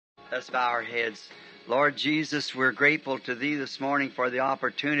Let's bow our heads. Lord Jesus, we're grateful to Thee this morning for the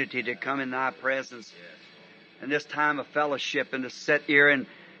opportunity to come in Thy presence in this time of fellowship and to sit here in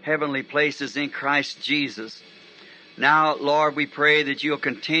heavenly places in Christ Jesus. Now, Lord, we pray that You'll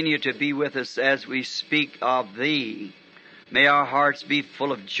continue to be with us as we speak of Thee. May our hearts be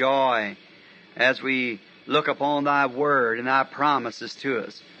full of joy as we look upon Thy Word and Thy promises to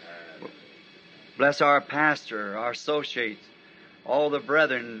us. Bless our pastor, our associates, all the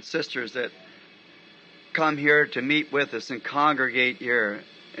brethren and sisters that come here to meet with us and congregate here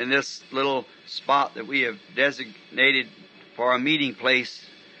in this little spot that we have designated for a meeting place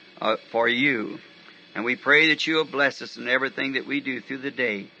for You. And we pray that You'll bless us in everything that we do through the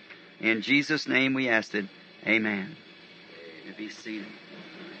day. In Jesus' name we ask it. Amen. You be seated.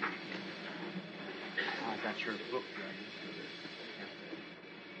 I got your book.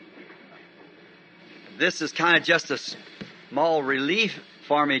 This is kind of just a small relief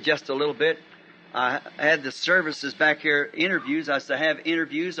for me, just a little bit. I had the services back here, interviews. I used to have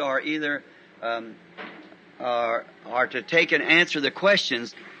interviews or either or to take and answer the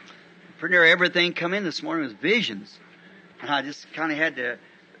questions. Pretty near everything come in this morning was visions. And I just kind of had to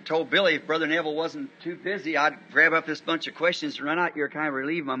told Billy if Brother Neville wasn't too busy, I'd grab up this bunch of questions and run out here, kind of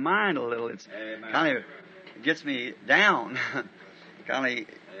relieve my mind a little. It's kind of gets me down. kind of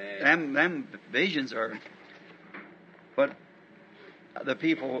them visions are, but the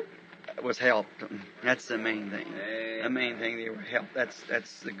people was helped. That's the main thing. The main thing, they were helped.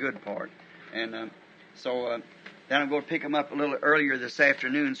 That's the good part. And so then I'm going to pick them up a little earlier this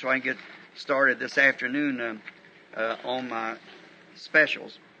afternoon so I can get started this afternoon on my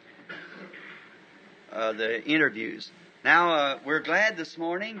specials, the interviews. Now we're glad this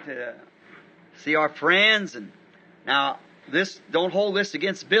morning to see our friends, and now don't hold this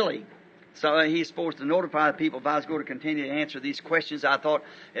against Billy. So he's supposed to notify the people if I was going to continue to answer these questions. I thought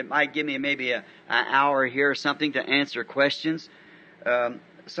it might give me maybe an hour here or something to answer questions.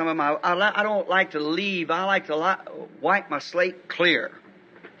 Some of my I don't like to leave. I like to wipe my slate clear.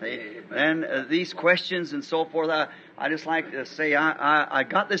 And these questions and so forth, I just like to say I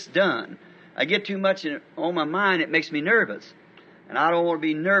got this done. I get too much on my mind, it makes me nervous. And I don't want to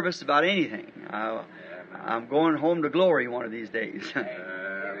be nervous about anything. I'm going home to glory one of these days.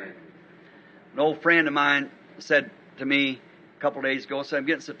 An old friend of mine said to me a couple of days ago, said, I'm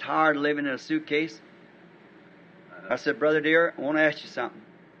getting so tired of living in a suitcase. I said, Brother dear, I want to ask you something.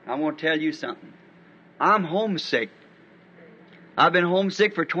 I want to tell you something. I'm homesick. I've been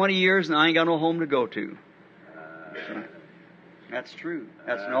homesick for 20 years and I ain't got no home to go to. That's true.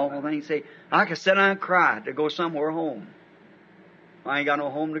 That's an awful thing to say. I could sit down and cry to go somewhere home. I ain't got no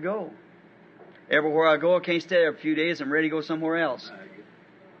home to go. Everywhere I go, I can't stay there a few days. I'm ready to go somewhere else.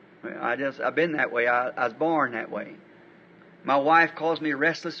 I've been that way. I was born that way. My wife calls me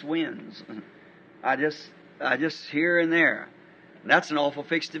restless winds. I just here and there. And that's an awful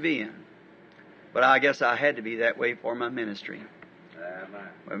fix to be in. But I guess I had to be that way for my ministry.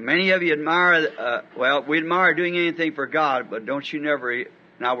 Well, many of you admire, we admire doing anything for God, but don't you never,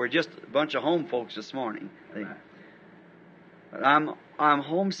 now we're just a bunch of home folks this morning. But I'm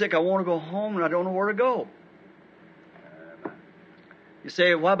homesick, I want to go home and I don't know where to go. You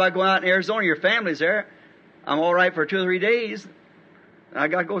say, why about going out in Arizona? Your family's there. I'm all right for 2 or 3 days. And I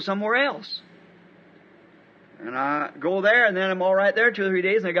got to go somewhere else. And I go there, and then I'm all right there 2 or 3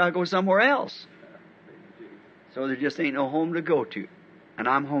 days, and I got to go somewhere else. So there just ain't no home to go to. And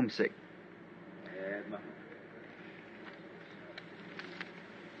I'm homesick.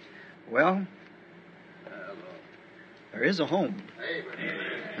 Well, there is a home.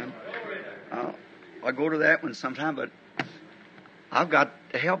 I'll go to that one sometime, but I've got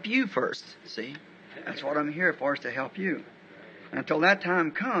to help you first, see? That's what I'm here for, is to help you. Until that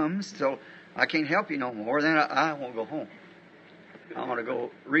time comes, till I can't help you no more, then I won't go home. I want to go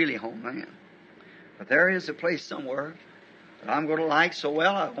really home then. But there is a place somewhere that I'm going to like so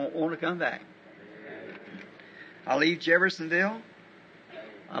well I won't want to come back. I'll leave Jeffersonville.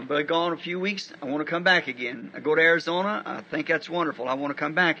 I'll be gone a few weeks. I want to come back again. I go to Arizona. I think that's wonderful. I want to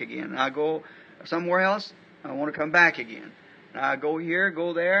come back again. I go somewhere else. I want to come back again. I go here,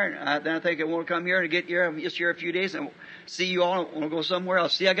 go there, and then I think I want to come here and get here. I'm just here a few days and see you all. I want to go somewhere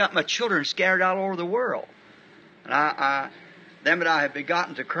else. See, I got my children scattered out all over the world. And them that I have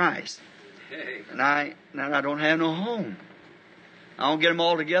begotten to Christ. And I don't have no home. I won't get them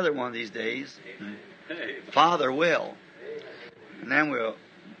all together one of these days. Father will. And then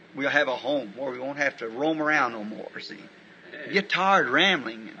we'll have a home where we won't have to roam around no more, see. You get tired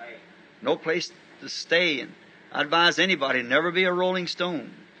rambling and no place to stay, and I advise anybody never be a rolling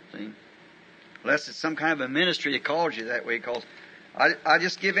stone, see. Unless it's some kind of a ministry that calls you that way, because I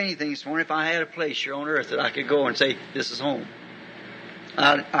just give anything this morning if I had a place here on earth that I could go and say, this is home.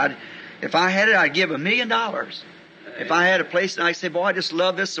 If I had it, I'd give $1 million. If I had a place and I say, boy, I just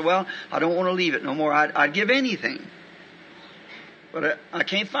love this so well, I don't want to leave it no more, I'd give anything. But I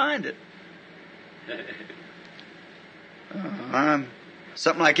can't find it. I'm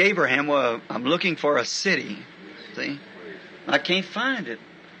something like Abraham. Well, I'm looking for a city. See, I can't find it,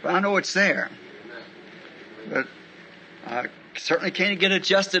 but I know it's there. But I certainly can't get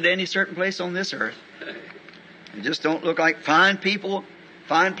adjusted to any certain place on this earth. It just don't look like. Find people,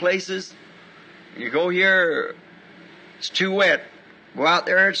 find places. You go here, it's too wet. Go out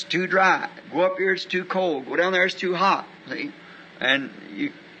there, it's too dry. Go up here, it's too cold. Go down there, it's too hot. See, and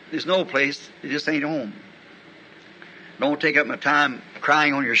there's no place. It just ain't home. Don't take up my time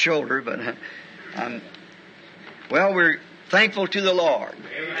crying on your shoulder, but well, we're thankful to the Lord.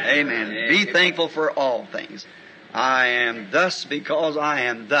 Amen. Amen. Be thankful for all things. I am thus because I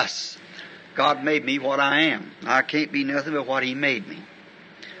am thus. God made me what I am. I can't be nothing but what He made me.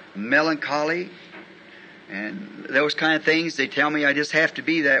 Melancholy and those kind of things, they tell me I just have to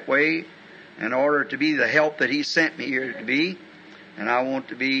be that way in order to be the help that He sent me here to be. And I want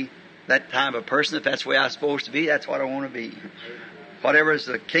to be that type of person. If that's the way I'm supposed to be, that's what I want to be. Whatever is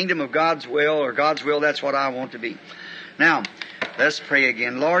the kingdom of God's will or God's will, that's what I want to be. Now, let's pray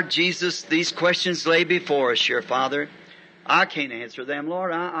again. Lord Jesus, these questions lay before us here, Father. I can't answer them,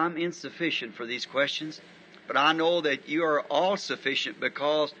 Lord. I'm insufficient for these questions. But I know that You are all sufficient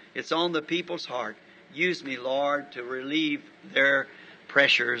because it's on the people's heart. Use me, Lord, to relieve their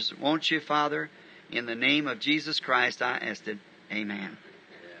pressures. Won't You, Father? In the name of Jesus Christ, I ask it. Amen.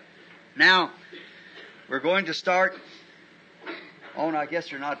 Now, we're going to start. Oh, I guess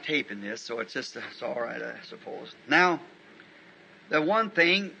you're not taping this, so it's all right, I suppose. Now, the one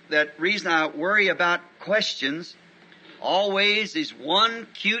thing, that reason I worry about questions always is one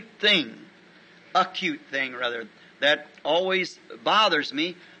acute thing, that always bothers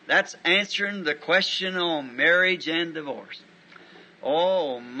me. That's answering the question on marriage and divorce.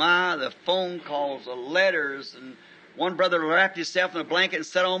 Oh my, the phone calls, the letters, and one brother wrapped himself in a blanket and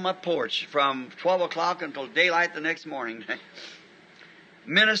sat on my porch from 12 o'clock until daylight the next morning.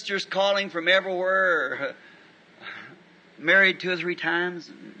 Ministers calling from everywhere, married 2 or 3 times.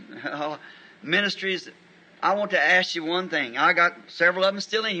 Ministries. I want to ask you one thing. I got several of them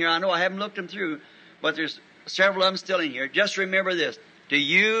still in here. I know I haven't looked them through, but there's several of them still in here. Just remember this. To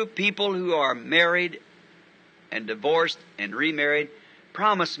you people who are married and divorced and remarried,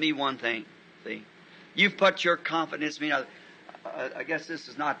 promise me one thing. See? You've put your confidence in me. I guess this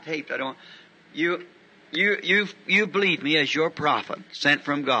is not taped. You believe me as your prophet, sent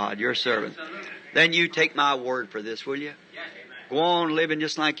from God, your servant. Then you take my word for this, will you? Yes, go on living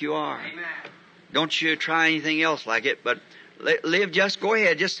just like you are. Amen. Don't you try anything else like it, but live. Just go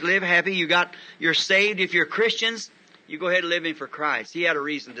ahead. Just live happy. You're saved. If you're Christians, you go ahead living for Christ. He had a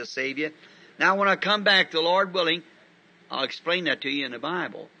reason to save you. Now, when I come back, the Lord willing, I'll explain that to you in the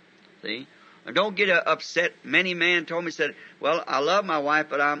Bible. See. And don't get upset. Many men told me, said, well, I love my wife,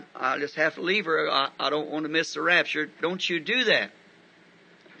 but I just have to leave her. I don't want to miss the rapture. Don't you do that.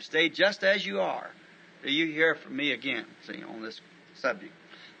 Stay just as you are till you hear from me again, see, on this subject.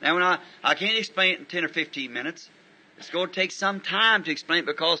 Now, when I can't explain it in 10 or 15 minutes. It's going to take some time to explain it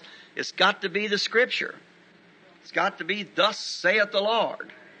because it's got to be the Scripture. It's got to be, thus saith the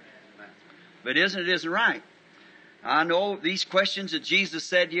Lord. But it isn't right. I know these questions that Jesus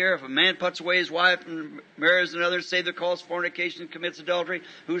said here, if a man puts away his wife and marries another, save the cause fornication, commits adultery,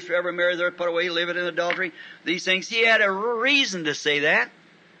 whosoever marries her put away, liveth in adultery. These things, He had a reason to say that.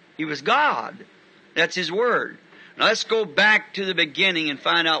 He was God. That's His Word. Now let's go back to the beginning and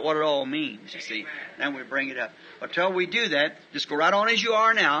find out what it all means, you see. Then we bring it up. Until we do that, just go right on as you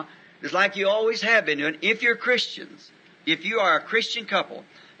are now, just like you always have been doing. If you're Christians, if you are a Christian couple,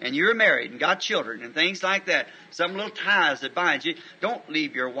 and you're married and got children and things like that, some little ties that bind you, don't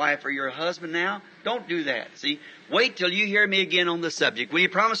leave your wife or your husband now. Don't do that, see. Wait till you hear me again on the subject. Will you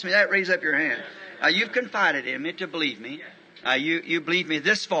promise me that? Raise up your hand. You've confided in me to believe me. You believe me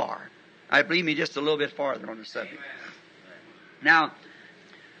this far. I believe me just a little bit farther on the subject. Now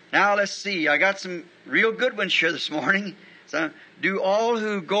let's see. I got some real good ones here this morning. So, do all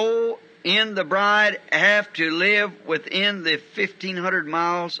who go in the bride have to live within the 1,500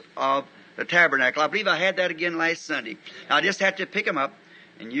 miles of the tabernacle? I believe I had that again last Sunday. Now, I just have to pick them up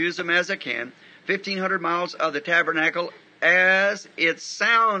and use them as I can. 1,500 miles of the tabernacle, as it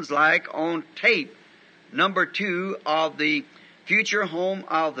sounds like on tape, number 2 of the future home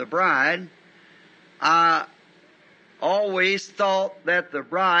of the bride. I always thought that the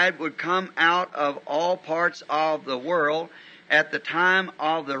bride would come out of all parts of the world, at the time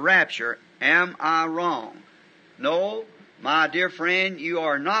of the rapture. Am I wrong? No, my dear friend, you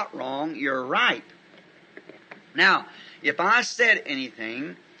are not wrong. You're right. Now, if I said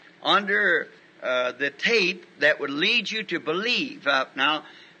anything under the tape that would lead you to believe, now,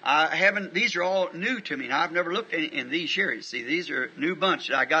 I haven't, these are all new to me. Now, I've never looked in these here. You see, these are new bunch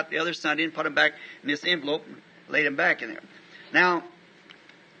that I got the other Sunday and put them back in this envelope and laid them back in there. Now,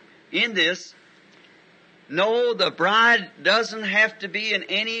 in this, no, the bride doesn't have to be in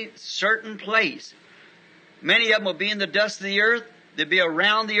any certain place. Many of them will be in the dust of the earth. They'll be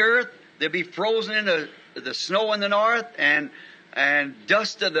around the earth. They'll be frozen in the snow in the north and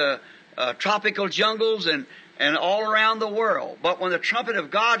dust of the tropical jungles and all around the world. But when the trumpet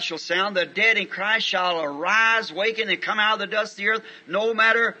of God shall sound, the dead in Christ shall arise, waken, and come out of the dust of the earth, no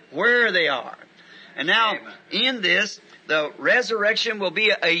matter where they are. And now, in this, the resurrection will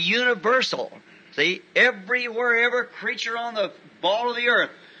be a universal. See, every creature on the ball of the earth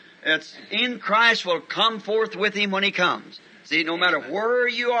that's in Christ will come forth with Him when He comes. See, no matter where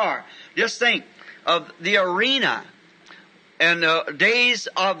you are. Just think of the arena and the days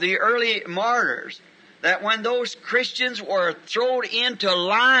of the early martyrs, that when those Christians were thrown into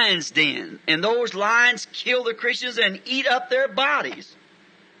lions' den, and those lions killed the Christians and eat up their bodies.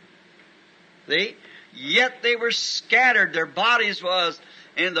 See? Yet they were scattered. Their bodies was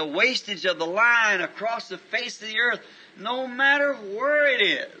in the wastage of the lion across the face of the earth. No matter where it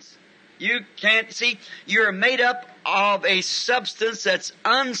is, you can't see. You're made up of a substance that's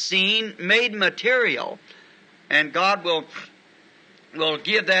unseen, made material, and God will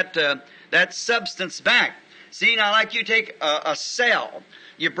give that substance back. See, now, like you take a cell,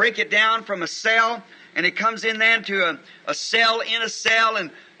 you break it down from a cell, and it comes in then to a cell in a cell,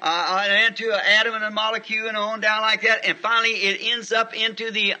 and into an atom and a molecule, and on down like that, and finally it ends up into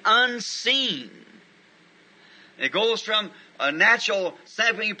the unseen. It goes from a natural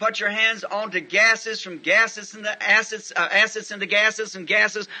sampling. You put your hands onto gases, from gases into acids, acids into gases, and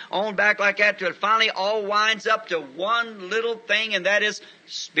gases on back like that, till it finally all winds up to one little thing, and that is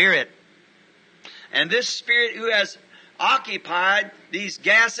spirit. And this spirit who has occupied these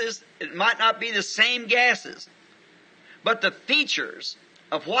gases, it might not be the same gases, but the features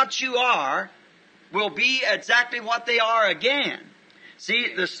of what you are will be exactly what they are again.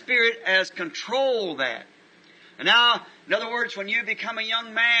 See, the Spirit has controlled that. And now, in other words, when you become a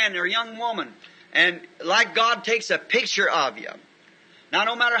young man or a young woman, and like God takes a picture of you, now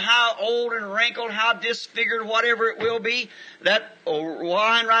no matter how old and wrinkled, how disfigured, whatever it will be, that will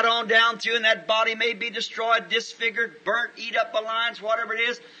wind right on down through, and that body may be destroyed, disfigured, burnt, eat up by lions, whatever it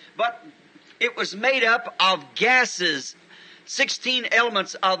is, but it was made up of gases, 16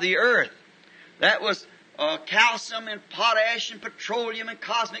 elements of the earth. That was calcium and potash and petroleum and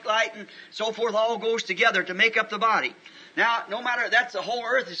cosmic light and so forth, all goes together to make up the body. Now, no matter, that's the whole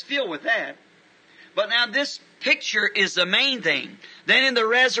earth is filled with that. But now this picture is the main thing. Then in the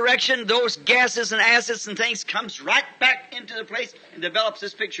resurrection, those gases and acids and things comes right back into the place and develops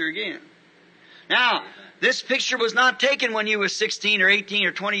this picture again. Now, this picture was not taken when you were 16 or 18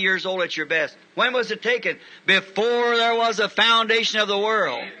 or 20 years old at your best. When was it taken? Before there was a foundation of the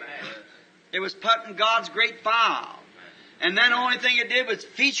world. Amen. It was put in God's great file. And then the only thing it did was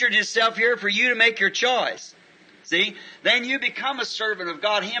featured itself here for you to make your choice. See? Then you become a servant of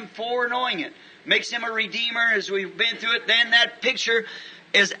God, Him foreknowing it. Makes Him a redeemer as we've been through it. Then that picture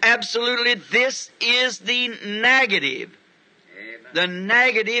is absolutely, this is the negative. The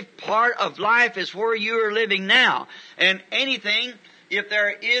negative part of life is where you are living now. And anything, if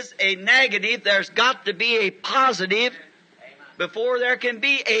there is a negative, there's got to be a positive before there can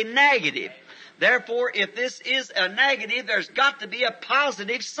be a negative. Therefore, if this is a negative, there's got to be a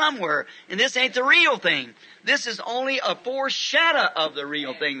positive somewhere. And this ain't the real thing. This is only a foreshadow of the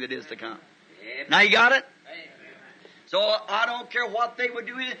real thing that is to come. Now you got it? So I don't care what they would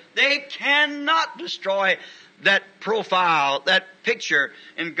do. They cannot destroy that profile, that picture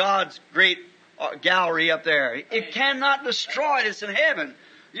in God's great gallery up there. It cannot destroy it. It's in heaven.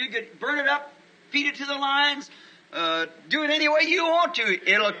 You could burn it up, feed it to the lions, do it any way you want to.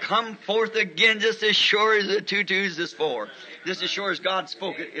 It'll come forth again just as sure as the 2 2s is 4. Just as sure as God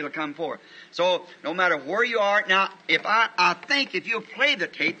spoke it, it'll come forth. So no matter where you are, now if I think if you'll play the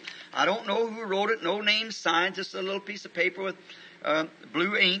tape, I don't know who wrote it, no name signed, just a little piece of paper with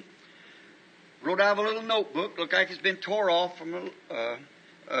blue ink. Wrote out of a little notebook, looked like it's been tore off from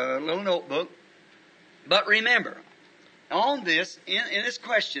a little notebook. But remember, on this, in this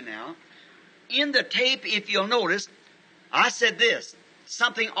question now, in the tape, if you'll notice, I said this.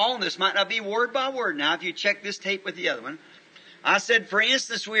 Something on this might not be word by word now, if you check this tape with the other one. I said, for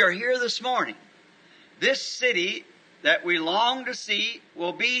instance, we are here this morning. This city that we long to see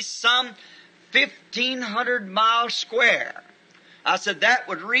will be some 1,500 miles square. I said that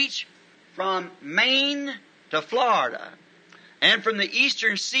would reach from Maine to Florida, and from the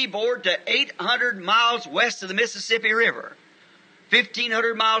eastern seaboard to 800 miles west of the Mississippi River.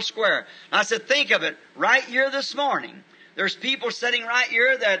 1,500 miles square. I said, think of it, right here this morning. There's people sitting right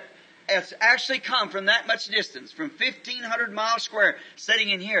here that has actually come from that much distance, from 1,500 miles square, sitting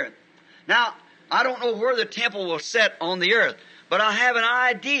in here. Now, I don't know where the temple will set on the earth, but I have an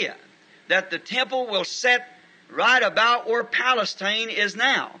idea that the temple will set right about where Palestine is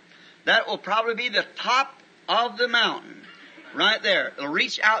now. That will probably be the top of the mountain, right there. It'll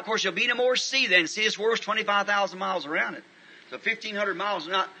reach out. Of course, there'll be no more sea then. See, this world's 25,000 miles around it. So 1,500 miles is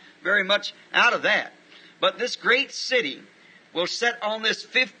not very much out of that. But this great city will set on this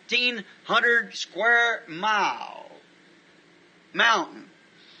 1,500 square mile mountain.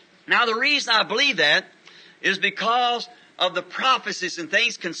 Now, the reason I believe that is because of the prophecies and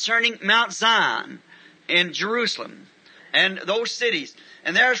things concerning Mount Zion in Jerusalem and those cities.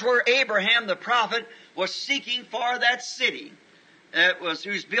 And there's where Abraham the prophet was seeking for that city,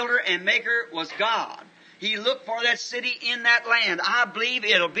 whose builder and maker was God. He looked for that city in that land. I believe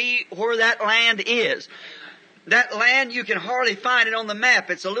it'll be where that land is. That land, you can hardly find it on the map.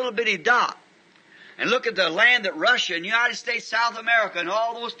 It's a little bitty dot. And look at the land that Russia and United States, South America, and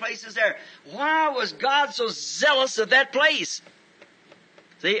all those places there. Why was God so zealous of that place?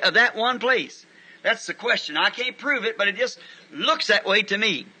 See, of that one place. That's the question. I can't prove it, but it just looks that way to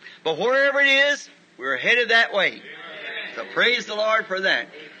me. But wherever it is, we're headed that way. So praise the Lord for that.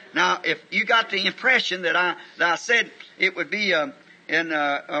 Now, if you got the impression that I said it would be in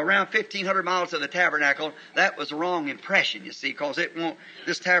around 1,500 miles of the tabernacle, that was a wrong impression, you see, because it won't.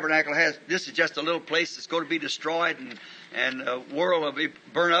 This tabernacle this is just a little place that's going to be destroyed, and the world will be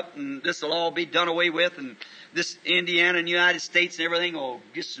burned up, and this will all be done away with, and this Indiana and United States and everything will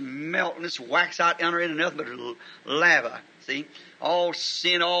just melt and just wax out under into nothing but lava. See, all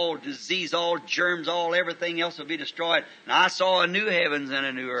sin, all disease, all germs, all everything else will be destroyed. And I saw a new heavens and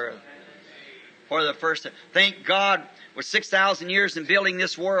a new earth for the first time. Thank God, with 6,000 years in building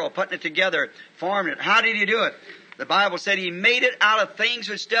this world, putting it together, forming it. How did He do it? The Bible said He made it out of things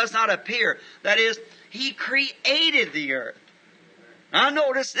which does not appear. That is, He created the earth. Now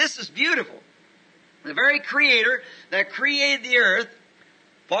notice, this is beautiful. The very Creator that created the earth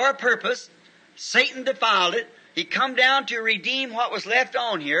for a purpose, Satan defiled it. He come down to redeem what was left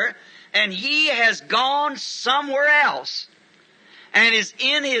on here, and he has gone somewhere else and is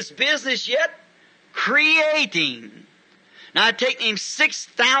in his business yet creating. Now, it taken him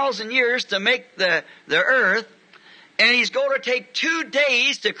 6,000 years to make the earth, and he's going to take 2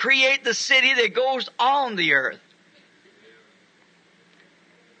 days to create the city that goes on the earth.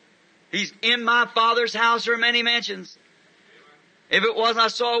 He's in my Father's house are many mansions. If it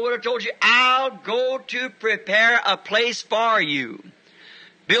wasn't so, I would have told you, I'll go to prepare a place for you.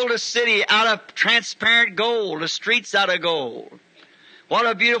 Build a city out of transparent gold, the streets out of gold. What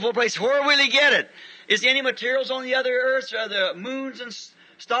a beautiful place. Where will He get it? Is there any materials on the other earths, or the moons and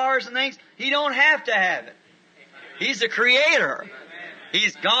stars and things? He don't have to have it. He's the Creator.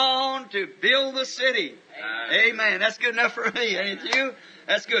 He's gone to build the city. Amen. That's good enough for me, ain't it you?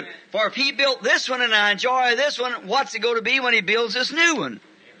 That's good. For if He built this one and I enjoy this one, what's it going to be when He builds this new one?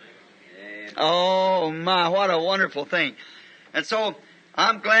 Oh my, what a wonderful thing. And so,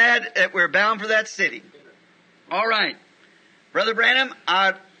 I'm glad that we're bound for that city. All right. Brother Branham,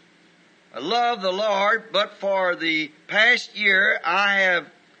 I love the Lord, but for the past year I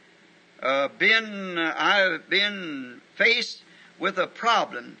have been faced with a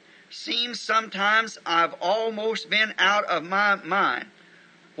problem. Seems sometimes I've almost been out of my mind.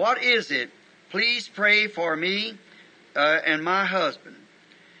 What is it? Please pray for me and my husband.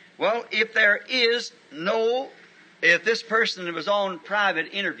 Well, if this person was on private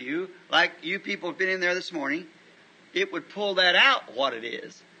interview, like you people have been in there this morning, it would pull that out what it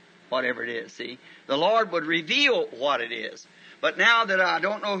is, whatever it is, see. The Lord would reveal what it is. But now that I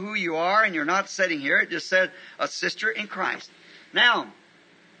don't know who you are and you're not sitting here, it just said a sister in Christ. Now,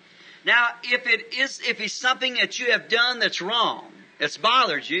 if it's something that you have done that's wrong, it's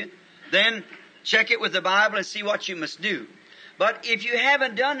bothered you, then check it with the Bible and see what you must do. But if you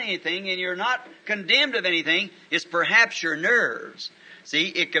haven't done anything and you're not condemned of anything, it's perhaps your nerves. See,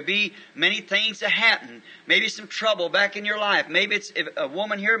 it could be many things that happen. Maybe some trouble back in your life. Maybe if a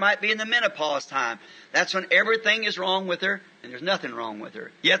woman here might be in the menopause time. That's when everything is wrong with her, and there's nothing wrong with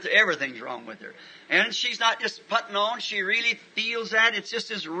her. Yet everything's wrong with her. And she's not just putting on. She really feels that. It's just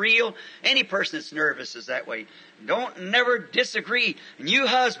as real. Any person that's nervous is that way. Don't never disagree. And you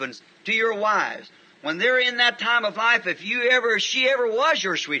husbands, to your wives, when they're in that time of life, if she ever was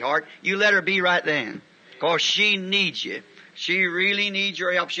your sweetheart, you let her be right then. Because she needs you. She really needs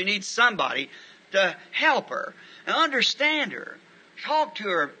your help. She needs somebody to help her and understand her. Talk to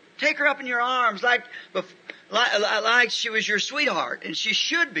her. Take her up in your arms like she was your sweetheart. And she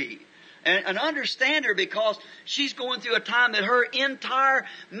should be. And understand her, because she's going through a time that her entire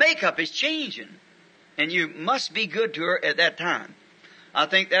makeup is changing. And you must be good to her at that time. I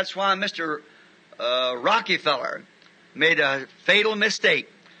think that's why Mr. Rockefeller made a fatal mistake.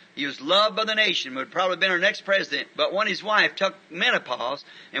 He was loved by the nation, would probably have been our next president. But when his wife took menopause,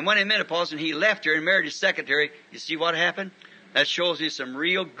 and went in menopause, and he left her and married his secretary, you see what happened? That shows you some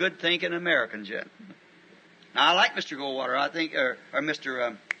real good thinking Americans yet. Now, I like Mr. Goldwater, I think, or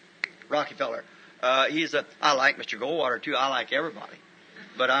Mr. Rockefeller. I like Mr. Goldwater too. I like everybody.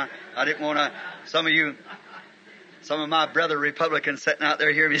 But I didn't want to, some of my brother Republicans sitting out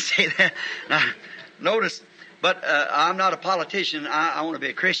there hear me say that. Now, notice, but I'm not a politician. I want to be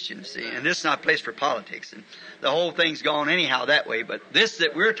a Christian, see. And this is not a place for politics. And the whole thing's gone anyhow that way. But this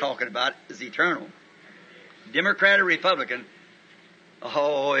that we're talking about is eternal. Democrat or Republican,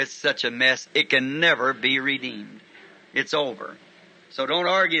 oh, it's such a mess. It can never be redeemed. It's over. So don't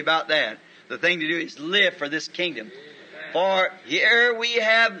argue about that. The thing to do is live for this kingdom. For here we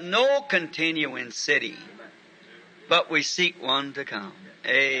have no continuing city, but we seek one to come.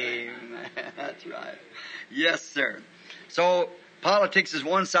 Amen. That's right. Yes, sir. So politics is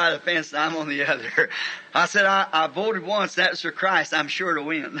one side of the fence and I'm on the other. I said I voted once. That was for Christ. I'm sure to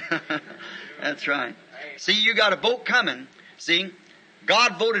win. That's right. See, you got a vote coming. See,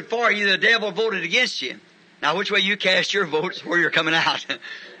 God voted for you. The devil voted against you. Now, which way you cast your vote is where you're coming out.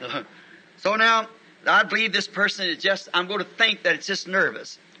 So now, I believe this person is just, I'm going to think that it's just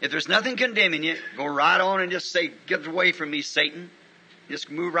nervous. If there's nothing condemning you, go right on and just say, get away from me, Satan. Just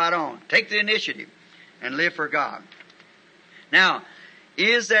move right on. Take the initiative and live for God. Now,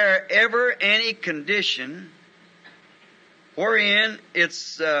 is there ever any condition wherein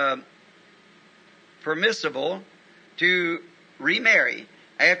it's permissible to remarry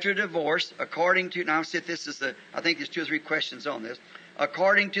after divorce according to, now see if this is I think there's 2 or 3 questions on this.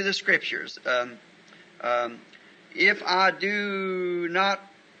 According to the Scriptures, if I do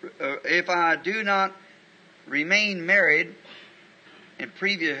not remain married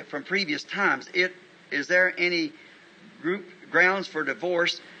from previous times, is there any grounds for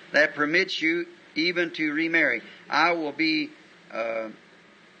divorce that permits you even to remarry? I will be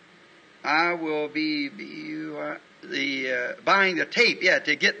buying the tape,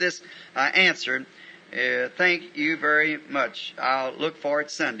 to get this answered. Thank you very much. I'll look for it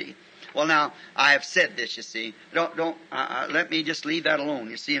Sunday. Well, now, I have said this, you see. Let me just leave that alone,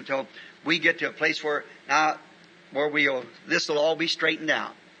 you see, until we get to a place where this will all be straightened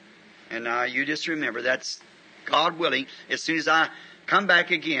out. And you just remember, that's God willing. As soon as I come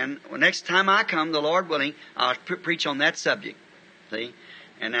back again, next time I come, the Lord willing, I'll preach on that subject. See?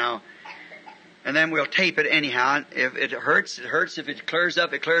 And then we'll tape it anyhow. If it hurts, it hurts. If it clears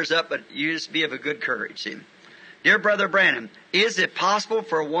up, it clears up. But you just be of a good courage, see. Dear Brother Branham, is it possible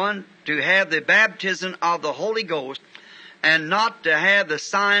for one to have the baptism of the Holy Ghost and not to have the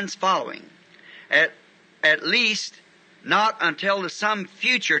signs following? At least not until some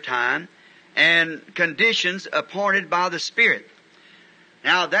future time and conditions appointed by the Spirit.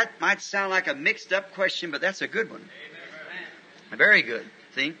 Now, that might sound like a mixed up question, but that's a good one. Very good,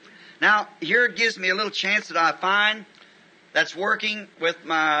 see. Now, here it gives me a little chance that I find that's working with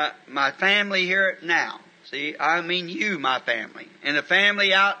my family here now. See, I mean you, my family, and the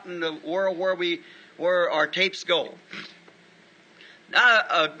family out in the world where our tapes go. Now,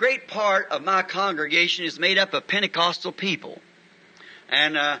 a great part of my congregation is made up of Pentecostal people.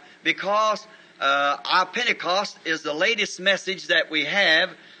 And because our Pentecost is the latest message that we have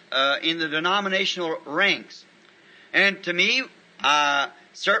in the denominational ranks. And to me, I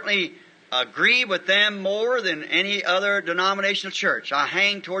certainly agree with them more than any other denominational church. I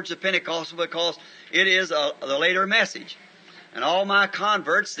hang towards the Pentecostal because it is the later message. And all my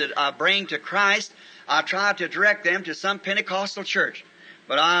converts that I bring to Christ, I try to direct them to some Pentecostal church.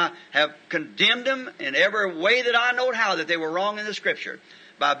 But I have condemned them in every way that I know how that they were wrong in the Scripture.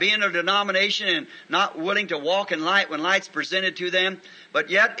 By being a denomination and not willing to walk in light when light's presented to them. But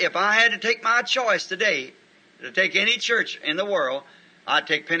yet, if I had to take my choice today, to take any church in the world, I'd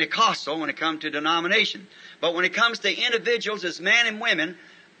take Pentecostal when it comes to denomination. But when it comes to individuals as men and women,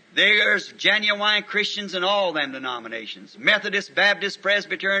 there's genuine Christians in all them denominations. Methodists, Baptists,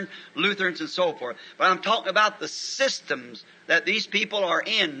 Presbyterian, Lutherans, and so forth. But I'm talking about the systems that these people are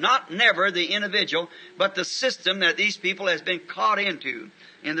in. Not never the individual, but the system that these people has been caught into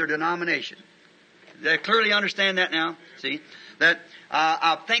in their denomination. They clearly understand that now. See? That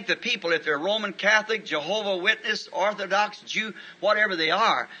I think the people, if they're Roman Catholic, Jehovah Witness, Orthodox, Jew, whatever they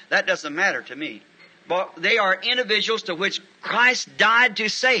are, that doesn't matter to me. But they are individuals to which Christ died to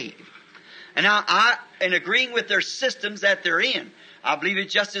save. And now in agreeing with their systems that they're in, I believe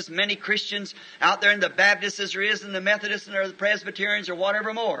it's just as many Christians out there in the Baptists as there is in the Methodists or the Presbyterians or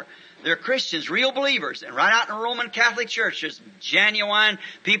whatever more. They're Christians, real believers. And right out in the Roman Catholic Church, there's genuine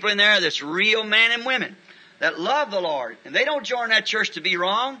people in there that's real men and women that love the Lord. And they don't join that church to be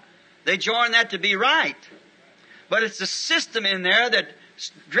wrong. They join that to be right. But it's the system in there that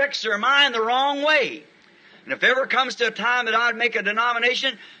directs their mind the wrong way. And if ever comes to a time that I'd make a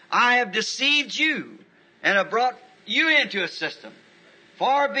denomination, I have deceived you and have brought you into a system.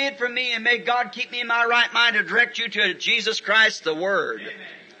 Far be it from me, and may God keep me in my right mind to direct you to Jesus Christ, the Word. Amen.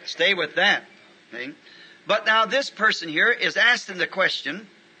 Stay with that. See? But now this person here is asking the question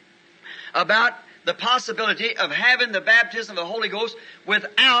about the possibility of having the baptism of the Holy Ghost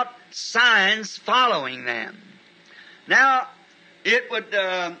without signs following them. Now, it would,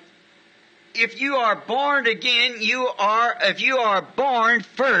 if you are born again, if you are born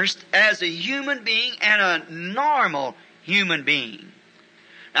first as a human being and a normal human being.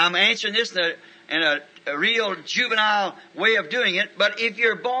 Now, I'm answering this in a real juvenile way of doing it, but if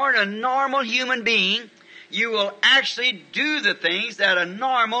you're born a normal human being, you will actually do the things that a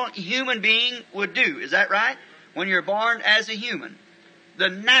normal human being would do. Is that right? When you're born as a human. The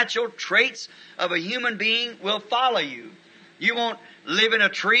natural traits of a human being will follow you. You won't live in a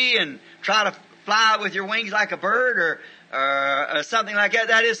tree and try to fly with your wings like a bird or something like that.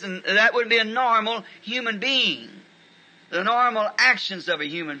 That wouldn't be a normal human being. The normal actions of a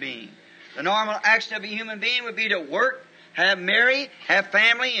human being. The normal action of a human being would be to work, marry, have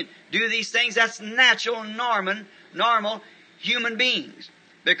family, and do these things. That's natural, normal human beings.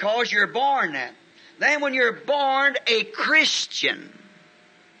 Because you're born that. Then when you're born a Christian,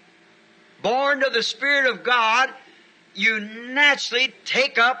 born of the Spirit of God, you naturally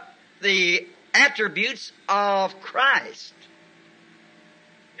take up the attributes of Christ.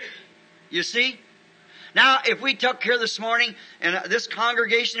 You see? Now, if we took here this morning, and this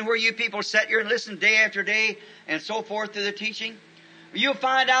congregation where you people sat here and listen day after day and so forth to the teaching, you'll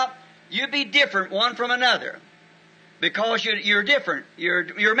find out you'll be different one from another. Because you're different.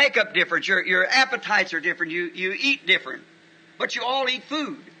 Your makeup different. Your appetites are different. You eat different. But you all eat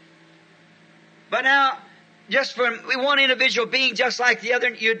food. But now, just from one individual being just like the other,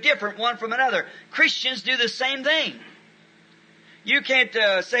 you're different one from another. Christians do the same thing. You can't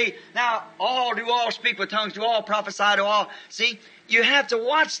say, now, do all speak with tongues, do all prophesy, do all. See, you have to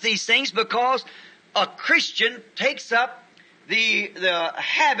watch these things because a Christian takes up the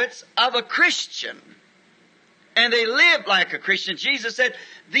habits of a Christian. And they live like a Christian. Jesus said,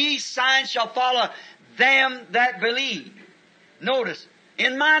 these signs shall follow them that believe. Notice,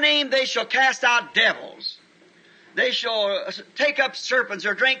 in my name they shall cast out devils. They shall take up serpents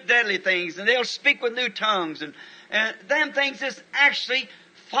or drink deadly things, and they'll speak with new tongues. And them things just actually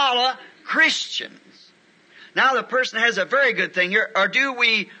follow Christians. Now the person has a very good thing here. Or do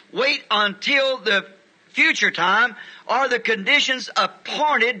we wait until the future time? Or the conditions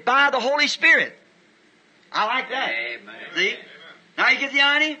appointed by the Holy Spirit? I like that. Amen. See? Now you get the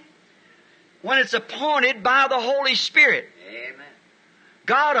idea? When it's appointed by the Holy Spirit. Amen.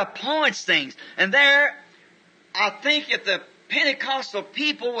 God appoints things. And there, I think if the Pentecostal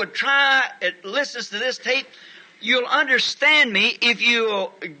people would try and listen to this tape, you'll understand me if you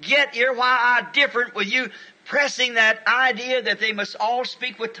get here why I'm different with you pressing that idea that they must all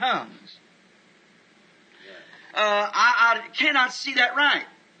speak with tongues. I cannot see that right.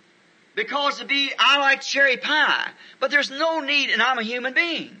 Because I like cherry pie. But there's no need, and I'm a human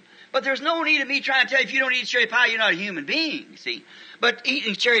being. But there's no need of me trying to tell you if you don't eat cherry pie, you're not a human being, see. But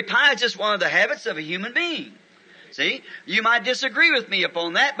eating cherry pie is just one of the habits of a human being. See? You might disagree with me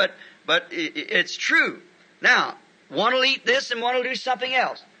upon that, but it's true. Now, one will eat this and one will do something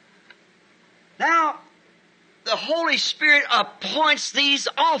else. Now, the Holy Spirit appoints these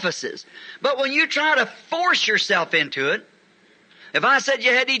offices. But when you try to force yourself into it, if I said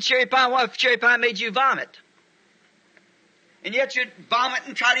you had to eat cherry pie, what if cherry pie made you vomit? And yet you'd vomit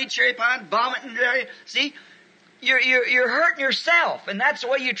and try to eat cherry pie and vomit and see? You're hurting yourself. And that's the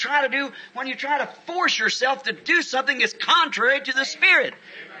way you try to do when you try to force yourself to do something that's contrary to the Spirit.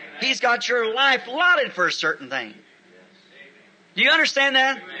 He's got your life allotted for a certain thing. Do you understand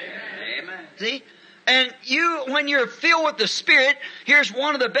that? Amen. See? And when you're filled with the Spirit, here's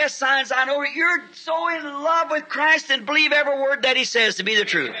one of the best signs I know. You're so in love with Christ and believe every word that He says to be the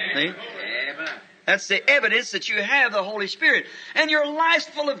truth. See? Amen. That's the evidence that you have the Holy Spirit. And your life's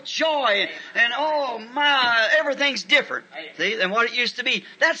full of joy and oh my, everything's different, see, than what it used to be.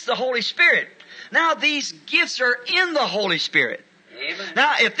 That's the Holy Spirit. Now these gifts are in the Holy Spirit. Amen.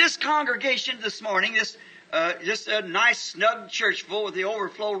 Now if this congregation this morning, just a nice snug church full with the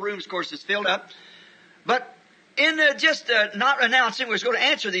overflow rooms, of course, is filled up. But in not announcing we're going to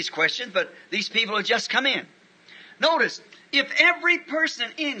answer these questions, but these people have just come in. Notice, if every person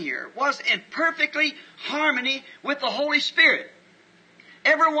in here was in perfectly harmony with the Holy Spirit,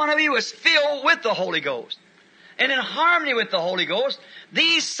 every one of you was filled with the Holy Ghost, and in harmony with the Holy Ghost,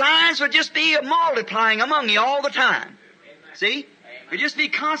 these signs would just be multiplying among you all the time. Amen. See? It'd just be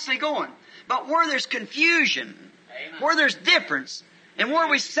constantly going. But where there's confusion, where there's difference, and where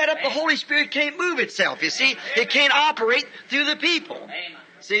we set up the Holy Spirit can't move itself, you see? It can't operate through the people.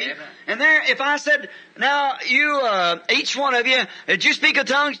 See? And there, if I said, now you, each one of you, did you speak of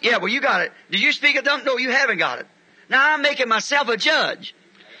tongues? Yeah, well you got it. Did you speak of tongues? No, you haven't got it. Now I'm making myself a judge.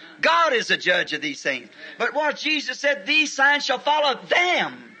 God is the judge of these things. But what Jesus said, these signs shall follow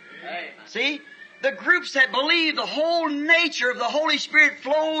them. See? The groups that believe the whole nature of the Holy Spirit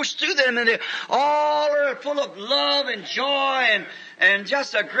flows through them, and they all are full of love and joy and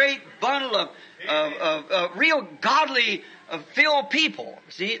just a great bundle of real godly filled people.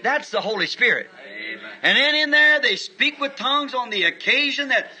 See, that's the Holy Spirit. Amen. And then in there they speak with tongues on the occasion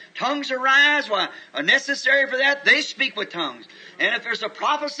that tongues arise. Why, necessary for that, they speak with tongues. And if there's a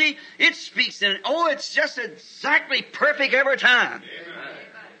prophecy, it speaks. And it's just exactly perfect every time. Amen.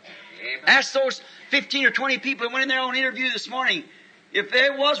 Ask those 15 or 20 people that went in there on interview this morning, if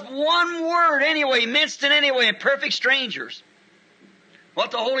there was one word anyway, minced in any way, and perfect strangers,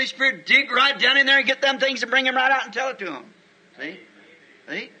 what the Holy Spirit dig right down in there and get them things and bring them right out and tell it to them. See?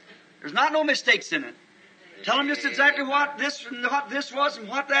 See? There's not no mistakes in it. Tell them just exactly what this was and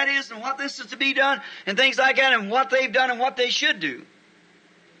what that is and what this is to be done and things like that and what they've done and what they should do.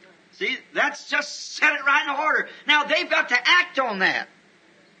 See? That's just set it right in order. Now they've got to act on that.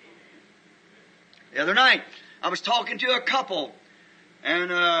 The other night, I was talking to a couple,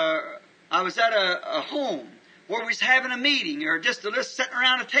 and I was at a home where we was having a meeting, or just sitting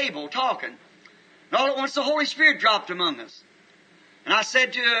around a table talking. And all at once the Holy Spirit dropped among us. And I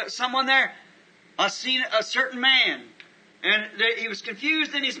said to someone there, I seen a certain man, and he was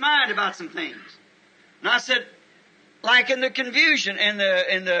confused in his mind about some things. And I said, like in the confusion and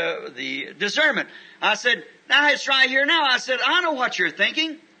the discernment, I said, now it's right here now. I said, I know what you're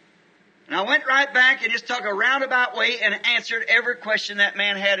thinking. And I went right back and just took a roundabout way and answered every question that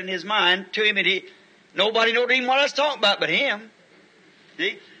man had in his mind to him. And nobody knew even what I was talking about but him.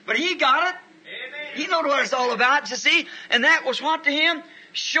 See? But he got it. Amen. He knew what it's all about, you see. And that was what to him,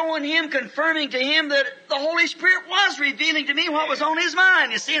 showing him, confirming to him that the Holy Spirit was revealing to me what was on his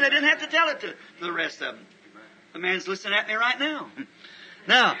mind, you see. And I didn't have to tell it to the rest of them. The man's listening at me right now.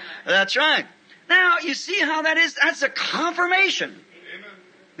 Now, that's right. Now, you see how that is? That's a confirmation.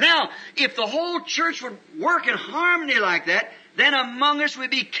 Now, if the whole church would work in harmony like that, then among us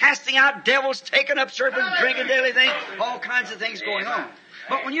we'd be casting out devils, taking up serpents, drinking daily things, all kinds of things going on.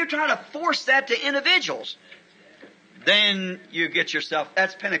 But when you try to force that to individuals, then you get yourself,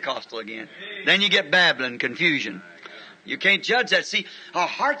 that's Pentecostal again. Then you get babbling, confusion. You can't judge that. See, our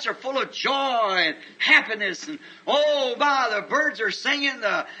hearts are full of joy and happiness, and the birds are singing,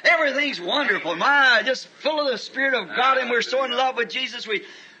 everything's wonderful. Just full of the Spirit of God, and we're so in love with Jesus.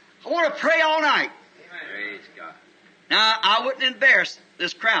 I want to pray all night. Praise God. Now, I wouldn't embarrass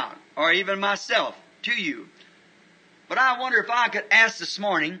this crowd, or even myself, to you. But I wonder if I could ask this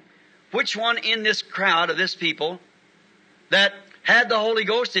morning, which one in this crowd of this people that had the Holy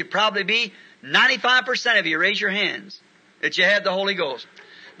Ghost, it'd probably be 95% of you. Raise your hands that you had the Holy Ghost.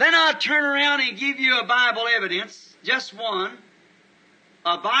 Then I'll turn around and give you a Bible evidence, just one,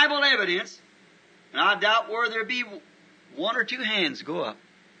 a Bible evidence, and I doubt where there be one or two hands go up.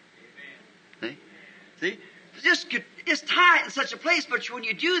 See? Just tie it in such a place, but when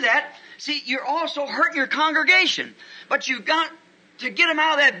you do that, see, you're also hurting your congregation. But you've got to get them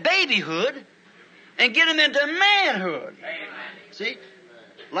out of that babyhood and get them into manhood. Amen. See?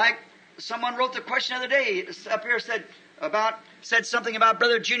 Like someone wrote the question the other day up here, said something about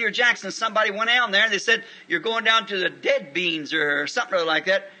Brother Junior Jackson. Somebody went down there and they said, you're going down to the dead beans or something like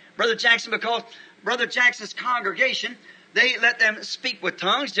that. Brother Jackson, because Brother Jackson's congregation, they let them speak with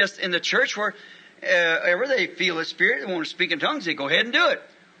tongues just in the church where ever they feel the Spirit, they want to speak in tongues, they go ahead and do it.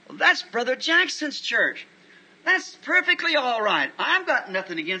 Well, that's Brother Jackson's church. That's perfectly all right. I've got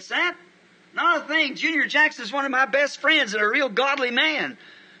nothing against that. Not a thing. Junior Jackson is one of my best friends and a real godly man,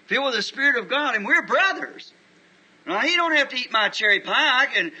 filled with the Spirit of God, and we're brothers. Now, he don't have to eat my cherry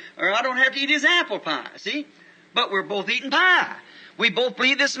pie, or I don't have to eat his apple pie, see? But we're both eating pie. We both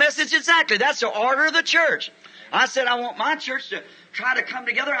believe this message exactly. That's the order of the church. I said, I want my church to try to come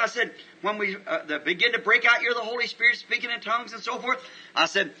together. I said, when we begin to break out, you're the Holy Spirit speaking in tongues and so forth. I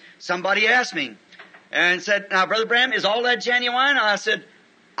said, somebody asked me and said, now, Brother Branham, is all that genuine? I said,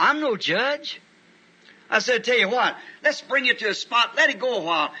 I'm no judge. I said, tell you what, let's bring you to a spot, let it go a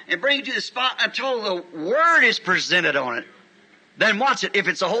while, and bring you to the spot until the Word is presented on it. Then watch it. If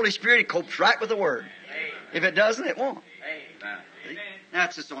it's the Holy Spirit, it copes right with the Word. If it doesn't, it won't.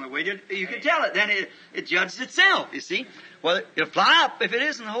 That's just the only way you can tell it. Then it judges itself, you see. Well, it'll fly up. If it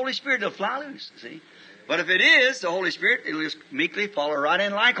isn't the Holy Spirit, it'll fly loose, see. But if it is the Holy Spirit, it'll just meekly follow right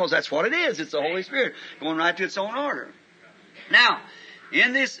in line, because that's what it is. It's the Holy Spirit going right to its own order. Now,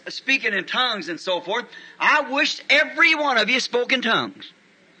 in this speaking in tongues and so forth, I wish every one of you spoke in tongues.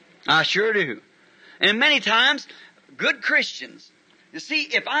 I sure do. And many times, good Christians. You see,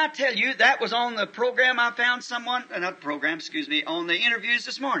 if I tell you, that was on the program, I found someone, not program, excuse me, on the interviews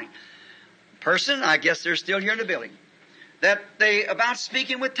this morning. Person, I guess they're still here in the building, about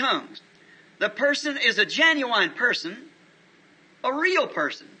speaking with tongues. The person is a genuine person, a real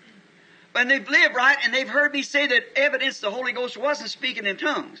person. And they've lived right, and they've heard me say that evidence the Holy Ghost wasn't speaking in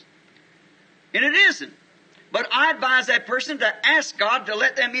tongues. And it isn't. But I advise that person to ask God to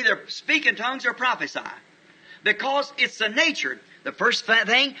let them either speak in tongues or prophesy. Because it's the nature. The first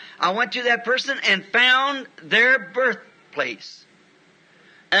thing, I went to that person and found their birthplace.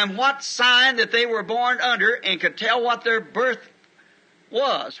 And what sign that they were born under, and could tell what their birth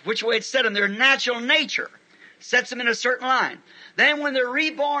was, which way it set them, their natural nature. Sets them in a certain line. Then when they're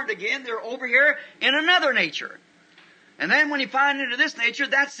reborn again, they're over here in another nature. And then when you find into this nature,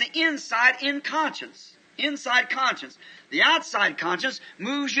 that's the inside conscience. Inside conscience. The outside conscience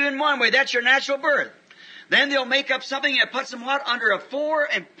moves you in one way. That's your natural birth. Then they'll make up something that puts them under a 4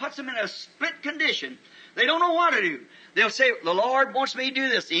 and puts them in a split condition. They don't know what to do. They'll say, the Lord wants me to do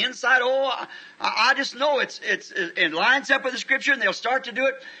this. The inside, I just know it lines up with the Scripture, and they'll start to do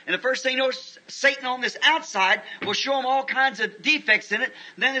it. And the first thing you know, Satan on this outside will show them all kinds of defects in it.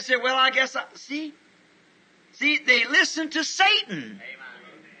 And then they say, well, I guess, see, they listen to Satan. Amen.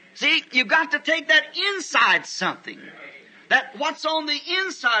 See, you've got to take that inside something. That what's on the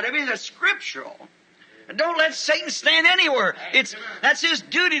inside of it is scriptural. And don't let Satan stand anywhere. That's his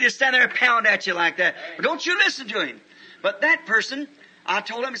duty to stand there and pound at you like that. But don't you listen to him. But that person, I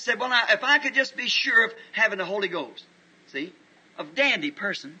told him, I said, well, now, if I could just be sure of having the Holy Ghost, see, a dandy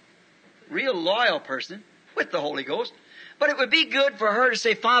person, real loyal person with the Holy Ghost, but it would be good for her to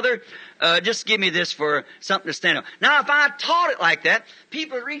say, Father, just give me this for something to stand on. Now, if I taught it like that,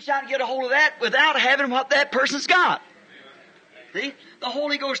 people would reach out and get a hold of that without having what that person's got. See, the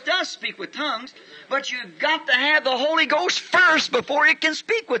Holy Ghost does speak with tongues, but you've got to have the Holy Ghost first before it can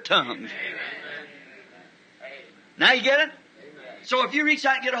speak with tongues. Now you get it? So if you reach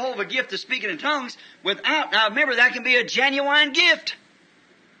out and get a hold of a gift of speaking in tongues now remember, that can be a genuine gift.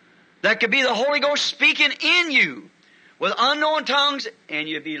 That could be the Holy Ghost speaking in you with unknown tongues, and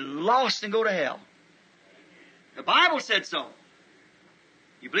you'd be lost and go to hell. The Bible said so.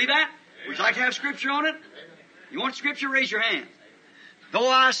 You believe that? Would you like to have Scripture on it? You want Scripture? Raise your hand. Though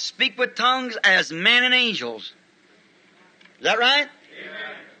I speak with tongues as men and angels. Is that right?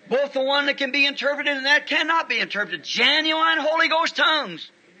 Amen. Both the one that can be interpreted and that cannot be interpreted. Genuine Holy Ghost tongues.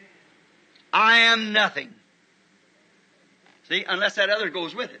 I am nothing. See, unless that other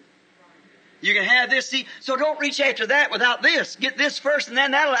goes with it. You can have this, see, so don't reach after that without this. Get this first, and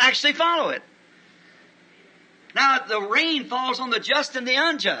then that'll actually follow it. Now, the rain falls on the just and the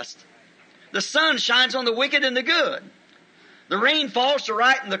unjust. The sun shines on the wicked and the good. The rain falls to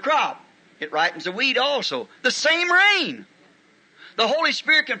ripen the crop. It ripens the wheat also. The same rain. The Holy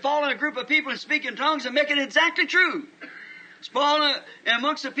Spirit can fall in a group of people and speak in tongues and make it exactly true. It's fall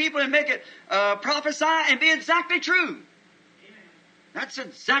amongst the people and make it prophesy and be exactly true. That's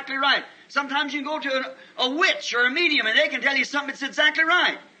exactly right. Sometimes you can go to a witch or a medium and they can tell you something that's exactly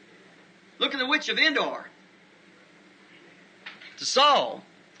right. Look at the witch of Endor. To Saul.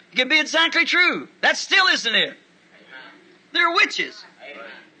 It can be exactly true. That still isn't it. They're witches.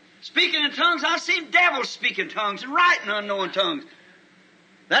 Speaking in tongues, I've seen devils speak in tongues and write in unknown tongues.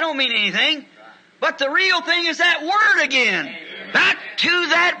 That don't mean anything. But the real thing is that word again. Back to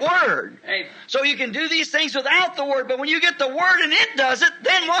that word. So you can do these things without the word, but when you get the word and it does it,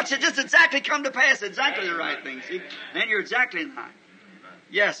 then watch it just exactly come to pass. Exactly the right thing, see? Then you're exactly in line.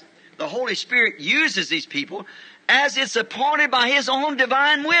 Yes, the Holy Spirit uses these people as it's appointed by His own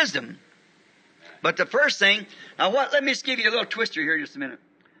divine wisdom. But the first thing, let me just give you a little twister here just a minute.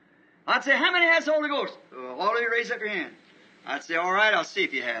 I'd say, how many has the Holy Ghost? All of you raise up your hand. I'd say, all right, I'll see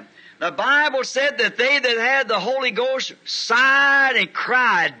if you have. The Bible said that they that had the Holy Ghost sighed and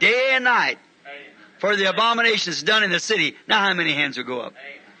cried day and night for the abominations done in the city. Now how many hands will go up?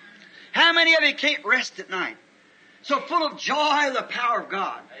 How many of you can't rest at night? So full of joy of the power of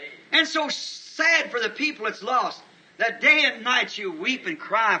God. And so sad for the people that's lost, that day and night you weep and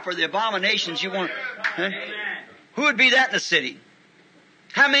cry for the abominations you want. Huh? Who would be that in the city?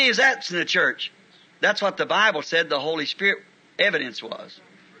 How many is that in the church? That's what the Bible said the Holy Spirit evidence was.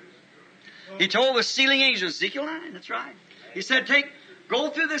 He told the sealing angel, Ezekiel 9, that's right. He said, go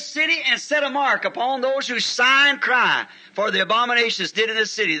through the city and set a mark upon those who sigh and cry for the abominations did in the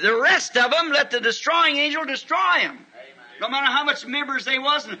city. The rest of them, let the destroying angel destroy them. No matter how much members they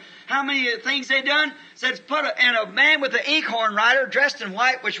was and how many things they done, says and a man with an inkhorn rider dressed in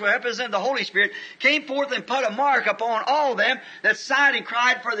white, which will represent the Holy Spirit, came forth and put a mark upon all them that sighed and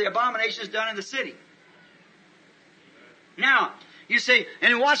cried for the abominations done in the city. Now, you say,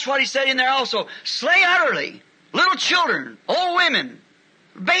 and watch what he said in there also, slay utterly, little children, old women,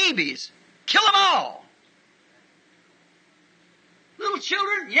 babies, kill them all. Little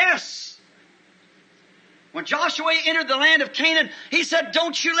children, yes. When Joshua entered the land of Canaan, he said,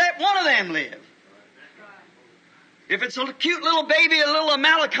 don't you let one of them live. If it's a cute little baby, a little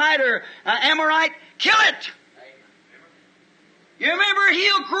Amalekite or Amorite, kill it. You remember,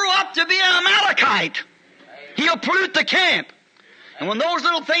 he'll grow up to be an Amalekite. He'll pollute the camp. And when those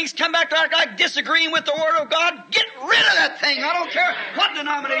little things come back like disagreeing with the Word of God, get rid of that thing. I don't care what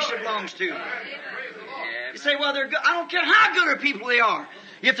denomination it belongs to. You say, well, they're good. I don't care how good of people they are.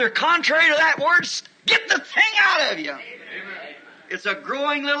 If they're contrary to that Word, get the thing out of you. It's a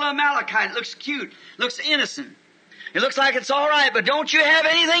growing little Amalekite. It looks cute. Looks innocent. It looks like it's all right, but don't you have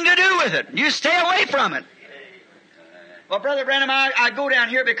anything to do with it. You stay away from it. Well, Brother Branham, I go down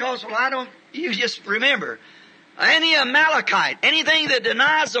here because, you just remember, any Amalekite, anything that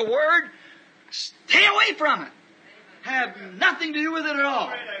denies the Word, stay away from it. Have nothing to do with it at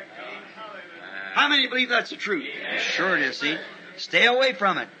all. How many believe that's the truth? Sure it is, see? Stay away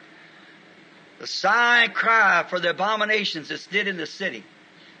from it. The sigh and cry for the abominations that's did in the city.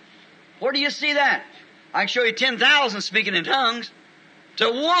 Where do you see that? I can show you 10,000 speaking in tongues to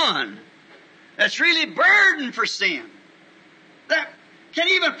one that's really burdened for sin. That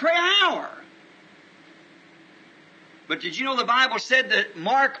can't even pray an hour. But did you know the Bible said that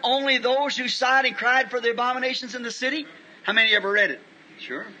mark only those who sighed and cried for the abominations in the city? How many ever read it?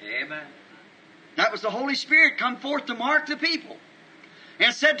 Sure. Amen. That was the Holy Spirit come forth to mark the people.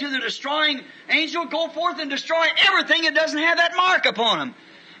 And said to the destroying angel, go forth and destroy everything that doesn't have that mark upon them.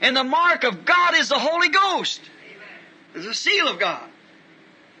 And the mark of God is the Holy Ghost. It's the seal of God.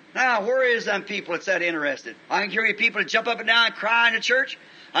 Now, where is them people that's that interested? I can show you people that jump up and down and cry in the church.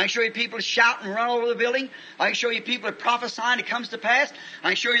 I can show you people that shout and run over the building. I can show you people that prophesy and it comes to pass. I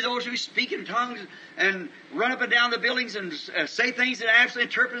can show you those who speak in tongues and run up and down the buildings and say things that actually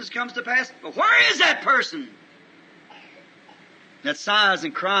interpret as comes to pass. But where is that person that sighs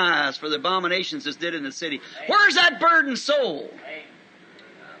and cries for the abominations that's did in the city? Where's that burdened soul?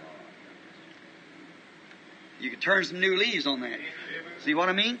 You can turn some new leaves on that. See what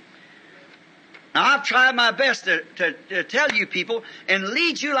I mean? Now, I've tried my best to tell you people and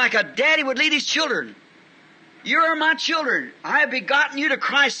lead you like a daddy would lead his children. You're my children. I have begotten you to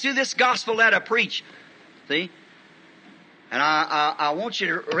Christ through this gospel that I preach. See? And I want you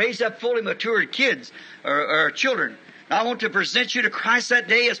to raise up fully matured kids or children. I want to present you to Christ that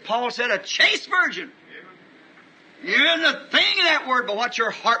day, as Paul said, a chaste virgin. You isn't a thing in that word, but what your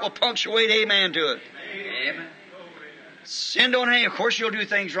heart will punctuate amen to it. Amen. Sin don't hang. Of course you'll do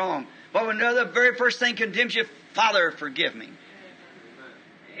things wrong. But when the very first thing condemns you, Father, forgive me.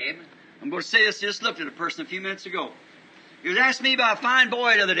 Amen. I'm going to say this. Just looked at a person a few minutes ago. He was asking me about a fine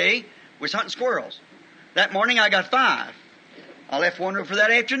boy the other day was hunting squirrels. That morning I got 5. I left one for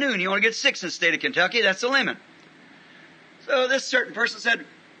that afternoon. You only get 6 in the state of Kentucky. That's the limit. So this certain person said,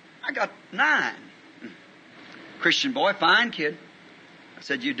 I got 9. Christian boy, fine kid. I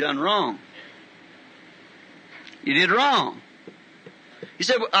said, you done wrong. You did wrong. He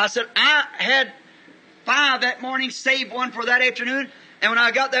said, I had 5 that morning, saved 1 for that afternoon, and when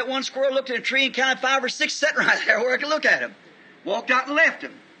I got that one squirrel, looked at a tree and counted 5 or 6 sitting right there where I could look at him. Walked out and left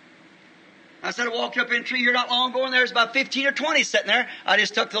him. I said, I walked up in a tree here not long ago, and there was about 15 or 20 sitting there. I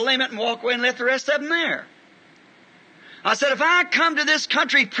just took the limit and walked away and left the rest of them there. I said, if I come to this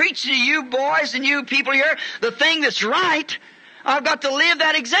country preaching to you boys and you people here the thing that's right, I've got to live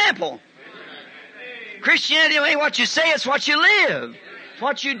that example. Christianity ain't what you say, it's what you live. It's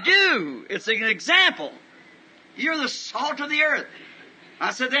what you do. It's an example. You're the salt of the earth.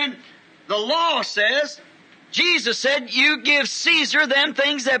 I said, then the law says, Jesus said, you give Caesar them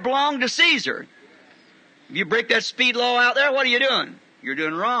things that belong to Caesar. If you break that speed law out there, what are you doing? You're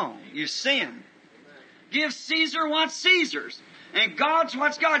doing wrong. You sin. Give Caesar what's Caesar's. And God's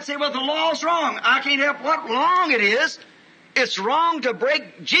what's God. Say, well, the law's wrong. I can't help what wrong it is. It's wrong to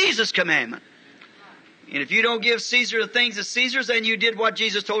break Jesus' commandment. And if you don't give Caesar the things that's Caesar's, then you did what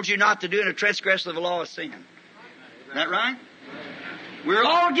Jesus told you not to do in a transgression of the law of sin. Is that right? We're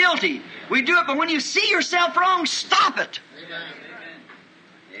all guilty. We do it, but when you see yourself wrong, stop it.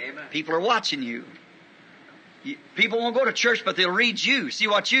 Amen. People are watching you. People won't go to church, but they'll read you, see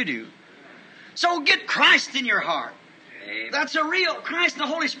what you do. So get Christ in your heart. Amen. That's a real, Christ and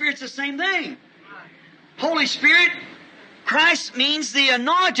the Holy Spirit's the same thing. Holy Spirit, Christ means the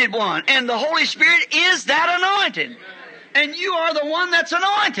anointed one, and the Holy Spirit is that anointed. And you are the one that's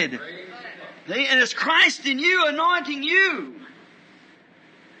anointed. See? And it's Christ in you anointing you.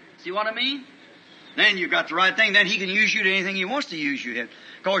 See what I mean? Then you've got the right thing. Then He can use you to anything He wants to use you in.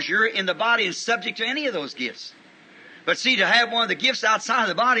 Because you're in the body and subject to any of those gifts. But see, to have one of the gifts outside of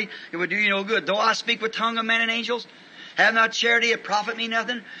the body, it would do you no good. Though I speak with tongue of men and angels, have not charity, it profit me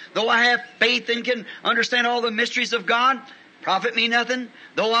nothing. Though I have faith and can understand all the mysteries of God, profit me nothing.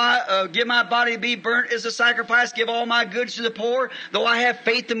 Though I give my body to be burnt as a sacrifice, give all my goods to the poor. Though I have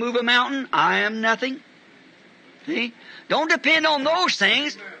faith to move a mountain, I am nothing. See? Don't depend on those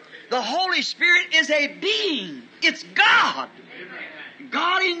things. The Holy Spirit is a being. It's God.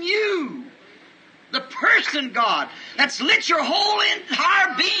 God in you. The person God. That's lit your whole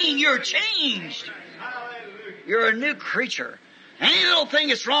entire being. You're changed. You're a new creature. Any little thing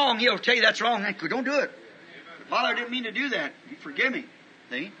that's wrong, He'll tell you that's wrong. Don't do it. Father, I didn't mean to do that. Forgive me.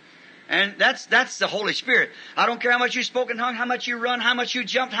 See? And that's the Holy Spirit. I don't care how much you spoke in tongues, how much you run, how much you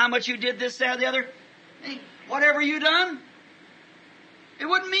jumped, how much you did this, that, or the other. Hey, whatever you done, it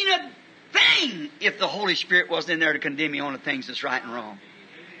wouldn't mean a thing if the Holy Spirit wasn't in there to condemn you on the things that's right and wrong.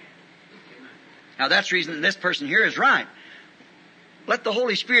 Now that's the reason that this person here is right. Let the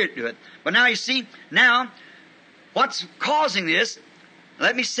Holy Spirit do it. But now you see, now, what's causing this?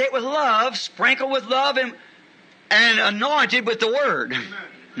 Let me say it with love, sprinkled with love and anointed with the Word.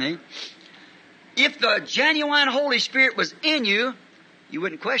 If the genuine Holy Spirit was in you, you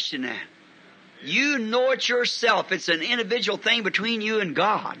wouldn't question that. You know it yourself. It's an individual thing between you and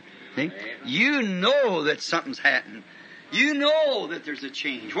God. See? You know that something's happened. You know that there's a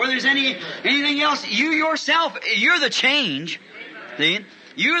change. Whether there's anything else, you yourself, you're the change. See?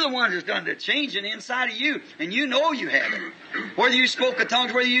 You're the one who's done the changing inside of you, and you know you have it. Whether you spoke in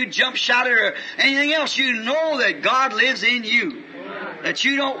tongues, whether you jumped, shouted, or anything else, you know that God lives in you. That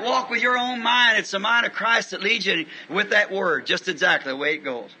you don't walk with your own mind. It's the mind of Christ that leads you with that Word, just exactly the way it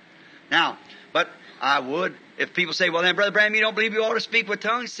goes. Now, but I would, if people say, well then, Brother Branham, you don't believe you ought to speak with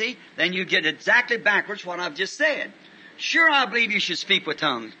tongues? See, then you get exactly backwards what I've just said. Sure, I believe you should speak with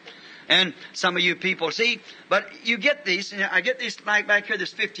tongues. And some of you people, see, but you get these, and I get these like back here,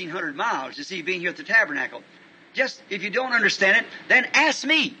 this 1,500 miles, you see, being here at the tabernacle. Just, if you don't understand it, then ask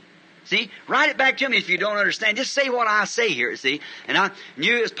me. See, write it back to me if you don't understand. Just say what I say here, see. And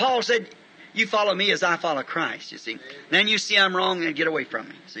you, as Paul said, you follow me as I follow Christ, you see. Then you see I'm wrong and get away from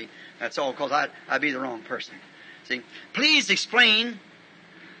me, see. That's all, because I'd be the wrong person. See, please explain.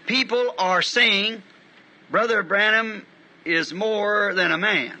 People are saying, Brother Branham is more than a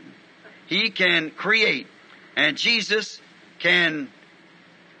man. He can create. And Jesus can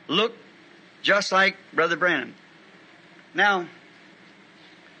look just like Brother Branham. Now,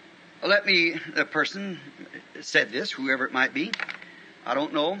 the person said this, whoever it might be, I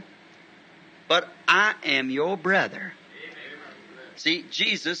don't know, but I am your brother. See,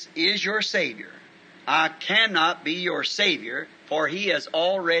 Jesus is your Savior. I cannot be your Savior, for He has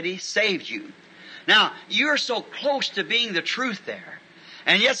already saved you. Now, you're so close to being the truth there,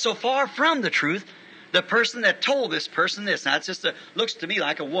 and yet so far from the truth, the person that told this person this. Now, it's just looks to me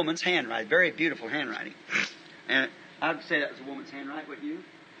like a woman's handwriting, very beautiful handwriting. And I'd say that was a woman's handwriting, wouldn't you?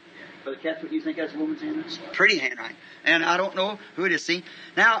 Brother Katz, would you think that's a woman's handwriting? Pretty handwriting. And I don't know who it is. See,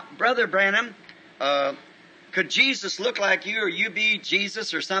 now, Brother Branham, could Jesus look like you, or you be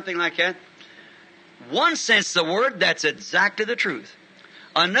Jesus, or something like that? One sense of the word, that's exactly the truth.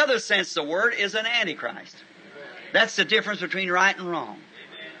 Another sense of the word is an antichrist. That's the difference between right and wrong.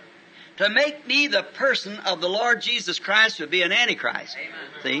 To make me the person of the Lord Jesus Christ would be an antichrist.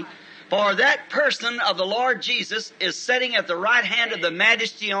 See? For that person of the Lord Jesus is sitting at the right hand of the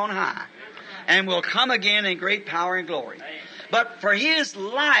Majesty on high, and will come again in great power and glory. But for His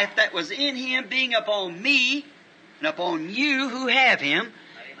life that was in Him being upon me and upon you who have Him,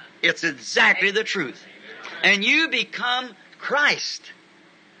 it's exactly the truth. And you become Christ.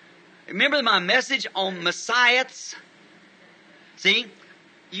 Remember my message on Messiahs? See?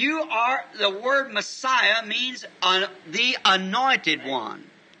 The word Messiah means the anointed one.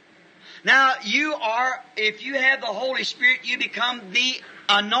 Now, if you have the Holy Spirit, you become the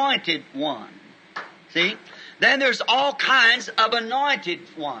anointed one. See? Then there's all kinds of anointed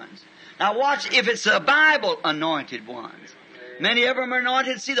ones. Now watch if it's the Bible anointed ones. Many of them are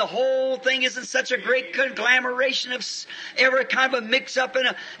anointed. See, the whole thing isn't such a great conglomeration of every kind of a mix-up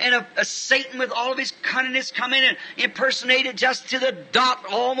and a Satan with all of his cunningness come in and impersonate it just to the dot,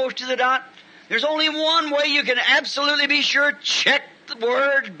 almost to the dot. There's only one way you can absolutely be sure. Check the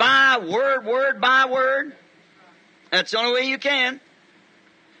word by word, word by word. That's the only way you can.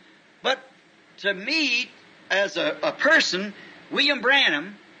 But to me, as a person, William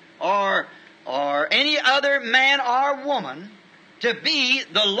Branham, or any other man or woman, to be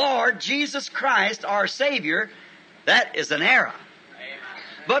the Lord Jesus Christ, our Savior, that is an error.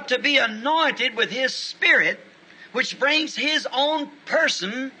 But to be anointed with His Spirit, which brings His own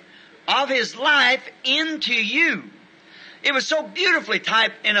person of His life into you. It was so beautifully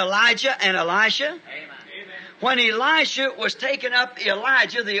typed in Elijah and Elisha. When Elisha was taking up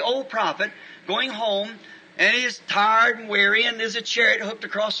Elijah, the old prophet, going home, and he's tired and weary, and there's a chariot hooked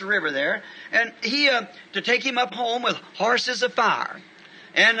across the river there. And he, to take him up home with horses of fire.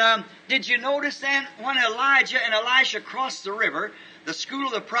 And did you notice then, when Elijah and Elisha crossed the river, the school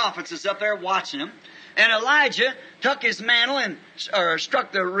of the prophets is up there watching them. And Elijah took his mantle and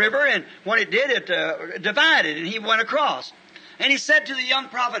struck the river, and when it did, it divided, and he went across. And he said to the young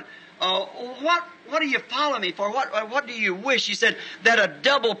prophet, what do you follow me for? What do you wish? He said, that a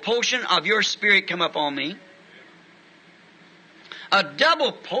double portion of your Spirit come upon me. A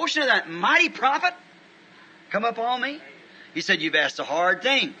double portion of that mighty prophet come upon me? He said, you've asked a hard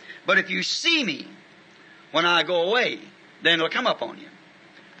thing. But if you see me when I go away, then it'll come upon you.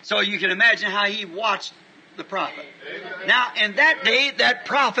 So you can imagine how he watched the prophet. Now, in that day, that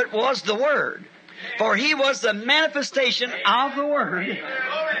prophet was the Word. For he was the manifestation of the Word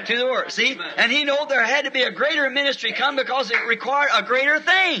to the Word. See? And he knew there had to be a greater ministry come because it required a greater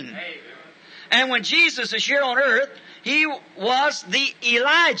thing. And when Jesus is here on earth, he was the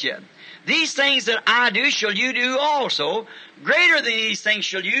Elijah. These things that I do shall you do also. Greater than these things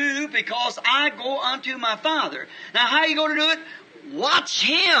shall you do because I go unto my Father. Now how are you going to do it? Watch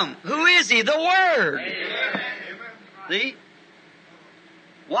Him. Who is He? The Word. Amen. See?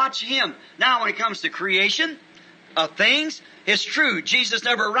 Watch Him. Now when it comes to creation of things, it's true. Jesus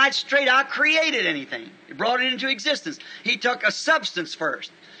never right straight out created anything. He brought it into existence. He took a substance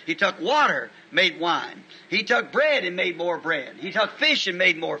first. He took water, made wine. He took bread and made more bread. He took fish and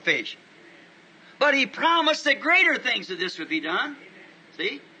made more fish. But He promised that greater things of this would be done.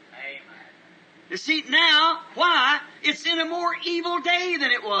 See? You see, now, why? It's in a more evil day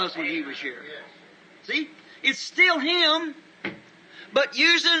than it was when He was here. See? It's still Him, but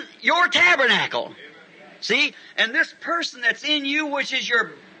using your tabernacle. See? And this person that's in you, which is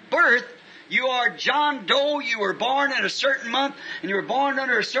your birth, you are John Doe, you were born in a certain month, and you were born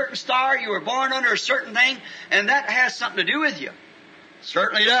under a certain star, you were born under a certain thing, and that has something to do with you.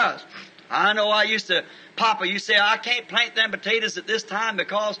 Certainly does. I know Papa used to say, I can't plant them potatoes at this time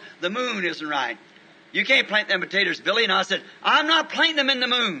because the moon isn't right. You can't plant them potatoes, Billy. And I said, I'm not planting them in the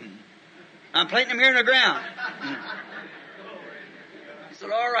moon. I'm planting them here in the ground. He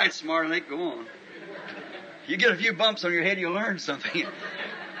said, all right, smart aleck, go on. You get a few bumps on your head, you'll learn something.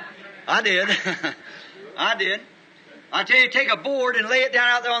 I did. I tell you, take a board and lay it down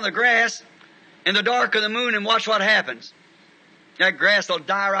out there on the grass in the dark of the moon and watch what happens. That grass will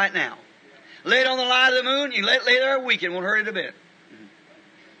die right now. Lay it on the light of the moon, you lay there a week, it won't hurt it a bit.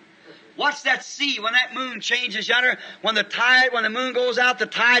 Watch that sea when that moon changes yonder. When the moon goes out, the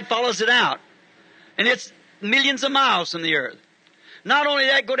tide follows it out. And it's millions of miles from the earth. Not only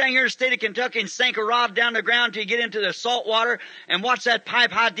that, go down here in the state of Kentucky and sink a rod down the ground till you get into the salt water and watch that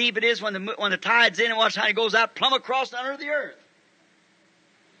pipe, how deep it is when the tide's in, and watch how it goes out plumb across under the earth.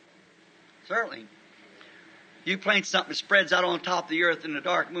 Certainly. You plant something that spreads out on top of the earth in the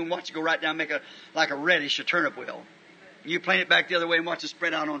dark moon, watch it go right down, make like a reddish, a turnip will. You plant it back the other way and watch it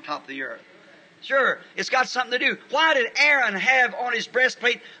spread out on top of the earth. Sure, it's got something to do. Why did Aaron have on his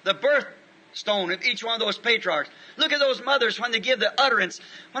breastplate the birthstone of each one of those patriarchs? Look at those mothers when they give the utterance.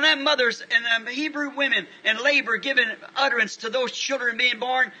 When that mothers and Hebrew women in labor giving utterance to those children being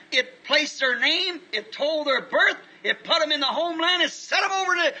born, it placed their name, it told their birth, it put them in the homeland, and set them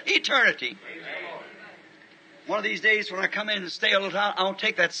over to eternity. Amen. One of these days when I come in and stay a little time, I'll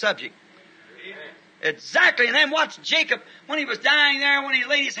take that subject. Amen. Exactly. And then watch Jacob, when he was dying there, when he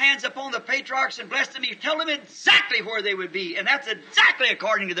laid his hands upon the patriarchs and blessed them, he told them exactly where they would be. And that's exactly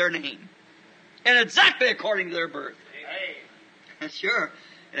according to their name. And exactly according to their birth. Sure.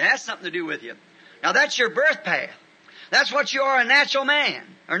 It has something to do with you. Now that's your birth path. That's what you are, a natural man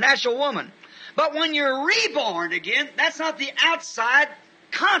or natural woman. But when you're reborn again, that's not the outside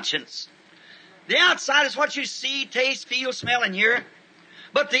conscience. The outside is what you see, taste, feel, smell, and hear.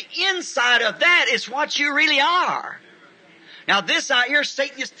 But the inside of that is what you really are. Now this out here,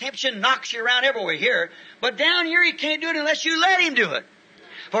 Satan's temptation knocks you around everywhere here. But down here he can't do it unless you let him do it.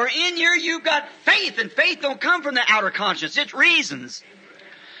 For in here you've got faith, and faith don't come from the outer conscience. It's reasons.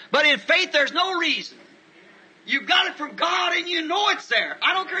 But in faith there's no reason. You've got it from God and you know it's there.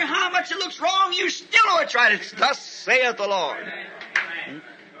 I don't care how much it looks wrong, you still know it's right. It's thus saith the Lord.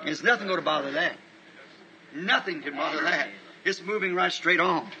 There's nothing going to bother that. Nothing can bother that. It's moving right straight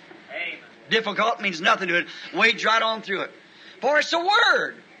on. Difficult means nothing to it. Wade right on through it. For it's a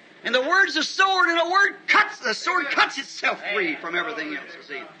word. And the word's a sword, and the sword cuts itself free from everything else. You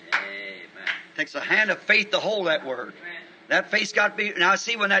see? It takes a hand of faith to hold that word. That faith's got to be, now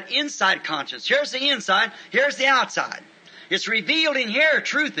see, when that inside conscience, here's the inside, here's the outside. It's revealed in here,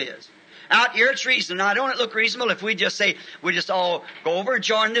 truth is. Out here it's reason. Now don't it look reasonable if we just say, we just all go over and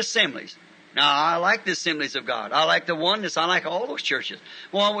join the assemblies. Now I like the assemblies of God. I like the oneness. I like all those churches.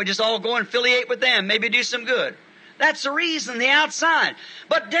 Well, we just all go and affiliate with them, maybe do some good. That's the reason, the outside.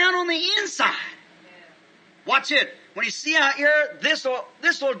 But down on the inside, watch it. When you see out here, this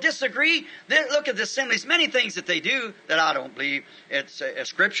will disagree. Look at the assemblies. Many things that they do that I don't believe it's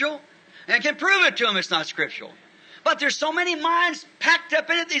scriptural. And I can prove it to them it's not scriptural. But there's so many minds packed up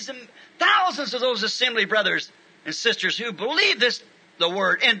in it. These thousands of those assembly brothers and sisters who believe this, the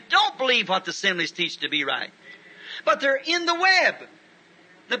word, and don't believe what the assemblies teach to be right. But they're in the web.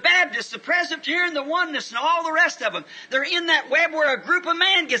 The Baptists, the Presbyterian, the Oneness, and all the rest of them, they're in that web where a group of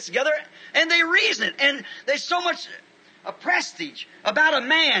men gets together and they reason it. And there's so much a prestige about a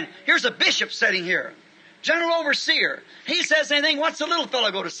man. Here's a bishop sitting here, general overseer. He says anything, what's the little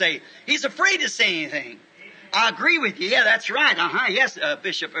fellow going to say? He's afraid to say anything. I agree with you. Yeah, that's right. Yes,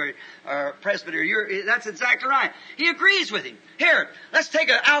 bishop or presbyter, that's exactly right. He agrees with him. Here, let's take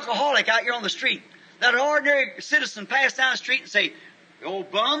an alcoholic out here on the street. Let an ordinary citizen pass down the street and say, "The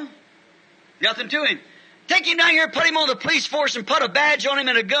old bum, nothing to him." Take him down here, put him on the police force, and put a badge on him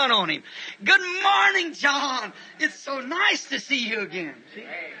and a gun on him. "Good morning, John. It's so nice to see you again." See?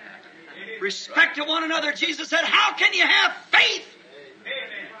 Respect to one another. Jesus said, how can you have faith?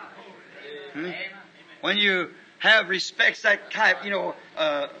 When you have respects that type,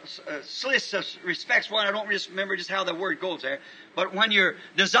 Sliss respects one. I don't just remember just how the word goes there. But when your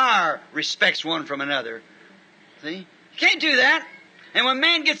desire respects one from another. See? You can't do that. And when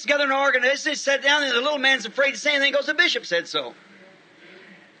man gets together in an organization, they sit down and the little man's afraid to say anything because the bishop said so.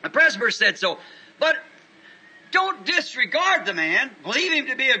 The presbyter said so. But don't disregard the man. Believe him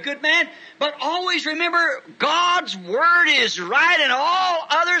to be a good man. But always remember God's word is right and all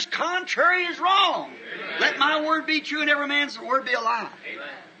others contrary is wrong. Amen. Let my word be true and every man's word be a lie. Amen.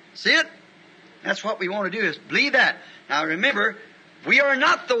 See it? That's what we want to do is believe that. Now remember, we are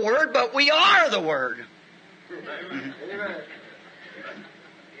not the word, but we are the word. Amen.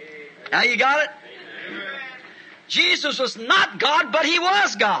 Now you got it? Amen. Jesus was not God, but He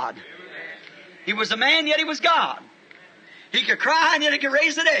was God. He was a man, yet He was God. He could cry, and yet He could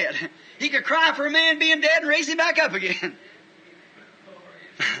raise the dead. He could cry for a man being dead and raise him back up again.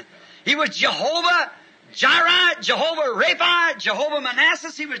 He was Jehovah Jireh, Jehovah Rapha, Jehovah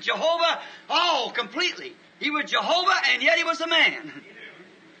Manasseh. He was Jehovah all completely. He was Jehovah, and yet He was a man.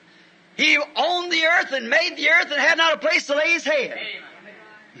 He owned the earth and made the earth and had not a place to lay His head.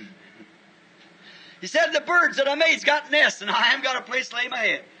 He said, the birds that I made's got nests, and I haven't got a place to lay my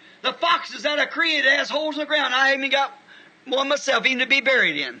head. The foxes that I created has holes in the ground. I haven't got one myself even to be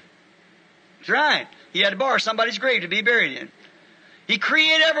buried in. That's right. He had to borrow somebody's grave to be buried in. He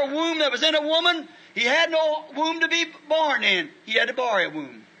created every womb that was in a woman. He had no womb to be born in. He had to borrow a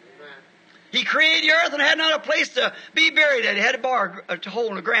womb. He created the earth and had not a place to be buried in. He had to borrow a hole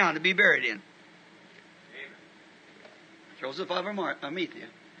in the ground to be buried in. Joseph of Arimathea.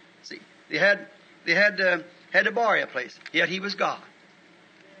 See, they had to borrow a place. Yet He was God.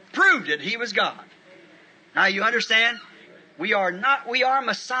 Proved it. He was God. Now you understand? We are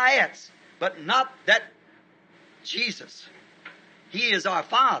Messiahs, but not that Jesus. He is our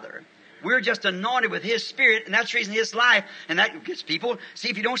Father. We're just anointed with His Spirit, and that's the reason His life, and that gets people, see,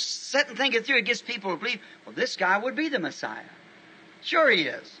 if you don't sit and think it through, it gets people to believe, well, this guy would be the Messiah. Sure he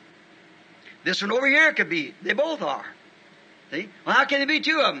is. This one over here could be. They both are. See? Well, how can there be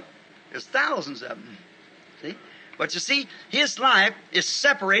two of them? There's thousands of them. See? But you see, his life is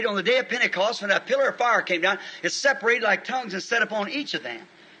separated on the day of Pentecost when that pillar of fire came down. It's separated like tongues and set upon each of them.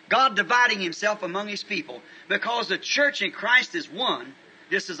 God dividing himself among his people. Because the church in Christ is one,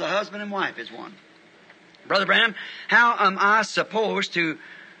 just as a husband and wife is one. Brother Branham, how am I supposed to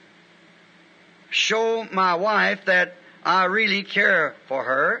show my wife that I really care for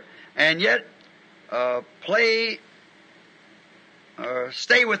her and yet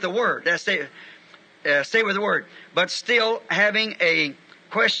stay with the Word? Stay with the Word. But still having a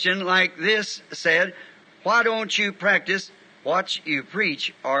question like this said, why don't you practice what you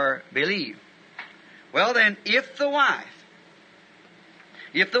preach or believe? Well then, if the wife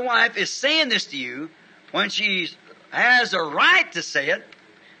is saying this to you when she has a right to say it,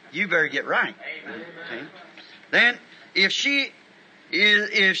 you better get right. Okay? Then, if she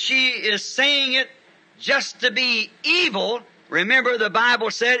is saying it just to be evil, remember the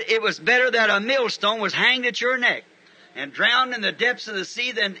Bible said it was better that a millstone was hanged at your neck and drowned in the depths of the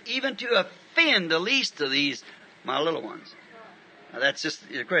sea than even to offend the least of these, my little ones. Now that's just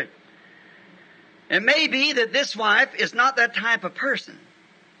great. It may be that this wife is not that type of person.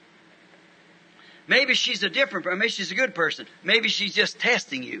 Maybe she's a different person. Maybe she's a good person. Maybe she's just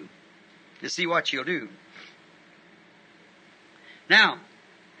testing you to see what you'll do. Now,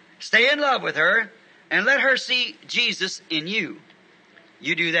 stay in love with her and let her see Jesus in you.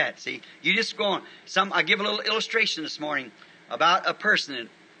 You do that, see. You just go on. I give a little illustration this morning about a person.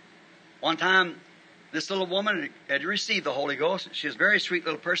 One time, this little woman had received the Holy Ghost. She was a very sweet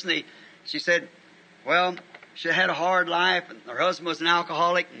little person. She said, well, she had a hard life, and her husband was an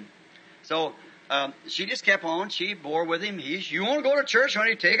alcoholic, and so she just kept on. She bore with him. You want to go to church,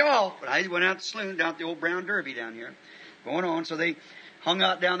 honey? Take off. But I went out to the saloon down at the old Brown Derby down here. Going on. So they hung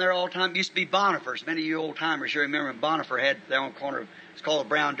out down there all the time. It used to be Bonifer's. Many of you old timers you remember when Bonifer had their own corner. It's called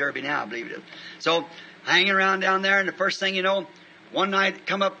Brown Derby now, I believe it is. So hanging around down there, and the first thing you know, one night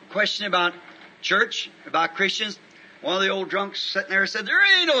come up a question about church, about Christians. One of the old drunks sitting there said, there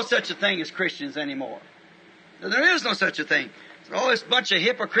ain't no such a thing as Christians anymore. There is no such a thing. So all this bunch of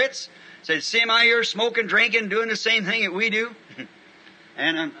hypocrites said, see them out here smoking, drinking, doing the same thing that we do.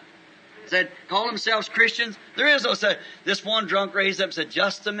 And said, call themselves Christians. There is no such. This one drunk raised up and said,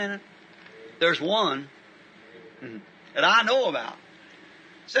 just a minute. There's one that I know about.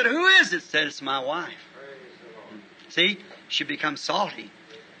 Said, who is it? Said, it's my wife. See, she becomes salty.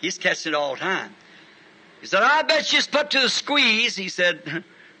 He's catching it all the time. He said, I bet she's put to the squeeze. He said,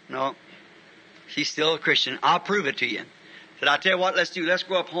 no, she's still a Christian. I'll prove it to you. Said, I'll tell you what, let's do. Let's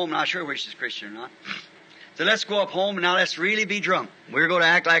go up home. I'm not sure whether she's Christian or not. So let's go up home and now let's really be drunk. We're going to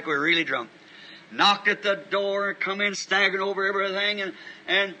act like we're really drunk. Knocked at the door, come in staggering over everything,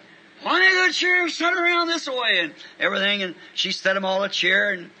 and why the chair set around this way and everything, and she set him all a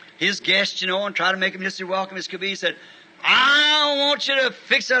chair, and his guests, and tried to make him just as welcome as could be. He said, I want you to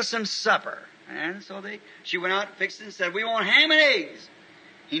fix us some supper. And so she went out and fixed it and said, we want ham and eggs.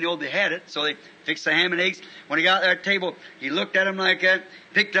 He knew they had it, so they fixed the ham and eggs. When he got there at the table, he looked at him like that,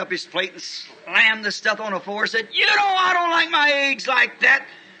 picked up his plate and slammed the stuff on the floor and said, I don't like my eggs like that.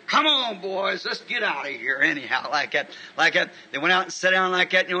 Come on, boys, let's get out of here anyhow, like that. They went out and sat down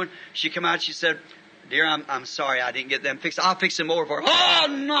like that, and she came out, she said, dear, I'm sorry I didn't get them fixed. I'll fix them over for her. Oh,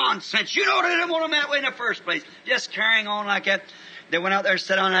 nonsense. They didn't want them that way in the first place. Just carrying on like that. They went out there and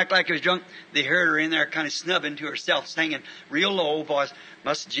sat down and acted like he was drunk. They heard her in there kind of snubbing to herself, singing real low voice,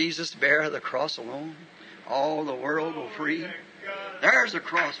 must Jesus bear the cross alone? All the world will free. There's a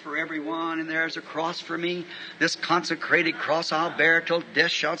cross for everyone, and there's a cross for me. This consecrated cross I'll bear till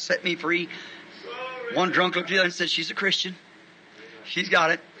death shall set me free. One drunk looked at the other and said, she's a Christian. She's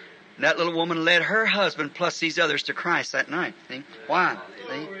got it. And that little woman led her husband plus these others to Christ that night. See? Why?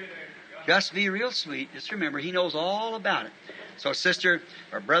 See? Just be real sweet. Just remember, He knows all about it. So sister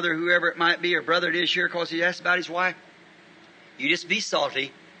or brother, whoever it might be, or brother it is here because he asked about his wife, you just be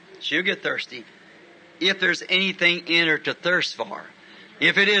salty. She'll get thirsty. If there's anything in her to thirst for.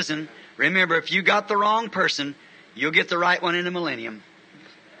 If it isn't, remember, if you got the wrong person, you'll get the right one in the millennium.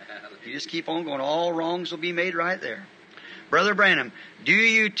 You just keep on going. All wrongs will be made right there. Brother Branham, do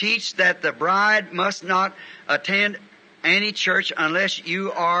you teach that the bride must not attend any church unless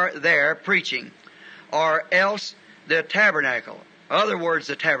you are there preaching, or else the tabernacle? Other words,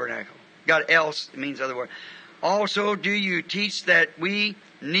 the tabernacle. Got else, it means other word. Also, do you teach that we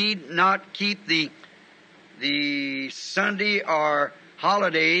need not keep the Sunday or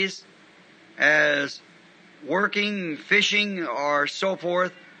holidays as working, fishing, or so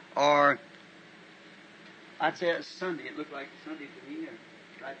forth, or I'd say it's Sunday. It looked like Sunday to me.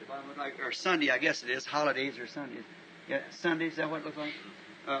 Right at the bottom looked like, or Sunday, I guess it is. Holidays or Sundays. Yeah, Sunday, is that what it looks like?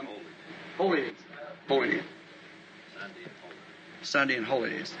 Holy days. Holy days. Sunday and holy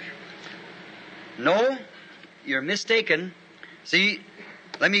days. No, you're mistaken. See,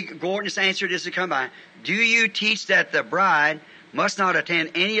 let me go and just answer this to come by. Do you teach that the bride must not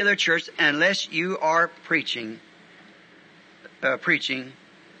attend any other church unless you are preaching,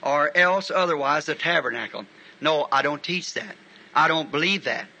 or else otherwise the tabernacle? No, I don't teach that. I don't believe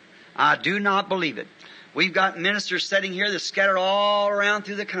that. I do not believe it. We've got ministers sitting here that scattered all around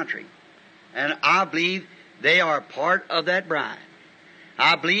through the country. And I believe they are part of that bride.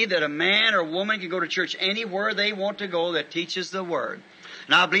 I believe that a man or woman can go to church anywhere they want to go that teaches the Word.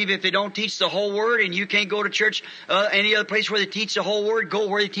 And I believe if they don't teach the whole Word and you can't go to church any other place where they teach the whole Word, go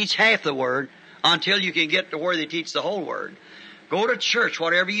where they teach half the Word until you can get to where they teach the whole Word. Go to church,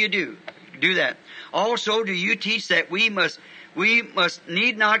 whatever you do. Do that. Also, do you teach that we must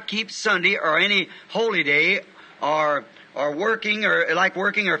need not keep Sunday or any holy day or working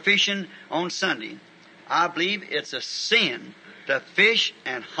or fishing on Sunday? I believe it's a sin to fish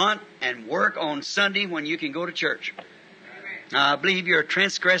and hunt and work on Sunday when you can go to church. I believe you're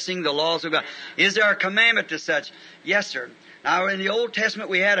transgressing the laws of God. Is there a commandment to such? Yes, sir. Now, in the Old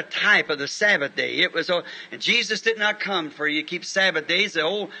Testament, we had a type of the Sabbath day. It was, and Jesus did not come for you to keep Sabbath days. The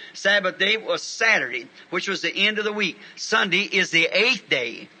whole Sabbath day was Saturday, which was the end of the week. Sunday is the 8th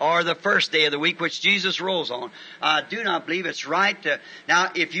day, or the first day of the week, which Jesus rose on. I do not believe it's right to, now,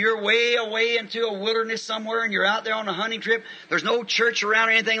 if you're way away into a wilderness somewhere and you're out there on a hunting trip, there's no church around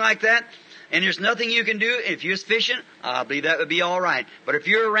or anything like that, and there's nothing you can do. If you're fishing, I believe that would be all right. But if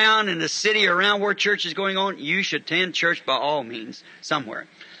you're around in the city, around where church is going on, you should attend church by all means, somewhere.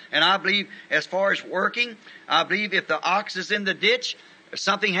 And I believe, as far as working, I believe if the ox is in the ditch, if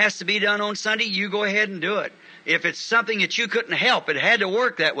something has to be done on Sunday, you go ahead and do it. If it's something that you couldn't help, it had to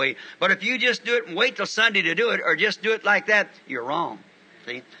work that way. But if you just do it and wait till Sunday to do it, or just do it like that, you're wrong.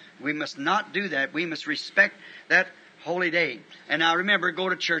 See? We must not do that. We must respect that holy day. And now remember, go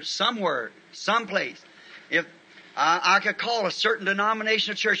to church somewhere, someplace. If I could call a certain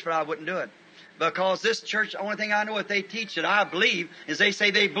denomination of church, but I wouldn't do it. Because this church, the only thing I know that they teach that I believe is they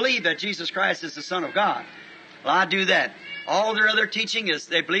say they believe that Jesus Christ is the Son of God. Well, I do that. All their other teaching is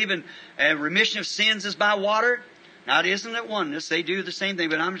they believe in remission of sins is by water. Now, it isn't at oneness. They do the same thing,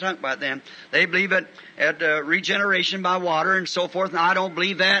 but I'm talking about them. They believe at regeneration by water and so forth, and I don't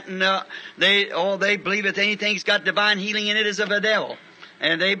believe that. And they believe that anything's got divine healing in it is of the devil.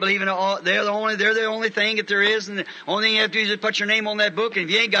 And they believe in all. They're the only thing that there is, and the only thing you have to do is put your name on that book, and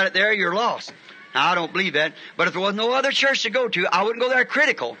if you ain't got it there, you're lost. Now, I don't believe that. But if there was no other church to go to, I wouldn't go there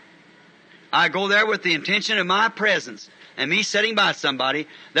critical. I go there with the intention of my presence and me sitting by somebody,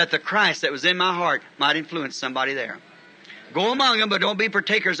 that the Christ that was in my heart might influence somebody there. Go among them, but don't be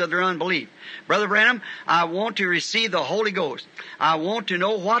partakers of their unbelief. Brother Branham, I want to receive the Holy Ghost. I want to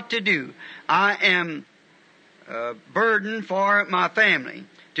know what to do. I am burdened for my family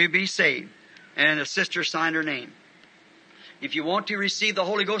to be saved. And the sister signed her name. If you want to receive the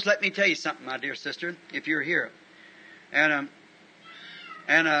Holy Ghost, let me tell you something, my dear sister, if you're here. And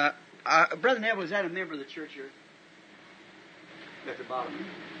Brother Neville, was that a member of the church here? At the bottom.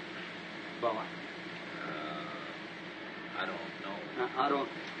 Boy. I don't know.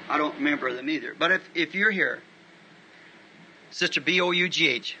 I don't remember them either. But if you're here, Sister Bough,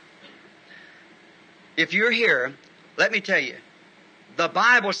 if you're here, let me tell you, the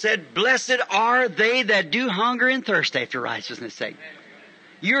Bible said, "Blessed are they that do hunger and thirst after righteousness' sake."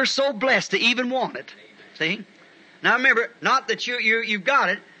 You're so blessed to even want it. See? Now remember, not that you've got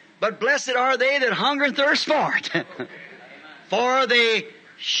it, but blessed are they that hunger and thirst for it. For they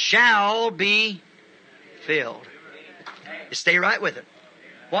shall be filled. Stay right with it.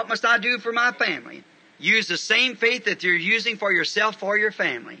 What must I do for my family? Use the same faith that you're using for yourself for your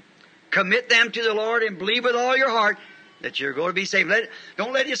family. Commit them to the Lord and believe with all your heart that you're going to be saved.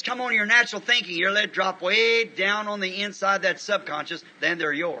 Don't let it just come on your natural thinking. You let it drop way down on the inside, that subconscious, then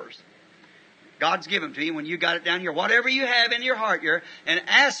they're yours. God's given to you when you got it down here. Whatever you have in your heart here, and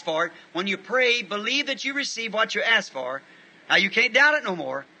ask for it, when you pray, believe that you receive what you ask for. Now, you can't doubt it no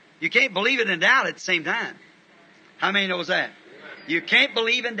more. You can't believe it and doubt it at the same time. How many knows that? You can't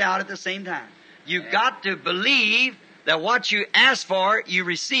believe and doubt at the same time. You've got to believe that what you ask for, you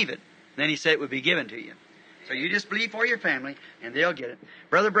receive it. Then he said it would be given to you. So you just believe for your family, and they'll get it.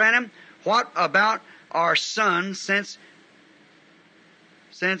 Brother Branham, what about our sons since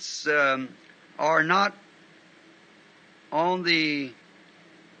are not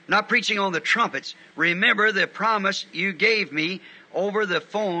preaching on the trumpets? Remember the promise you gave me over the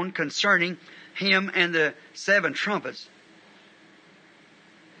phone concerning him and the 7 trumpets.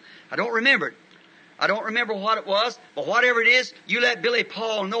 I don't remember it. I don't remember what it was, but whatever it is, you let Billy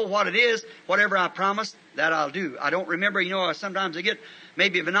Paul know what it is. Whatever I promised, that I'll do. I don't remember, sometimes I get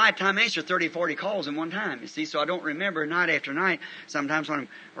maybe of a nighttime answer 30, 40 calls in one time, you see, so I don't remember night after night sometimes when I'm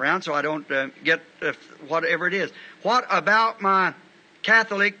around, so I don't get whatever it is. What about my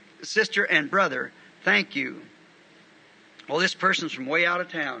Catholic sister and brother? Thank you. Well, this person's from way out of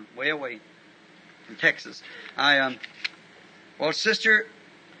town, way away from Texas. Well, sister,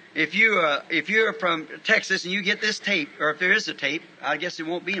 if you're from Texas and you get this tape, or if there is a tape, I guess there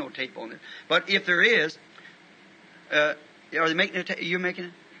won't be no tape on there. But if there is, are they making a tape? You're making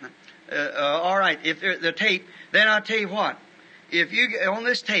it? All right. If the tape, then I'll tell you what. If you on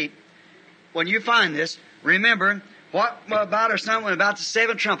this tape, when you find this, remember what about or something about the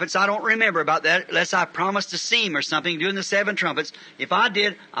 7 trumpets. I don't remember about that unless I promised to see him or something doing the 7 trumpets. If I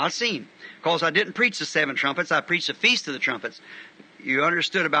did, I'll see him. Because I didn't preach the 7 trumpets. I preached the Feast of the Trumpets. You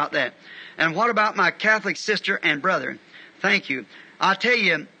understood about that. And what about my Catholic sister and brother? Thank you. I'll tell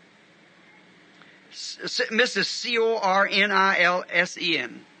you, Mrs.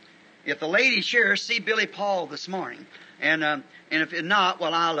 Cornilsen. If the lady's here, see Billy Paul this morning. And if not,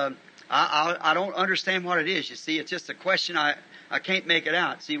 well, I don't understand what it is. You see, it's just a question. I can't make it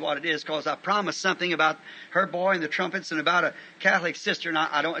out, see what it is, because I promised something about her boy and the trumpets and about a Catholic sister, and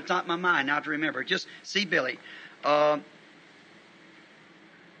it's not in my mind now to remember. Just see Billy.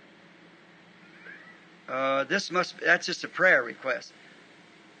 That's just a prayer request.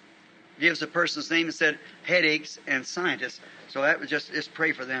 Gives the person's name and said headaches and scientists. So that was just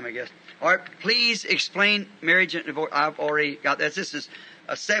pray for them, I guess. All right, please explain marriage and divorce. I've already got that. This is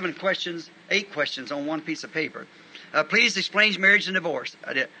 8 questions on one piece of paper. Please explain marriage and divorce.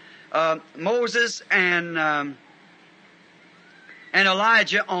 I did. Moses and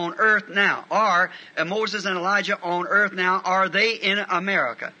Elijah on earth now. Are Moses and Elijah on earth now? Are they in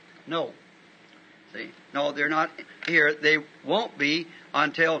America? No. See? No, they're not here. They won't be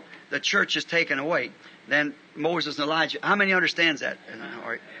until the church is taken away. Then Moses and Elijah. How many understands that? All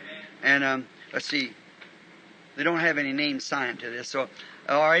right. And let's see. They don't have any names signed to this. So,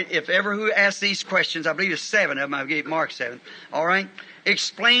 all right. If ever who asks these questions, I believe it's 7 of them. I gave Mark 7. All right.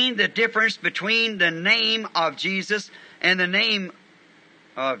 Explain the difference between the name of Jesus and the name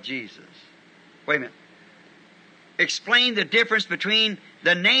of Jesus. Wait a minute. Explain the difference between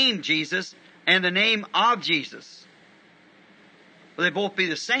the name Jesus and the name of Jesus. Well, they both be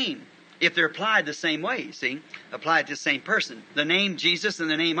the same if they're applied the same way, see? Applied to the same person. The name Jesus and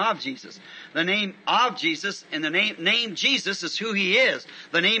the name of Jesus. The name of Jesus and the name Jesus is who He is.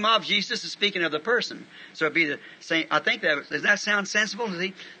 The name of Jesus is speaking of the person. So it'd be the same. I think does that sound sensible?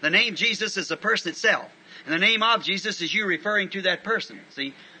 See? The name Jesus is the person itself. And the name of Jesus is you referring to that person,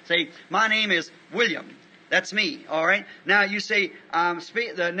 see? Say, my name is William. That's me, all right? Now you say,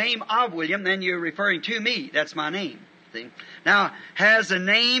 the name of William, then you're referring to me. That's my name. See? Now, has the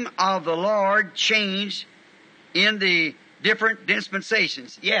name of the Lord changed in the different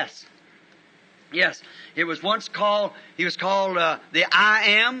dispensations? Yes. Yes. It was once called, He was called the I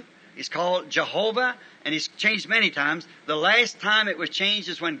Am. He's called Jehovah, and He's changed many times. The last time it was changed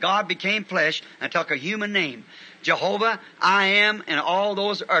is when God became flesh and took a human name. Jehovah, I Am, and all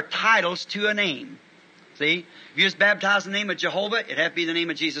those are titles to a name. See? If you was baptized in the name of Jehovah, it'd have to be the name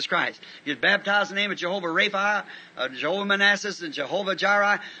of Jesus Christ. If you was baptized in the name of Jehovah Rapha, Jehovah Manasseh, and Jehovah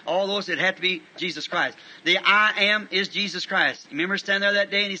Jireh, all those, it'd have to be Jesus Christ. The I Am is Jesus Christ. You remember standing there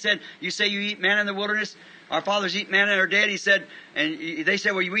that day and He said, you say you eat manna in the wilderness? Our fathers eat manna and are dead. He said, and they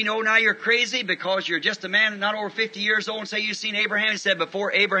said, well, we know now you're crazy because you're just a man not over 50 years old and say you've seen Abraham. He said,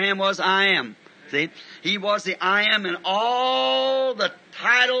 before Abraham was, I am. See? He was the I Am, and all the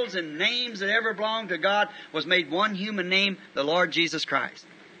titles and names that ever belonged to God was made one human name, the Lord Jesus Christ.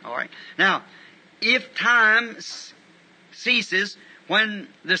 All right. Now, if time ceases when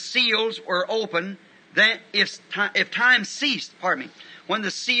the seals were open, then if time ceased, when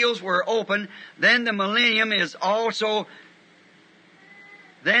the seals were open, then the millennium is also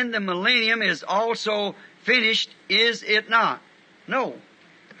finished, is it not? No.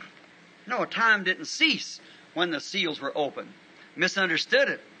 No, time didn't cease when the seals were open. Misunderstood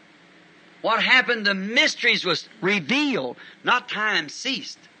it. What happened? The mysteries was revealed, not time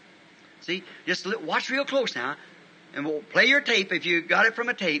ceased. See, just watch real close now, and we'll play your tape if you got it from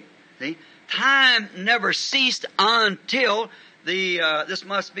a tape. See, time never ceased until this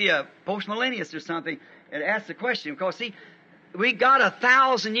must be a postmillennialist or something. It asks the question because see, we got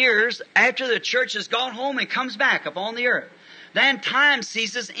 1,000 years after the church has gone home and comes back upon the earth. Then time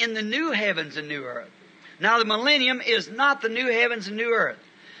ceases in the new heavens and new earth. Now the millennium is not the new heavens and new earth.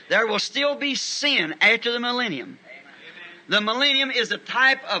 There will still be sin after the millennium. the millennium is a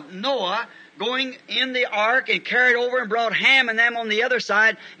type of Noah going in the ark and carried over and brought Ham and them on the other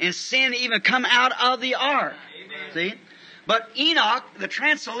side, and sin even come out of the ark. Amen. See? But Enoch, the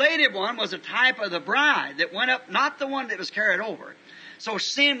translated one, was a type of the bride that went up, not the one that was carried over. So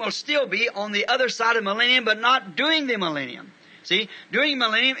sin will still be on the other side of millennium, but not during the millennium. See? During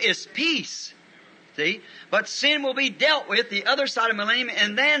millennium is peace. See? But sin will be dealt with the other side of millennium,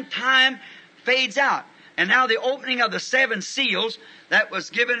 and then time fades out. And now the opening of the 7 seals that was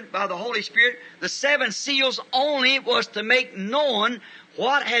given by the Holy Spirit, the 7 seals only was to make known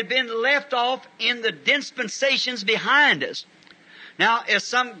what had been left off in the dispensations behind us. Now, as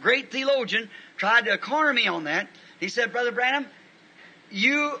some great theologian tried to corner me on that, he said, Brother Branham,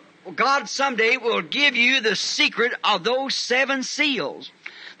 God someday will give you the secret of those 7 seals.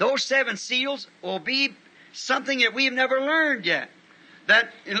 Those 7 seals will be something that we've never learned yet.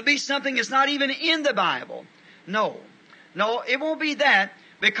 That it'll be something that's not even in the Bible. No, it won't be that,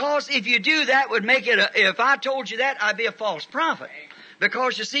 because if you do, that would make it if I told you that, I'd be a false prophet.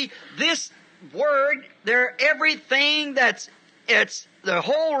 Because you see, this Word, everything it's the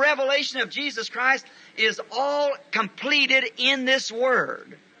whole revelation of Jesus Christ is all completed in this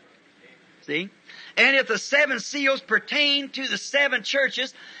Word. See? And if the 7 seals pertain to the 7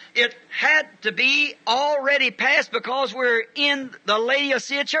 churches, it had to be already passed because we're in the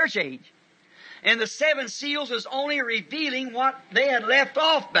Laodicea church age. And the 7 seals was only revealing what they had left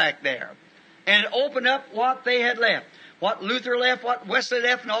off back there. And it opened up what they had left. What Luther left, what Wesley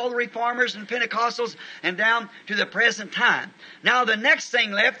left, and all the Reformers and Pentecostals, and down to the present time. Now the next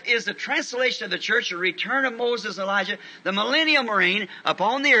thing left is the translation of the church, the return of Moses and Elijah, the millennium reign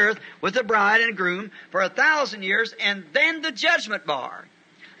upon the earth with the bride and groom for 1,000 years, and then the judgment bar.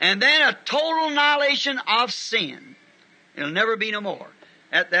 And then a total annihilation of sin. It'll never be no more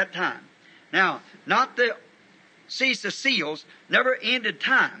at that time. Now, not the cease the seals, never ended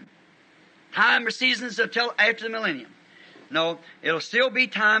time. Time or seasons until after the millennium. No, it'll still be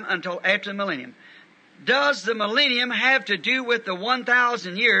time until after the millennium. Does the millennium have to do with the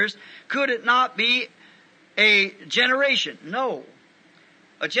 1,000 years? Could it not be a generation? No.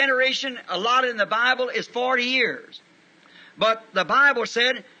 A generation allotted in the Bible is 40 years. But the Bible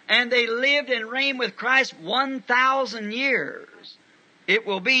said, and they lived and reigned with Christ 1,000 years. It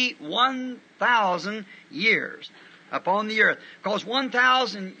will be 1,000 years upon the earth. Because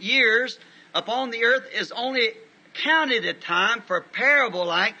 1,000 years upon the earth is only counted at time for parable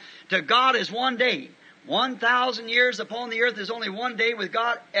like to God as one day. 1,000 years upon the earth is only one day with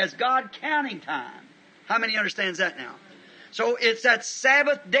God as God counting time. How many understands that now? So it's that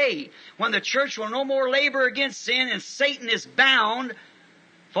Sabbath day when the church will no more labor against sin, and Satan is bound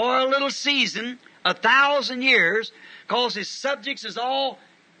for a little season, 1,000 years, because his subjects is all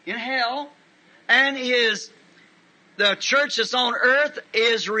in hell, and the church that's on earth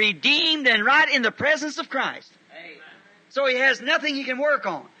is redeemed and right in the presence of Christ. So he has nothing he can work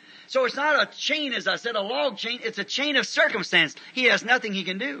on. So it's not a chain, as I said, a log chain. It's a chain of circumstance. He has nothing he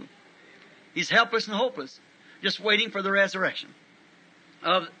can do. He's helpless and hopeless, just waiting for the resurrection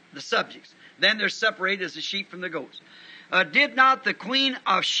of the subjects. Then they're separated as the sheep from the goats. Did not the Queen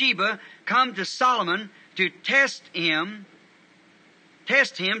of Sheba come to Solomon to test him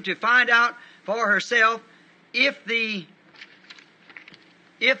to find out for herself if the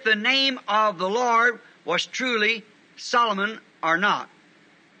name of the Lord was truly Solomon or not?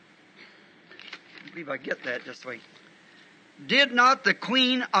 I believe I get that. Just wait. Did not the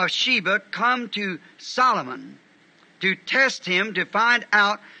Queen of Sheba come to Solomon to test him to find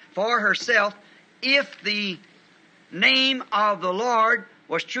out for herself if the name of the Lord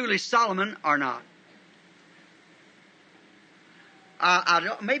was truly Solomon or not?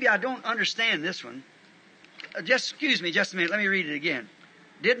 Maybe I don't understand this one. Just excuse me just a minute. Let me read it again.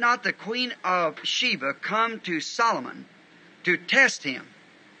 Did not the Queen of Sheba come to Solomon to test him,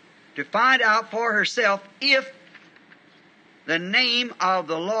 to find out for herself if the name of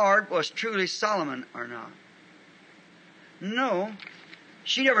the Lord was truly Solomon or not? No.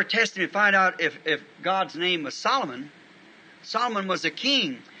 She never tested him to find out if God's name was Solomon. Solomon was a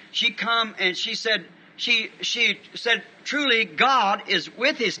king. She come and she said, truly God is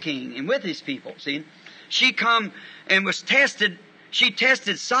with his king and with his people. See? She come and was tested. She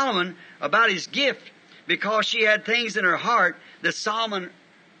tested Solomon about his gift because she had things in her heart that Solomon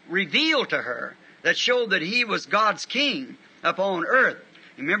revealed to her that showed that he was God's king upon earth.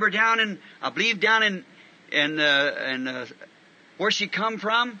 Remember down in where she come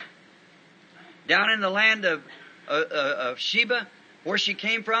from? Down in the land of Sheba, where she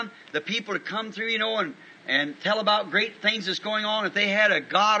came from, the people had come through, and tell about great things that's going on. If they had a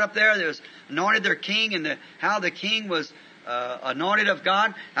God up there that was anointed their king, and how the king was anointed of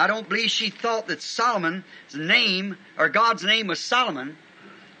God. I don't believe she thought that Solomon's name, or God's name, was Solomon,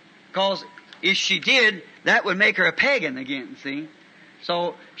 because if she did, that would make her a pagan again, see?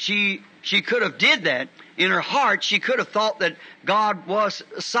 So she could have did that. In her heart, she could have thought that God was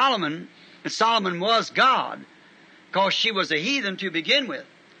Solomon, and Solomon was God, because she was a heathen to begin with.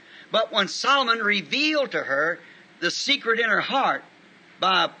 But when Solomon revealed to her the secret in her heart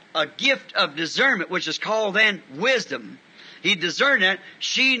by a gift of discernment, which is called then wisdom, he discerned that,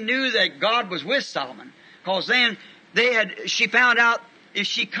 she knew that God was with Solomon. Because then she found out, if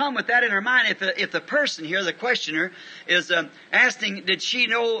she come with that in her mind, if the person here, the questioner, is asking, did she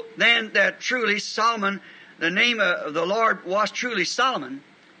know then that truly Solomon, the name of the Lord was truly Solomon?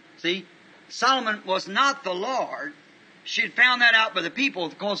 See, Solomon was not the Lord. She had found that out by the people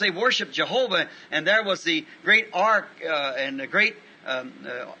because they worshiped Jehovah, and there was the great ark and the great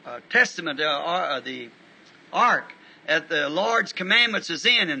testament, the ark that the Lord's commandments is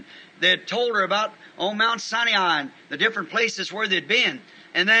in, and they had told her about on Mount Sinai and the different places where they'd been.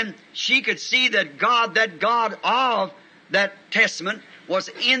 And then she could see that God of that testament was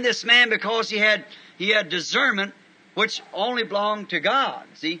in this man because he had discernment which only belonged to God.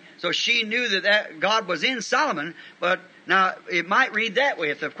 See? So she knew that God was in Solomon, but now it might read that way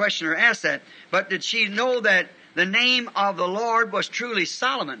if the questioner asked that. But did she know that the name of the Lord was truly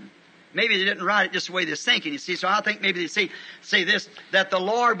Solomon? Maybe they didn't write it just the way they're thinking, you see. So I think maybe they say this, that the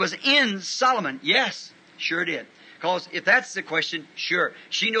Lord was in Solomon. Yes, sure did. Because if that's the question, sure.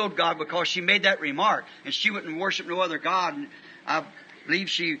 She knew God because she made that remark. And she wouldn't worship no other God. And I believe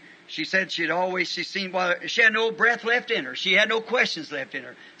she said she had no breath left in her. She had no questions left in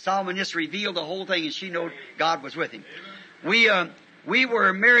her. Solomon just revealed the whole thing, and she knew God was with him. We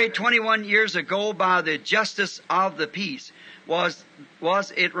were married 21 years ago by the justice of the peace. Was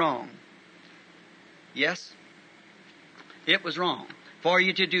it wrong? Yes. It was wrong for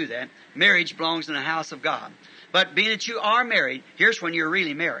you to do that. Marriage belongs in the house of God. But being that you are married, here's when you're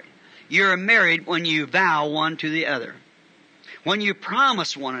really married. You're married when you vow one to the other. When you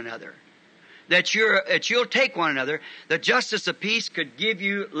promise one another that you'll take one another. The justice of peace could give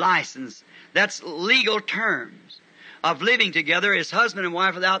you license. That's legal terms of living together as husband and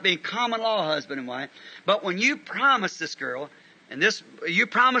wife without being common law husband and wife. But when you promise this girl, and you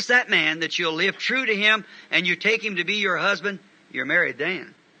promise that man that you'll live true to him and you take him to be your husband, you're married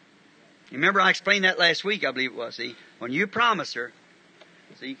then. You remember I explained that last week, I believe it was, see? When you promise her,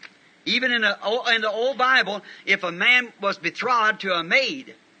 see? Even in the old Bible, if a man was betrothed to a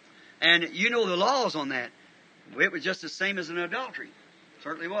maid, and you know the laws on that, it was just the same as an adultery. It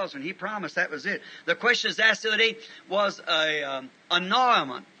certainly was. When he promised, that was it. The question is asked the other day was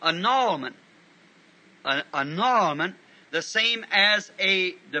annulment, the same as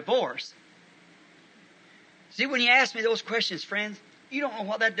a divorce. See, when you ask me those questions, friends, you don't know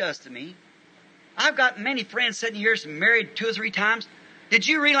what that does to me. I've got many friends sitting here married 2 or 3 times. Did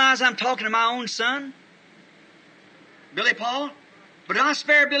you realize I'm talking to my own son? Billy Paul? But did I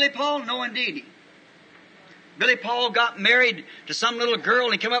spare Billy Paul? No, indeed. Billy Paul got married to some little girl,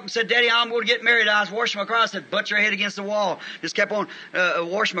 and he came up and said, Daddy, I'm going to get married. I was washing my car. I said, butt your head against the wall. Just kept on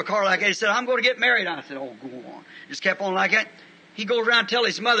washing my car like that. He said, I'm going to get married. I said, oh, go on. Just kept on like that. He goes around and tells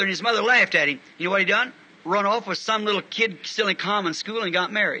his mother, and his mother laughed at him. You know what he done? Run off with some little kid still in common school and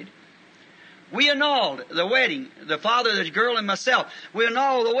got married. We annulled the wedding, the father, the girl, and myself. We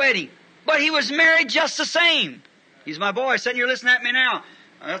annulled the wedding. But he was married just the same. He's my boy sitting here listening at me now.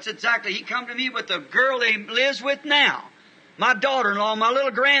 That's exactly. He come to me with the girl that he lives with now. My daughter-in-law, my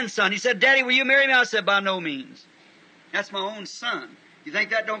little grandson. He said, Daddy, will you marry me? I said, by no means. That's my own son. You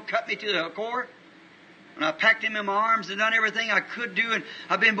think that don't cut me to the core? When I packed him in my arms and done everything I could do, and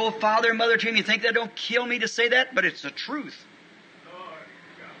I've been both father and mother to him, you think that don't kill me to say that? But it's the truth.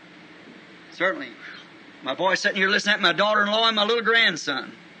 Certainly. My boy sitting here listening at my daughter-in-law and my little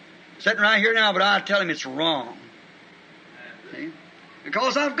grandson. Sitting right here now, but I tell him it's wrong. See?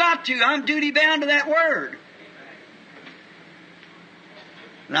 Because I've got to. I'm duty bound to that word.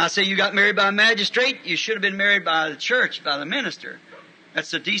 And I say you got married by a magistrate, you should have been married by the church, by the minister.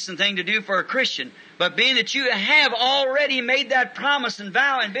 That's a decent thing to do for a Christian. But being that you have already made that promise and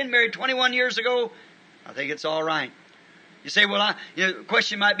vow and been married 21 years ago, I think it's all right. You say, well, the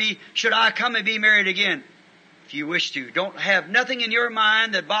question might be, should I come and be married again? If you wish to. Don't have nothing in your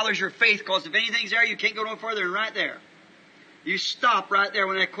mind that bothers your faith, because if anything's there, you can't go no further than right there. You stop right there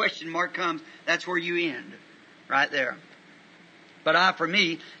when that question mark comes. That's where you end. Right there. But for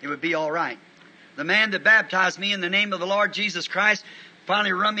me, it would be all right. The man that baptized me in the name of the Lord Jesus Christ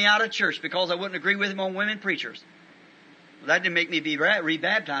finally run me out of church because I wouldn't agree with him on women preachers. Well, that didn't make me be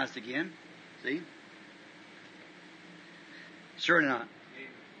rebaptized again. See? Certainly not.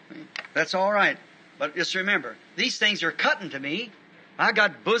 That's all right. But just remember, these things are cutting to me. I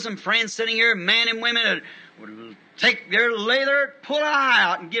got bosom friends sitting here, men and women that would lay there, pull an eye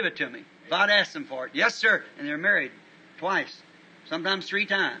out and give it to me if I'd ask them for it. Yes, sir. And they're married twice, sometimes 3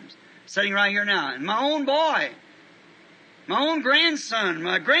 times, sitting right here now. And my own boy, my own grandson,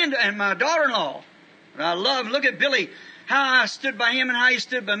 and my daughter-in-law that I love. Look at Billy, how I stood by him and how he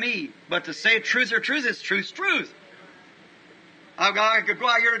stood by me. But to say truth or truth, it's truth. I could go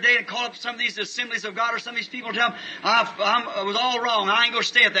out here today and call up some of these assemblies of God or some of these people and tell them I was all wrong. I ain't going to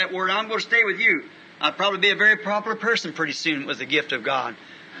stay at that word. I'm going to stay with you. I'd probably be a very popular person pretty soon with the gift of God.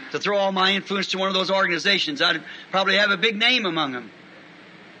 To throw all my influence to one of those organizations, I'd probably have a big name among them.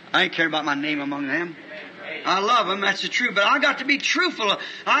 I ain't care about my name among them. I love them, that's the truth. But I got to be truthful.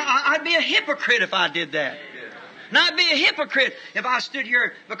 I'd be a hypocrite if I did that. And I'd be a hypocrite if I stood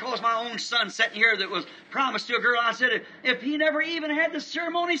here because my own son sitting here that was promised to a girl. I said, if he never even had the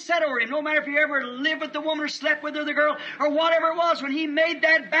ceremony set over him, no matter if he ever lived with the woman or slept with her, the girl, or whatever it was, when he made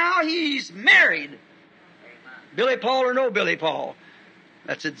that vow, he's married. Billy Paul or no Billy Paul.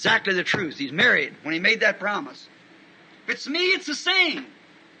 That's exactly the truth. He's married when he made that promise. If it's me, it's the same.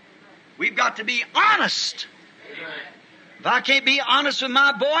 We've got to be honest. If I can't be honest with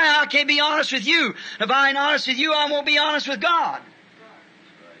my boy, I can't be honest with you. If I ain't honest with you, I won't be honest with God.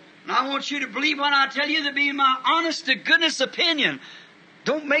 And I want you to believe when I tell you to be my honest to goodness opinion.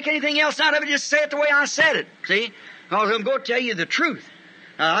 Don't make anything else out of it. Just say it the way I said it. See? Because I'm going to tell you the truth.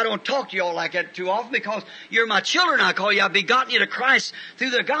 Now, I don't talk to you all like that too often because you're my children. I call you. I've begotten you to Christ through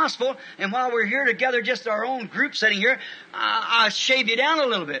the gospel. And while we're here together, just our own group sitting here, I shave you down a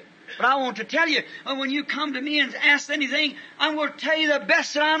little bit. But I want to tell you, when you come to me and ask anything, I'm going to tell you the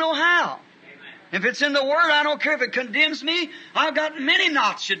best that I know how. Amen. If it's in the Word, I don't care if it condemns me. I've got many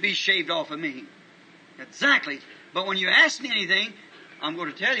knots should be shaved off of me. Exactly. But when you ask me anything, I'm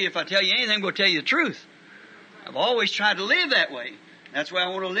going to tell you. If I tell you anything, I'm going to tell you the truth. I've always tried to live that way. That's why I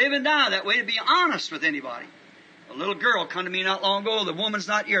want to live and die that way, to be honest with anybody. A little girl come to me not long ago. The woman's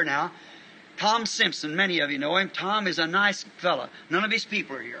not here now. Tom Simpson, many of you know him. Tom is a nice fella. None of his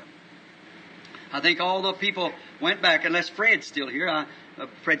people are here. I think all the people went back, unless Fred's still here.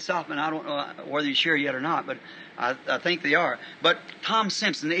 Fred Softman, I don't know whether he's here yet or not, but I think they are. But Tom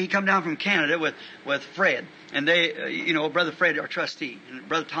Simpson, he come down from Canada with Fred. And they, Brother Fred, our trustee. And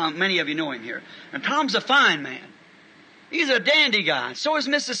Brother Tom, many of you know him here. And Tom's a fine man. He's a dandy guy. So is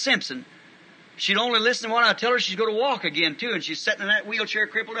Mrs. Simpson. She'd only listen to what I tell her. She's going to walk again, too. And she's sitting in that wheelchair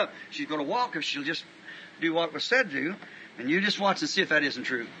crippled up. She's going to walk if she'll just do what was said to. And you just watch and see if that isn't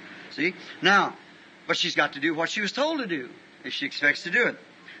true. See? Now, but she's got to do what she was told to do, if she expects to do it.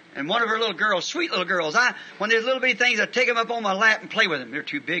 And one of her little girls, sweet little girls, when there's little bitty things, I take them up on my lap and play with them. They're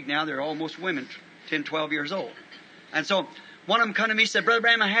too big now. They're almost women, 10, 12 years old. And so one of them come to me and said, Brother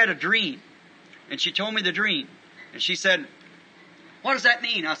Branham, I had a dream. And she told me the dream. And she said, what does that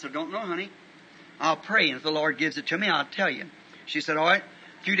mean? I said, don't know, honey. I'll pray, and if the Lord gives it to me, I'll tell you. She said, all right.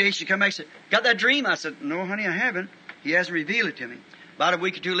 A few days she come back and said, got that dream? I said, no, honey, I haven't. He hasn't revealed it to me. About a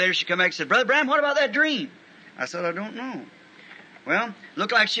week or two later, she come back and said, Brother Branham, what about that dream? I said, I don't know. Well,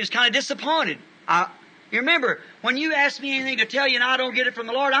 looked like she was kind of disappointed. You remember, when you ask me anything to tell you and I don't get it from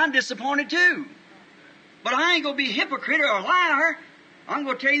the Lord, I'm disappointed too. But I ain't going to be a hypocrite or a liar. I'm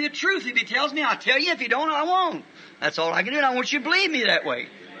going to tell you the truth. If he tells me, I'll tell you. If he don't, I won't. That's all I can do. And I want you to believe me that way.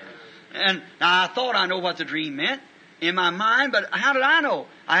 And now I thought I know what the dream meant in my mind, but how did I know?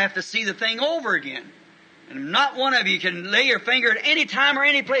 I have to see the thing over again. And not one of you can lay your finger at any time or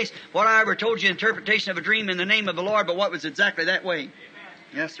any place what I ever told you interpretation of a dream in the name of the Lord, but what was exactly that way. Amen.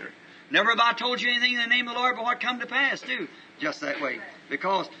 Yes, sir. Never have I told you anything in the name of the Lord, but what come to pass, too. Just that way.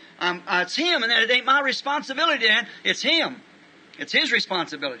 Because it's Him, and it ain't my responsibility then. It's Him. It's His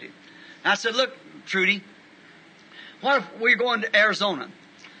responsibility. And I said, look, Trudy, what if we're going to Arizona?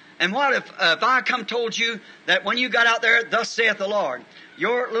 And what if I come told you that when you got out there, thus saith the Lord,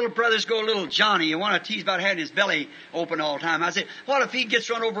 your little brothers go little Johnny. You want to tease about having his belly open all the time. I say, what if he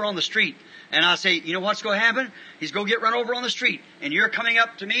gets run over on the street? And I say, you know what's going to happen? He's going to get run over on the street. And you're coming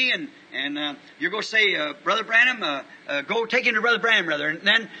up to me and you're going to say, Brother Branham, go take him to Brother Branham, brother. And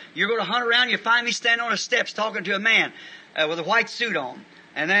then you're going to hunt around. You find me standing on the steps talking to a man with a white suit on.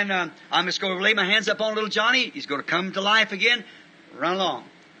 And then I'm just going to lay my hands up on little Johnny. He's going to come to life again. Run along.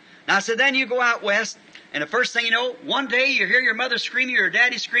 Now I said, then you go out west. And the first thing you know, one day you hear your mother screaming, your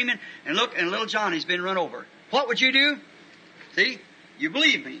daddy screaming, and look, and little Johnny's been run over. What would you do? See? You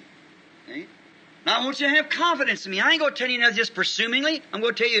believe me. See? Now I want you to have confidence in me. I ain't going to tell you nothing just presumingly. I'm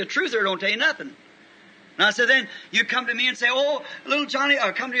going to tell you the truth or don't tell you nothing. And I said, then you come to me and say, oh, little Johnny,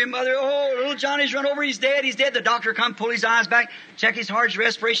 or come to your mother, oh, little Johnny's run over, he's dead. The doctor come, pull his eyes back, check his heart, his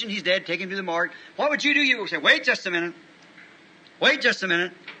respiration, he's dead, take him to the morgue. What would you do? You would say, wait just a minute. Wait just a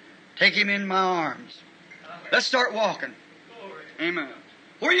minute. Take him in my arms. Let's start walking. Amen.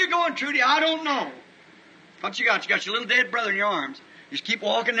 Where are you going, Trudy? I don't know. What you got? You got your little dead brother in your arms. You just keep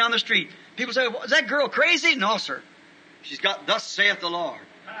walking down the street. People say, is that girl crazy? No, sir. She's got, thus saith the Lord.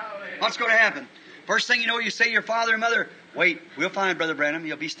 What's going to happen? First thing you know, you say to your father and mother, wait, we'll find Brother Branham.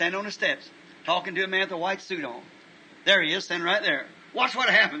 He'll be standing on the steps, talking to a man with a white suit on. There he is, standing right there. Watch what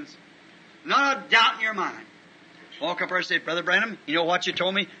happens. Not a doubt in your mind. Walk up there and say, Brother Branham, you know what you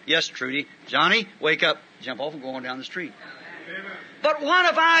told me? Yes, Trudy. Johnny, wake up. Jump off and go on down the street. Amen. But what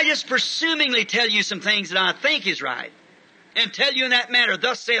if I just presumingly tell you some things that I think is right? And tell you in that manner,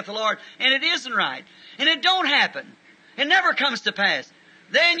 thus saith the Lord, and it isn't right. And it don't happen. It never comes to pass.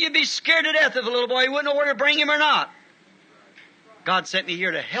 Then you'd be scared to death of the little boy. You wouldn't know where to bring him or not. God sent me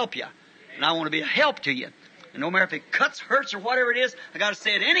here to help you. And I want to be a help to you. And no matter if it cuts, hurts, or whatever it is, I got to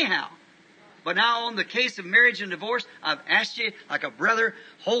say it anyhow. But now on the case of marriage and divorce, I've asked you, like a brother,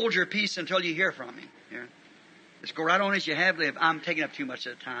 hold your peace until you hear from me. Here. Just go right on as you have lived. I'm taking up too much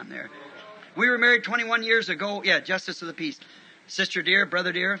of the time there. We were married 21 years ago. Yeah, justice of the peace. Sister dear,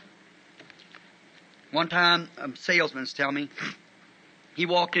 brother dear. One time, salesman's tell me, he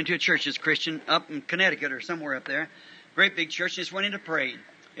walked into a church as Christian up in Connecticut or somewhere up there. Great big church, just went in to pray.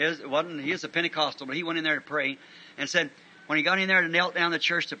 He was a Pentecostal, but he went in there to pray and said, when he got in there and knelt down in the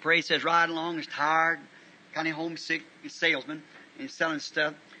church to pray, he says, riding along, he's tired, kind of homesick, he's a salesman, and he's selling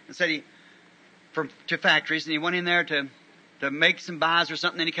stuff, and said to factories, and he went in there to make some buys or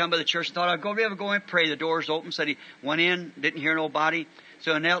something, then he come by the church and thought, I'll go in and pray. The door's open, said he went in, didn't hear nobody,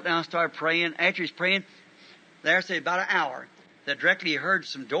 so he knelt down and started praying. After he's praying, there, said about an hour, that directly he heard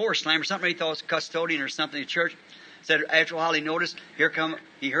some doors slam or something. He thought it was a custodian or something in the church. Said after a while he noticed,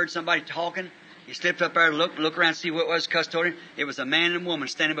 he heard somebody talking. He slipped up there to look around, see what was custodian. It was a man and a woman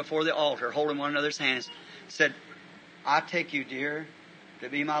standing before the altar, holding one another's hands. Said, I take you, dear, to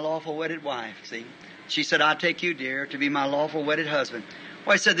be my lawful wedded wife. See? She said, I take you, dear, to be my lawful wedded husband.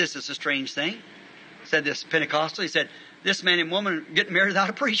 Well, he said, this is a strange thing. Said this Pentecostal. He said, this man and woman getting married without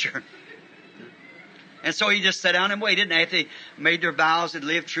a preacher. And so he just sat down and waited. And after they made their vows and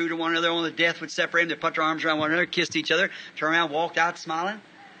lived true to one another, only death would separate them. They put their arms around one another, kissed each other, turned around, walked out smiling.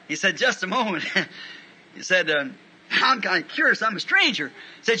 He said, just a moment. He said, I'm kind of curious. I'm a stranger.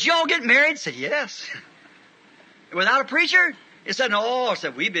 He said, you all get married? He said, yes. Without a preacher? He said, no. I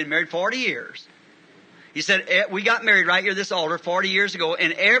said, we've been married 40 years. He said, we got married right here at this altar 40 years ago,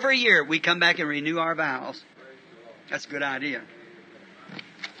 and every year we come back and renew our vows. That's a good idea.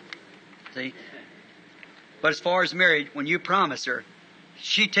 See? But as far as marriage, when you promise her,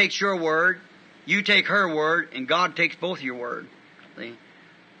 she takes your word, you take her word, and God takes both your word. See?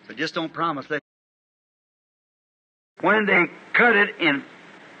 So just don't promise that. When they cut it in,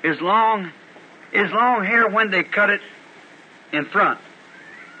 is long hair when they cut it in front.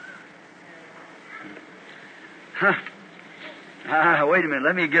 Wait a minute,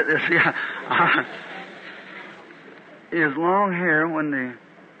 let me get this. Yeah. Is long hair when they...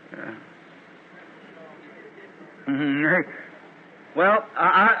 Well,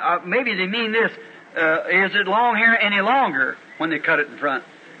 maybe they mean this. Is it long hair any longer when they cut it in front?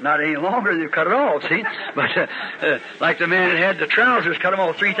 Not any longer, they cut it off, see? But like the man that had the trousers, cut them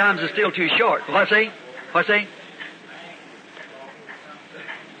off 3 times, is still too short. What's that?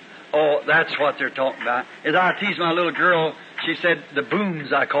 Oh, that's what they're talking about. As I teased my little girl, she said the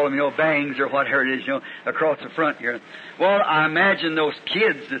booms, I call them, bangs or whatever it is, across the front here. Well, I imagine those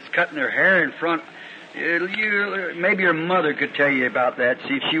kids that's cutting their hair in front, maybe your mother could tell you about that,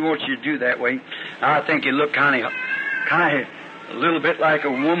 see if she wants you to do that way. I think it looked kind of a little bit like a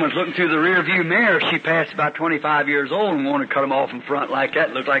woman's looking through the rear view mirror. She passed about 25 years old and wanted to cut them off in front like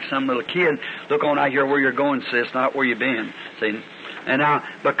that. Looked like some little kid. Look on out here where you're going, sis, not where you've been. See? And now,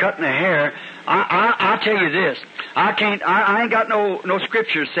 but cutting the hair, I'll tell you this. I ain't got no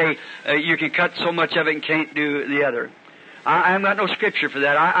scripture to say you can cut so much of it and can't do the other. I haven't got no scripture for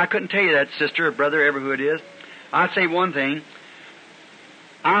that. I couldn't tell you that, sister or brother, ever who it is. I'd say one thing.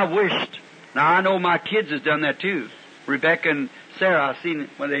 I wished, now I know my kids has done that too. Rebecca and Sarah, I've seen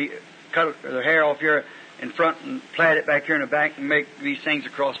when they cut their hair off here in front and plait it back here in the back and make these things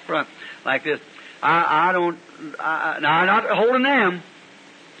across front like this. I'm not holding them.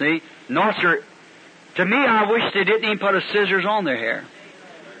 See? No, sir. To me, I wish they didn't even put a scissors on their hair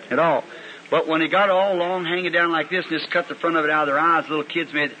at all. But when they got it all long hanging down like this and just cut the front of it out of their eyes, little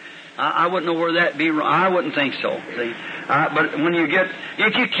kids made, I wouldn't know where that'd be wrong. I wouldn't think so. See, but when you get,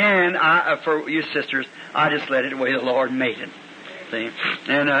 if you can, for you sisters, I just let it the way the Lord made it. See,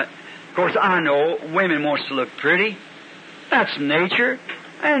 and of course I know women wants to look pretty. That's nature,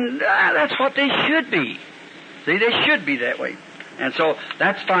 and that's what they should be. See, they should be that way, and so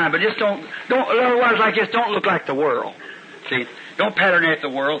that's fine. But just don't. Otherwise, like this, don't look like the world. See. Don't pattern after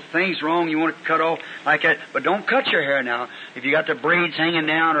the world. Things wrong, you want to cut off like that. But don't cut your hair now. If you got the braids hanging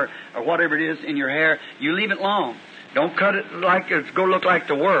down or whatever it is in your hair, you leave it long. Don't cut it like it's going to look like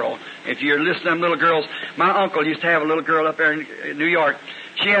the world. If you're listening to them little girls, my uncle used to have a little girl up there in New York.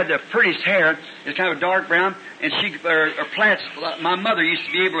 She had the prettiest hair. It's kind of dark brown, and her plaits. My mother used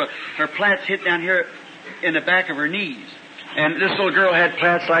to be able to. Her plaits hit down here in the back of her knees. And this little girl had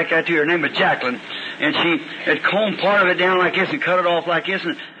plaits like that too. Her name was Jacqueline. And she had combed part of it down like this and cut it off like this.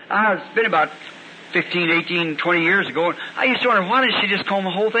 And it's been about 15, 18, 20 years ago. And I used to wonder, why didn't she just comb the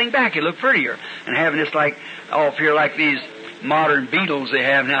whole thing back? It looked prettier. And having this like off here like these modern beetles they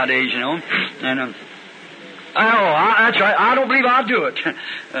have nowadays, you know. And that's right. I don't believe I'll do it.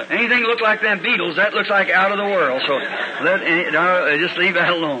 Anything look like them beetles, that looks like out of the world. So just leave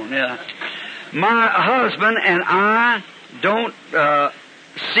that alone. Yeah. My husband and I don't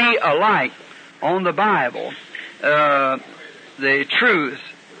see alike on the Bible, the truth,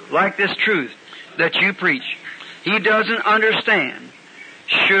 like this truth that you preach. He doesn't understand.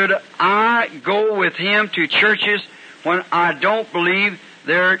 Should I go with him to churches when I don't believe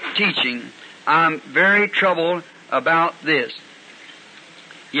they're teaching? I'm very troubled about this.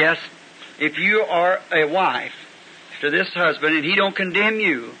 Yes, if you are a wife to this husband and he don't condemn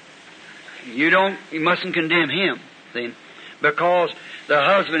you, you mustn't condemn him, see, because the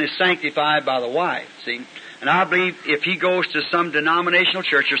husband is sanctified by the wife, see. And I believe if he goes to some denominational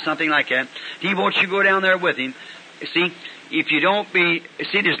church or something like that, he wants you to go down there with him. See, if you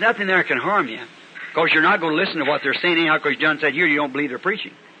there's nothing there that can harm you, because you're not going to listen to what they're saying anyhow, because John said here you don't believe they're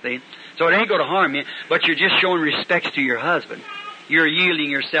preaching, see. So it ain't going to harm you, but you're just showing respect to your husband. You're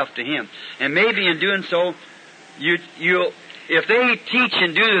yielding yourself to him. And maybe in doing so, you'll if they teach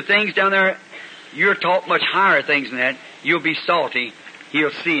and do the things down there, you're taught much higher things than that, you'll be salty.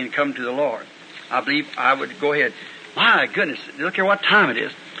 He'll see and come to the Lord. I believe I would go ahead. My goodness, look here what time it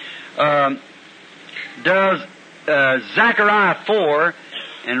is. Does Zechariah 4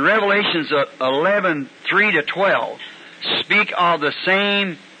 and Revelations 11:3-12 speak of the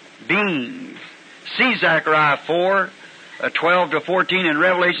same beings? See Zechariah 4:12-14 and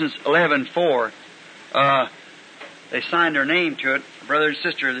Revelations 11:4. They signed their name to it, brother and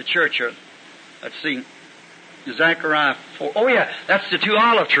sister of the church. Let's see. Zechariah 4. Oh yeah, that's the two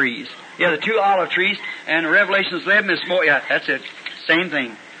olive trees. Yeah, the two olive trees. And Revelations 11 is more. Yeah, that's it. Same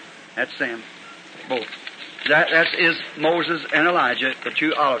thing. That's them. Both. That is Moses and Elijah, the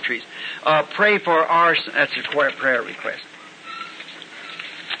two olive trees. Pray for our. That's a prayer request.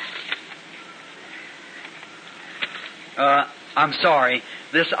 I'm sorry.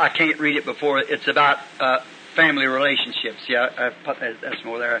 This I can't read it before. It's about family relationships. Yeah, that's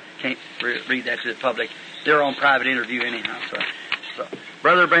more there. I can't read that to the public. They're on private interview anyhow. So,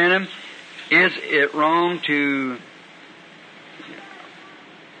 Brother Branham, is it wrong to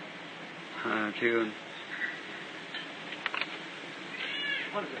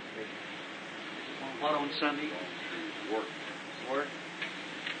what is it? What on Sunday? Work.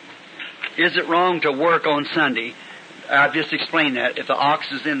 Is it wrong to work on Sunday? I've just explained that. If the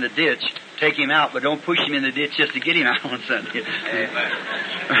ox is in the ditch, take him out, but don't push him in the ditch just to get him out on Sunday.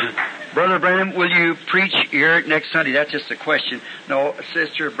 Brother Branham, will you preach here next Sunday? That's just a question. No,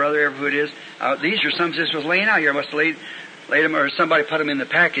 sister, brother, whoever it is. These are some sisters laying out here. Must have laid them, or somebody put them in the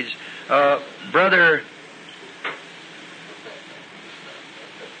package. Brother,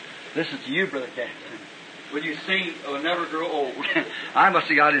 this is to you, Brother Jackson. Will you sing Never Grow Old? I must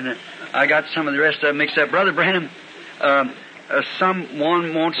have got I got some of the rest of them mixed up. Brother Branham,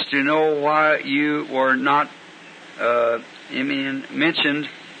 someone wants to know why you were not mentioned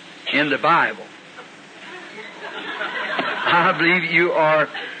in the Bible. I believe you are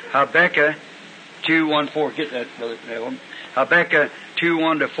Habakkuk 2:1-4. Get that, Brother Neville. Habakkuk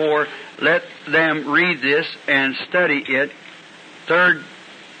 2:1-4. Let them read this and study it. 3rd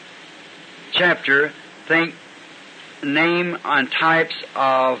chapter. Name on types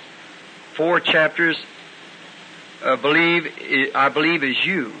of 4 chapters. I believe is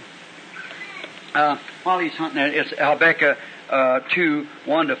you. While he's hunting that, it's Habakkuk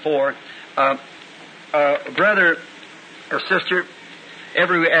 2:1-4. Brother or sister,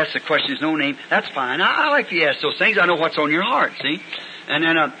 everyone asks the question, there's no name. That's fine. I like to ask those things. I know what's on your heart, see? And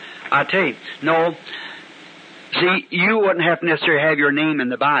then I tell you, no, See, you wouldn't have to necessarily have your name in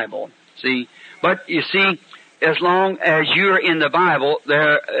the Bible. See, but you see, as long as you're in the Bible,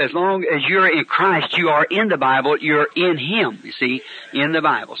 as long as you're in Christ, you are in the Bible, you're in Him, you see, in the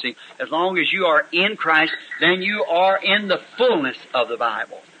Bible. See, as long as you are in Christ, then you are in the fullness of the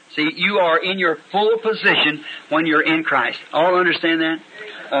Bible. See, you are in your full position when you're in Christ. All understand that?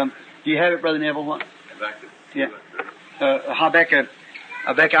 Do you have it, Brother Neville? What? Yeah. Habakkuk,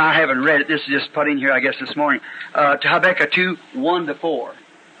 I haven't read it. This is just put in here, I guess, this morning. To Habakkuk 2, 1-4.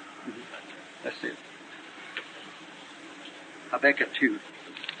 Let's see. Habakkuk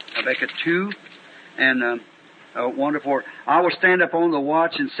 2, and 1-4. I will stand up on the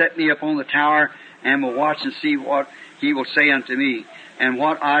watch and set me up on the tower, and will watch and see what He will say unto me, and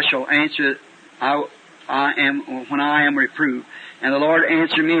what I shall answer I am when I am reproved. And the Lord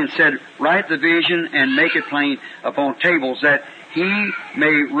answered me and said, Write the vision and make it plain upon tables, that he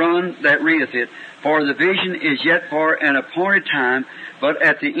may run that readeth it. For the vision is yet for an appointed time, but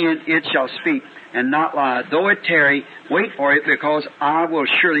at the end it shall speak and not lie. Though it tarry, wait for it, because I will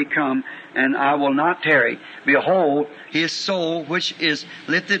surely come, and I will not tarry. Behold, his soul which is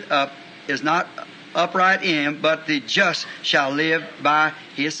lifted up is not upright in him, but the just shall live by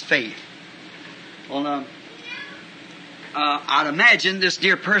his faith. Well, I'd imagine this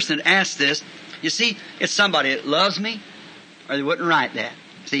dear person that asked this, you see, it's somebody that loves me, or they wouldn't write that.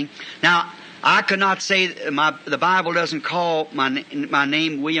 See? Now, I could not say the Bible doesn't call my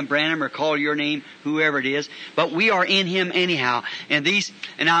name William Branham or call your name whoever it is, but we are in Him anyhow. And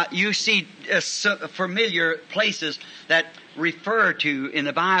now you see familiar places that refer to in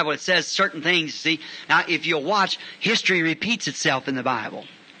the Bible. It says certain things. See, now if you'll watch, history repeats itself in the Bible.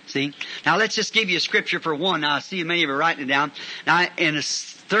 See, now let's just give you a scripture for one. Now I see many of you writing it down. Now in the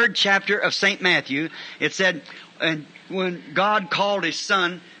 3rd chapter of St. Matthew, it said, and when God called His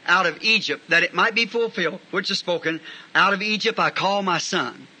Son out of Egypt, that it might be fulfilled, which is spoken, out of Egypt I call my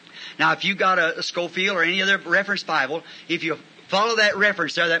son. Now if you got a Scofield or any other reference Bible, if you follow that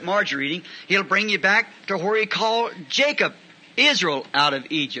reference there, that Marjorie reading, he'll bring you back to where He called Jacob, Israel, out of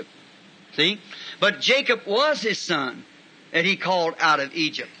Egypt. See? But Jacob was His son that He called out of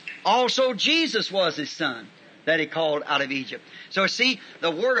Egypt. Also Jesus was His son that He called out of Egypt. So see,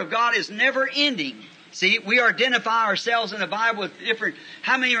 the Word of God is never ending. See, we identify ourselves in the Bible with different...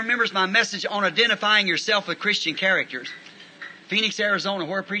 How many remembers my message on identifying yourself with Christian characters? Phoenix, Arizona,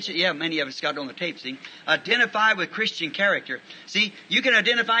 where I preach it? Yeah, many of us got it on the tape, see. Identify with Christian character. See, you can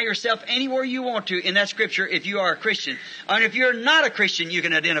identify yourself anywhere you want to in that Scripture if you are a Christian. And if you're not a Christian, you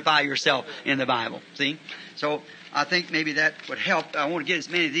can identify yourself in the Bible, see. So, I think maybe that would help. I want to get as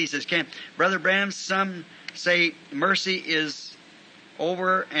many of these as I can. Brother Branham, some say mercy is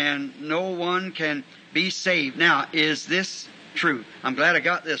over and no one can be saved. Now, is this true? I'm glad I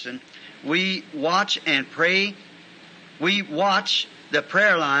got this one. We watch and pray. We watch the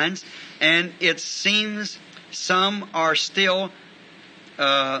prayer lines, and it seems some are still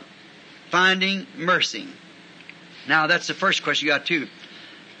finding mercy. Now, that's the first question. You got two.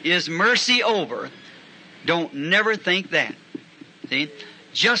 Is mercy over? Don't never think that. See?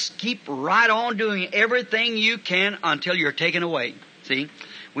 Just keep right on doing everything you can until you're taken away. See?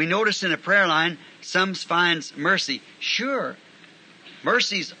 We notice in the prayer line, some finds mercy. Sure.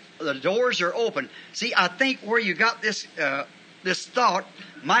 Mercy's, the doors are open. See, I think where you got this thought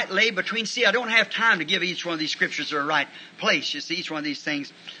might lay between, see, I don't have time to give each one of these scriptures their right place. You see, each one of these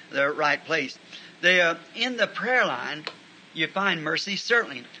things their right place. In the prayer line, you find mercy,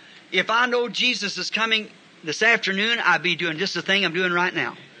 certainly. If I know Jesus is coming this afternoon, I'd be doing just the thing I'm doing right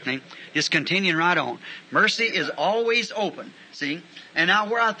now. See? Just continuing right on. Mercy is always open. See? And now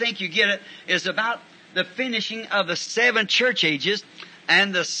where I think you get it is about the finishing of the 7 church ages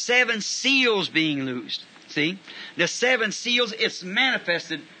and the 7 seals being loosed. See? The 7 seals, it's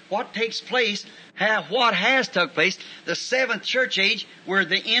manifested what takes place, what has took place. The 7th church age, we're at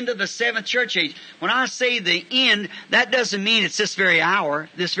the end of the 7th church age. When I say the end, that doesn't mean it's this very hour,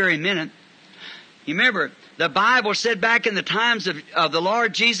 this very minute. You remember, the Bible said back in the times of the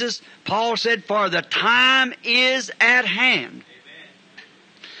Lord Jesus, Paul said, for the time is at hand. Amen.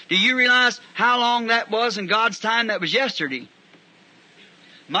 Do you realize how long that was in God's time? That was yesterday.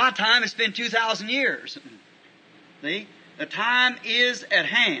 My time, it's been 2,000 years. See? The time is at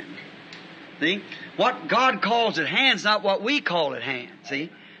hand. See? What God calls at hand is not what we call at hand. See?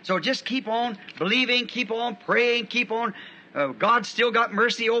 So just keep on believing, keep on praying, keep on. God's still got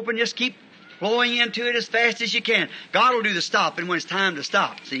mercy open. Just keep flowing into it as fast as you can. God will do the stopping when it's time to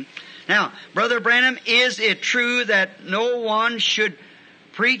stop. See? Now, Brother Branham, is it true that no one should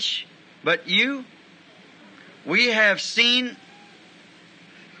preach but you? We have seen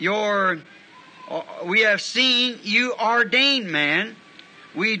your... We have seen you ordained man.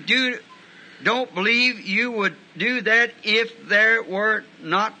 We don't believe you would do that if they were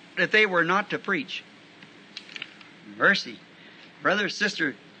not to preach. Mercy. Brother,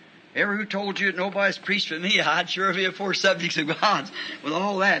 sister, ever who told you that nobody's preached for me, I'd sure be four subjects of God's with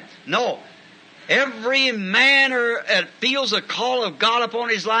all that. No. Every man that feels the call of God upon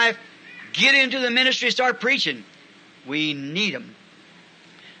his life, get into the ministry, start preaching. We need them.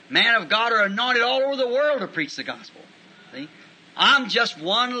 Men of God are anointed all over the world to preach the gospel. See? I'm just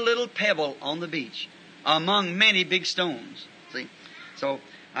one little pebble on the beach among many big stones. See? So,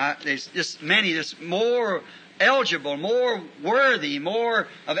 there's just many that's more eligible, more worthy, more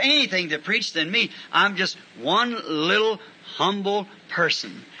of anything to preach than me. I'm just one little humble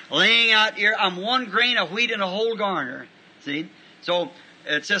person laying out here. I'm one grain of wheat in a whole garner. See? So,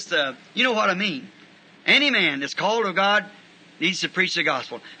 it's just, you know what I mean. Any man that's called of God needs to preach the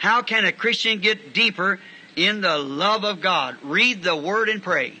gospel. How can a Christian get deeper in the love of God? Read the Word and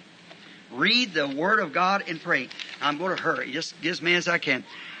pray. Read the Word of God and pray. I'm going to hurry, just as many as I can.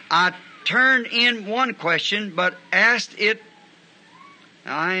 I turned in one question, but asked it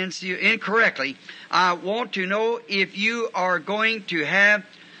incorrectly. I want to know if you are going to have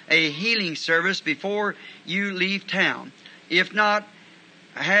a healing service before you leave town. If not,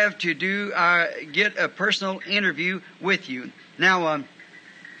 I have to get a personal interview with you. Now,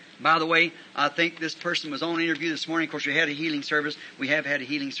 by the way, I think this person was on interview this morning. Of course, we had a healing service. We have had a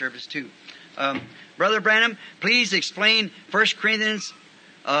healing service too. Brother Branham, please explain 1 Corinthians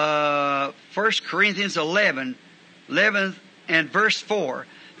 11 and verse 4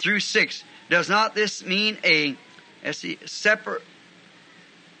 through 6. Does not this mean a separate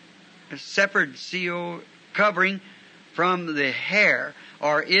covering from the hair,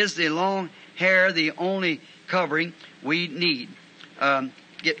 or is the long hair the only covering we need?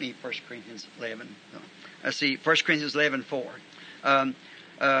 Get me 1 Corinthians 11. Let's see, 1 Corinthians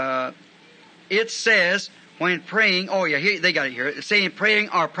 11:4. It says, when praying, they got it here. It's saying praying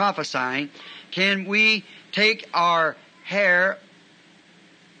or prophesying, can we take our hair,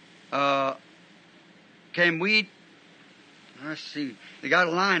 let's see, they got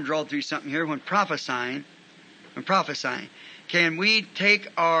a line drawn through something here, when prophesying, can we take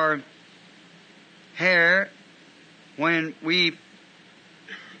our hair when we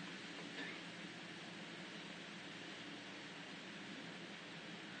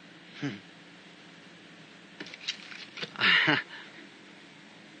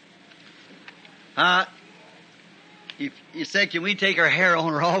if you said, can we take our hair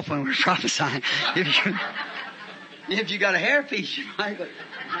on or off when we're prophesying? If you got a hairpiece, you might. But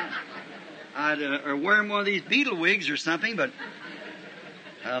or wearing one of these beetle wigs or something. But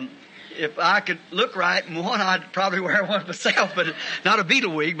if I could look right in one, I'd probably wear one myself. But not a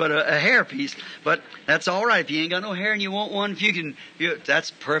beetle wig, but a hairpiece. But that's all right. If you ain't got no hair and you want one, that's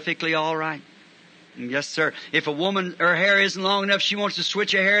perfectly all right. Yes, sir. If a woman, her hair isn't long enough, she wants to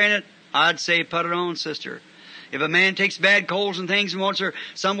switch her hair in it, I'd say put it on, sister. If a man takes bad colds and things and wants her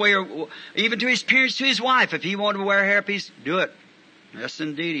some way, or even to his parents, to his wife, if he wanted to wear a hairpiece, do it. Yes,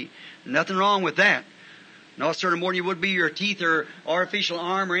 indeed. Nothing wrong with that. No, sir, more than you would be your teeth or artificial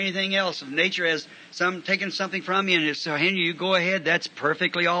arm or anything else. If nature has taken something from you and it's hindering you, go ahead. That's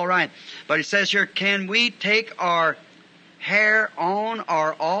perfectly all right. But it says here, can we take our hair on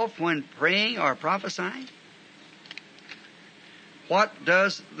or off when praying or prophesying? What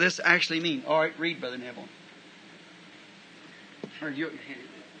does this actually mean? All right, read, Brother Neville.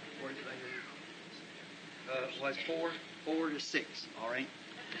 Was 4 to 6. All right.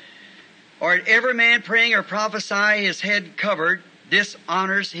 All right. Every man praying or prophesy his head covered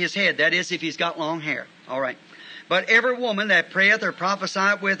dishonors his head. That is, if he's got long hair. All right. But every woman that prayeth or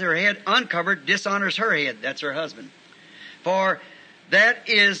prophesieth with her head uncovered dishonors her head. That's her husband. For that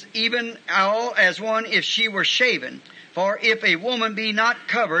is even all as one if she were shaven. For if a woman be not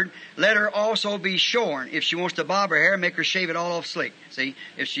covered, let her also be shorn. If she wants to bob her hair, make her shave it all off slick. See,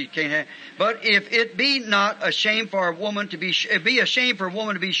 if she can't have. But if it be not a shame for a woman to be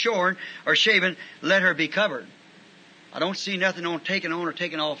shorn or shaven, let her be covered. I don't see nothing on taking on or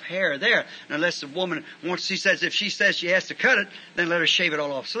taking off hair there, unless the woman wants. If she says she has to cut it, then let her shave it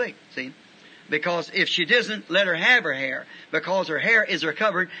all off slick. See. Because if she doesn't, let her have her hair, because her hair is her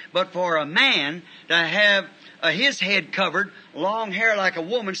covered. But for a man to have his head covered, long hair like a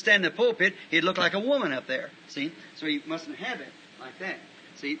woman standing in the pulpit, he'd look like a woman up there. See? So he mustn't have it like that.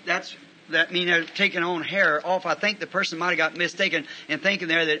 See, that's that mean they're taking on hair off. I think the person might have got mistaken in thinking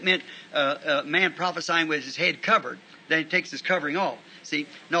there that it meant a man prophesying with his head covered. Then he takes his covering off. See,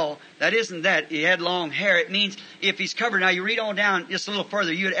 no, that isn't that. He had long hair. It means if he's covered. Now you read on down just a little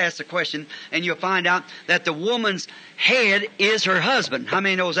further, you'd ask the question, and you'll find out that the woman's head is her husband. How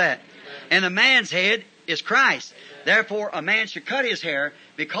many knows that? And the man's head is Christ. Therefore, a man should cut his hair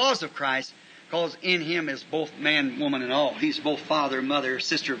because of Christ, because in him is both man, woman, and all. He's both father, mother,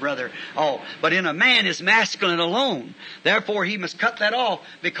 sister, brother, all. But in a man is masculine alone. Therefore, he must cut that off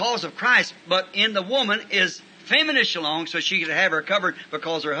because of Christ. But in the woman is feminine alone, so she can have her covered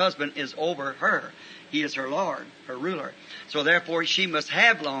because her husband is over her. He is her Lord, her ruler. So therefore, she must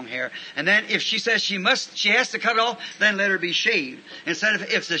have long hair. And then if she says she has to cut it off, then let her be shaved. Instead of,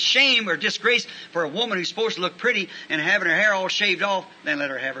 if it's a shame or disgrace for a woman who's supposed to look pretty and having her hair all shaved off, then let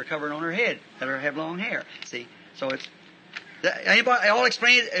her have her covered on her head. Let her have long hair. See? So it's, anybody, all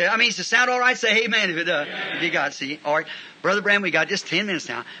explain it? I mean, does it sound all right? Say amen if it does. If you got it. See? All right. Brother Branham, we got just 10 minutes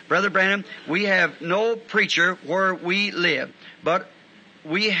now. Brother Branham, we have no preacher where we live, but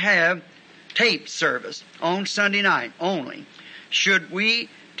we have tape service on Sunday night only. Should we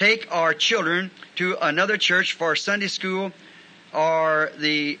take our children to another church for Sunday school, or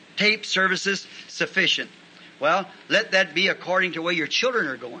the tape services sufficient? Well, let that be according to where your children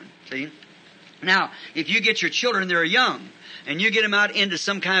are going. See? Now, if you get your children, they're young, and you get them out into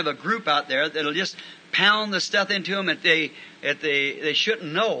some kind of a group out there that'll just pound the stuff into them that they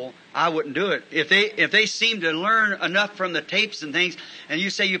shouldn't know, I wouldn't do it. If they seem to learn enough from the tapes and things, and you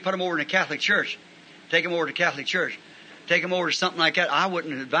say you put them over in a Catholic church, take them over to Catholic church, take them over to something like that, I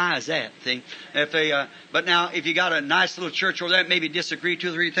wouldn't advise that. See, if they, but now if you got a nice little church over there, maybe disagree 2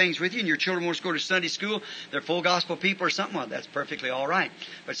 or 3 things with you, and your children want to go to Sunday school, they're full gospel people or something, well, that's perfectly all right.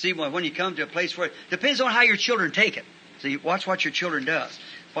 But see, when you come to a place where it depends on how your children take it. See, watch what your children does.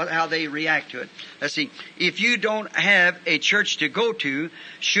 How they react to it. Let's see. If you don't have a church to go to,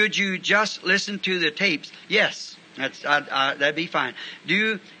 should you just listen to the tapes? Yes, that'd be fine.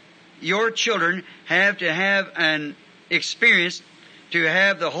 Do your children have to have an experience to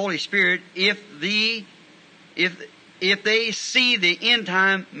have the Holy Spirit if they see the end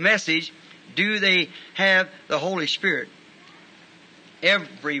time message? Do they have the Holy Spirit?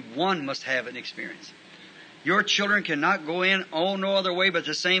 Everyone must have an experience. Your children cannot go in no other way but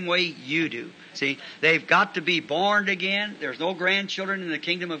the same way you do. See, they've got to be born again. There's no grandchildren in the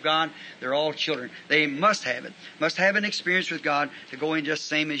kingdom of God. They're all children. They must have it. Must have an experience with God to go in just the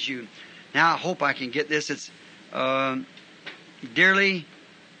same as you. Now, I hope I can get this. It's dearly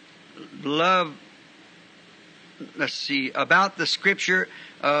love. Let's see, about the scripture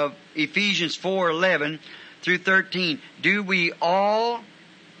of Ephesians 4:11 through 13. Do we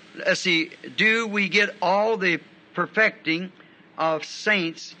get all the perfecting of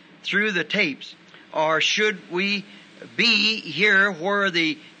saints through the tapes? Or should we be here where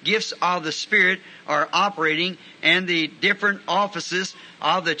the gifts of the Spirit are operating and the different offices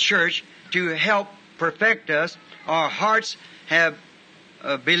of the church to help perfect us? Our hearts have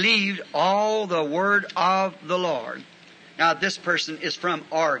believed all the word of the Lord. Now, this person is from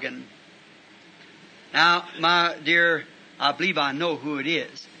Oregon. Now, my dear, I believe I know who it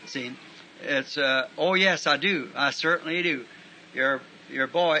is. See, it's, oh yes, I do. I certainly do. Your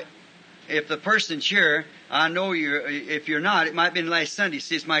boy, if the person's here, I know if you're not, it might have been last Sunday.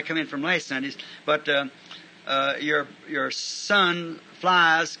 See, this might come in from last Sundays, but, your son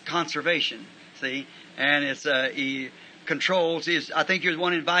flies conservation, see, and it's, he controls his, I think you're the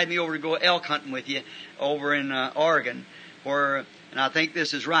one who invited me over to go elk hunting with you over in, Oregon, and I think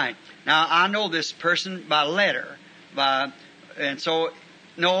this is right. Now, I know this person by letter, and so,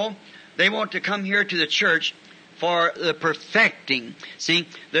 no, they want to come here to the church for the perfecting. See,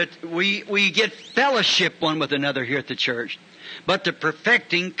 that we get fellowship one with another here at the church. But the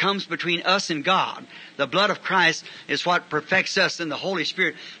perfecting comes between us and God. The blood of Christ is what perfects us in the Holy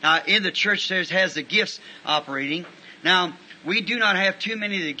Spirit. Now, in the church there has the gifts operating. Now, we do not have too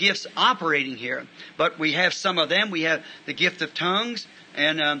many of the gifts operating here, but we have some of them. We have the gift of tongues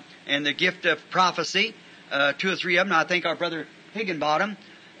and the gift of prophecy, 2 or 3 of them. Now, I think our brother Higginbottom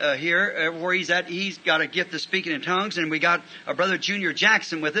here, where he's at, he's got a gift of speaking in tongues, and we got our brother Junior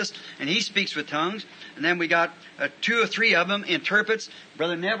Jackson with us, and he speaks with tongues, and then we got 2 or 3 of them interprets.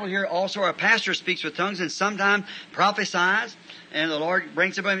 Brother Neville here, also our pastor, speaks with tongues, and sometimes prophesies, and the Lord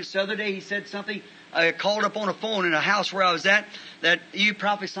brings it up. The other day he said something, I called up on a phone in a house where I was at, that you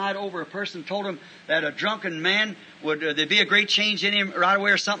prophesied over a person, told him that a drunken man would there be a great change in him right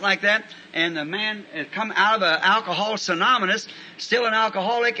away or something like that? And the man had come out of Alcoholics Anonymous, still an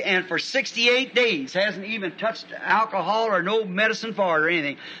alcoholic, and for 68 days hasn't even touched alcohol or no medicine for it or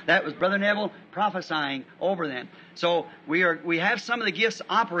anything. That was Brother Neville prophesying over them. So we have some of the gifts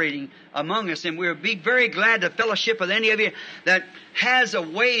operating among us, and we'll be very glad to fellowship with any of you that has a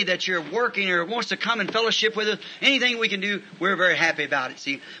way that you're working or wants to come and fellowship with us. Anything we can do, we're very happy about it,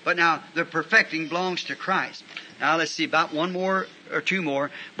 see. But now, the perfecting belongs to Christ. Now, let's see, about one more or two more.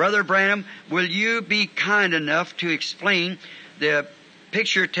 Brother Branham, will you be kind enough to explain the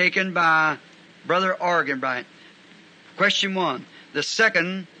picture taken by Brother Arganbright? Question 1. The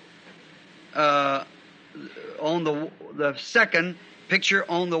second, on the second picture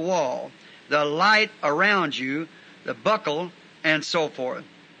on the wall, the light around you, the buckle, and so forth.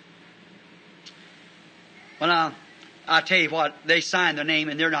 Well, now, I'll tell you what, they signed their name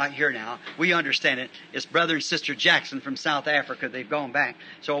and they're not here now. We understand it. It's Brother and Sister Jackson from South Africa. They've gone back.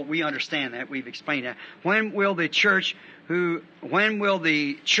 So we understand that. We've explained that. When will the church who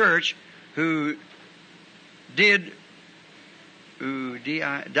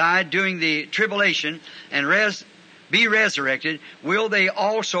died during the tribulation and be resurrected, will they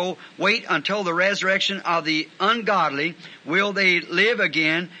also wait until the resurrection of the ungodly? Will they live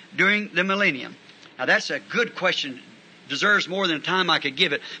again during the millennium? Now that's a good question. Deserves more than time I could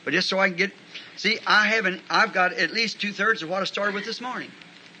give it. But just so I can get, see, I've got at least 2/3 of what I started with this morning.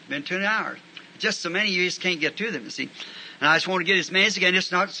 Been 2 hours. Just so many you just can't get to them, you see. And I just want to get as many as again,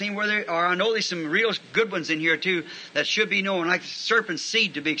 just not seeing where they are. I know there's some real good ones in here too that should be known, like the serpent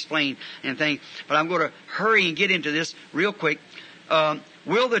seed to be explained and things. But I'm going to hurry and get into this real quick.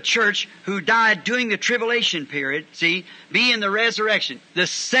 Will the church who died during the tribulation period, see, be in the resurrection? The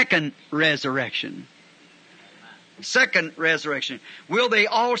second resurrection. Second resurrection. Will they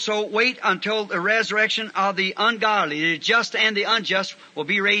also wait until the resurrection of the ungodly? The just and the unjust will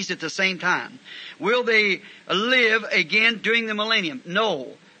be raised at the same time. Will they live again during the millennium?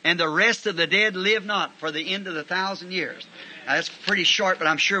 No. And the rest of the dead live not for the end of the 1,000 years. Now, that's pretty short, but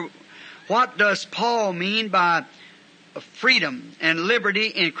I'm sure. What does Paul mean by freedom and liberty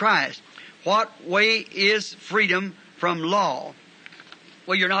in Christ? What way is freedom from law?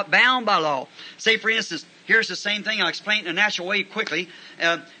 Well, you're not bound by law. Say, for instance, here's the same thing. I'll explain it in a natural way quickly.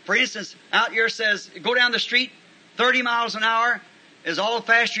 For instance, out here says, go down the street, 30 miles an hour is all the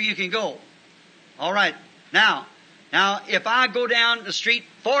faster you can go. All right. Now, if I go down the street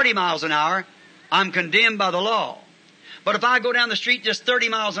 40 miles an hour, I'm condemned by the law. But if I go down the street just 30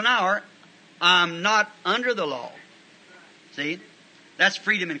 miles an hour, I'm not under the law. See? That's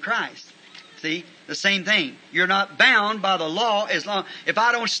freedom in Christ. See? The same thing. You're not bound by the law as long... If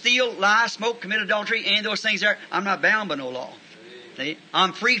I don't steal, lie, smoke, commit adultery, any of those things there, I'm not bound by no law. See?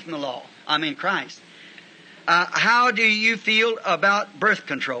 I'm free from the law. I'm in Christ. How do you feel about birth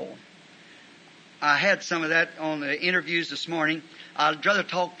control? I had some of that on the interviews this morning. I'd rather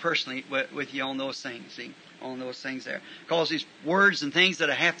talk personally with you on those things, see? On those things there. Because these words and things that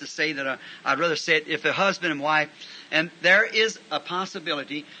I have to say that I'd rather say it if a husband and wife... And there is a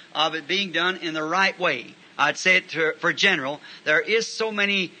possibility of it being done in the right way. I'd say it for general. There is so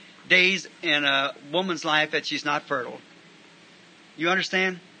many days in a woman's life that she's not fertile. You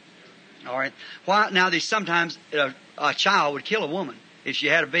understand? All right. Why? Now, sometimes a child would kill a woman. If she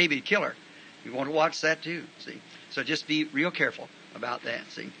had a baby, to kill her. You want to watch that too, see? So just be real careful about that,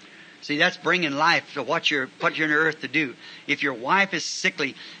 see? See, that's bringing life to what you're put you on earth to do. If your wife is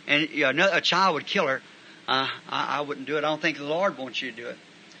sickly and a child would kill her, I wouldn't do it. I don't think the Lord wants you to do it.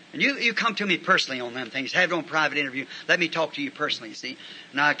 And you come to me personally on them things. Have it on private interview. Let me talk to you personally, see.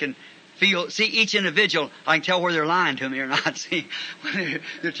 And I can see each individual, I can tell where they're lying to me or not, see.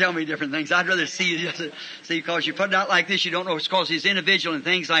 They're telling me different things. I'd rather see, because you put it out like this, you don't know it's because he's individual and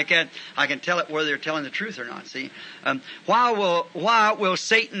things like that. I can tell it whether they're telling the truth or not, see. Why will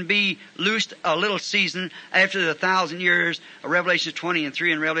Satan be loosed a little season after the 1,000 years of Revelation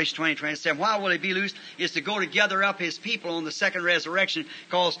 20:3 and Revelation 20:27? Why will he be loosed? Is to go to gather up his people on the second resurrection,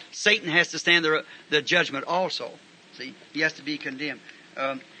 because Satan has to stand the judgment also. See, he has to be condemned.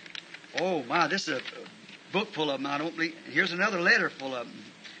 Oh my, this is a book full of them. I don't believe. Here's another letter full of them.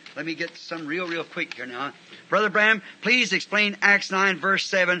 Let me get some real quick here now. Brother Branham, please explain Acts 9 verse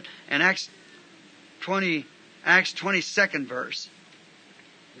 7 and Acts 22nd verse.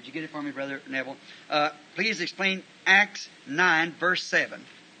 Would you get it for me, Brother Neville? Please explain Acts 9 verse 7.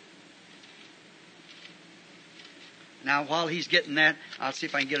 Now, while he's getting that, I'll see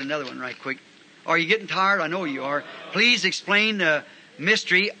if I can get another one right quick. Are you getting tired? I know you are. Please explain the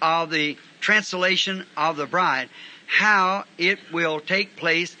mystery of the translation of the bride, how it will take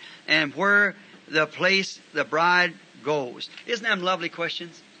place, and where the place the bride goes. Isn't them lovely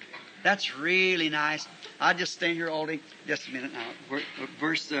questions? That's really nice. I'll just stand here all day. Just a minute now.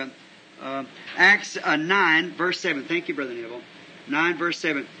 Verse Acts 9, verse 7. Thank you, Brother Neville. 9, verse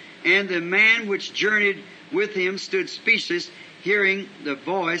 7. And the man which journeyed with him stood speechless, hearing the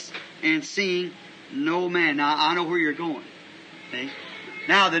voice and seeing no man. Now, I know where you're going. See?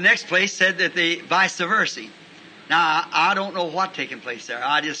 Now, the next place said that the vice versa. Now, I don't know what taking place there.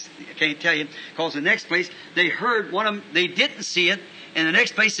 I just can't tell you. Because the next place, they heard one of them, they didn't see it, and the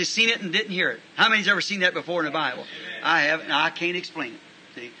next place they seen it and didn't hear it. How many's ever seen that before in the Bible? I haven't. Now, I can't explain it.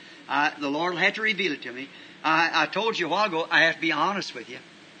 See? The Lord will have to reveal it to me. I told you a while ago, I have to be honest with you.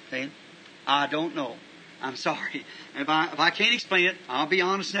 See? I don't know. I'm sorry. If I can't explain it, I'll be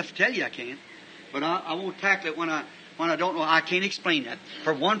honest enough to tell you I can't. But I won't tackle it when I don't know. I can't explain that.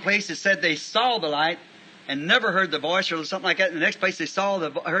 For one place it said they saw the light and never heard the voice or something like that. In the next place they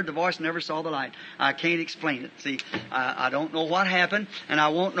heard the voice and never saw the light. I can't explain it. See, I don't know what happened, and I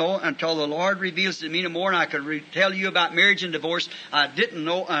won't know until the Lord reveals it to me no more, and I could tell you about marriage and divorce. I didn't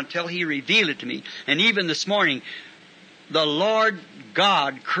know until He revealed it to me. And even this morning, the Lord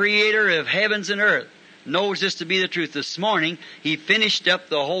God, creator of heavens and earth, knows this to be the truth. This morning, He finished up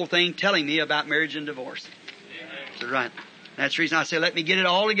the whole thing telling me about marriage and divorce. So, right. That's the reason I say, let me get it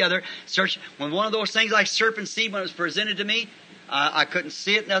all together. Search. When one of those things like serpent seed, when it was presented to me, I couldn't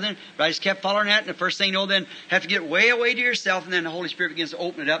see it, nothing, but I just kept following that, and the first thing you know, then have to get way away to yourself, and then the Holy Spirit begins to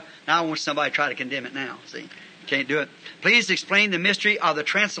open it up. Now I want somebody to try to condemn it now. See? Can't do it. Please explain the mystery of the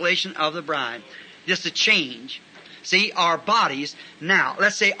translation of the bride. Just a change. See, our bodies, now,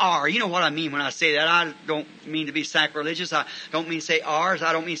 let's say our. You know what I mean when I say that. I don't mean to be sacrilegious. I don't mean to say ours.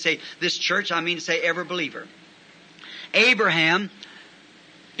 I don't mean to say this church. I mean to say every believer. Abraham,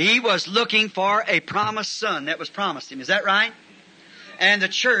 he was looking for a promised son that was promised him. Is that right? And the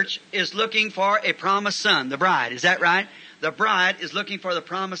church is looking for a promised son, the bride. Is that right? The bride is looking for the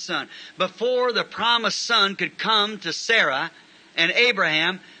promised son. Before the promised son could come to Sarah and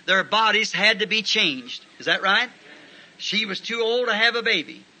Abraham, their bodies had to be changed. Is that right? She was too old to have a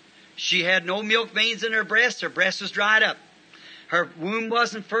baby. She had no milk veins in her breast. Her breast was dried up. Her womb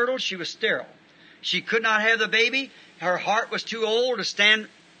wasn't fertile. She was sterile. She could not have the baby. Her heart was too old to stand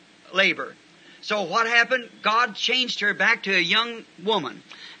labor. So what happened? God changed her back to a young woman.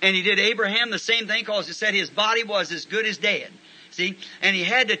 And He did Abraham the same thing, because it said his body was as good as dead. See? And He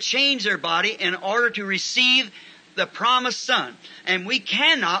had to change their body in order to receive the promised son. And we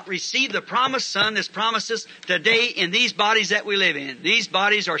cannot receive the promised son that's promised us today in these bodies that we live in. These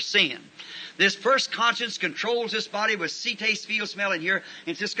bodies are sin. This first conscience controls this body with see, taste, feel, smell in here. And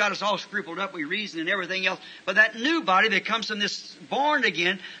it's just got us all scrupled up. We reason and everything else. But that new body that comes from this born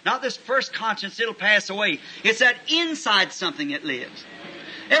again, not this first conscience, it'll pass away. It's that inside something that lives.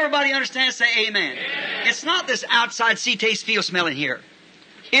 Everybody understands? Say amen. It's not this outside see, taste, feel, smell in here.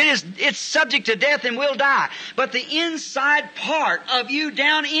 It's subject to death and will die. But the inside part of you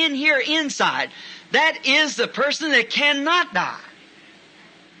down in here inside, that is the person that cannot die.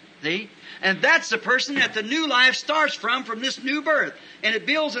 See? And that's the person that the new life starts from this new birth. And it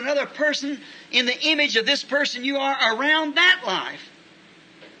builds another person in the image of this person you are around that life.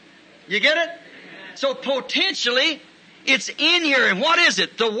 You get it? So potentially, it's in here. And what is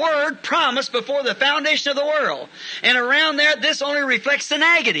it? The Word promised before the foundation of the world. And around there, this only reflects the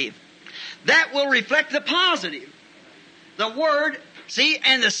negative. That will reflect the positive. The Word, see,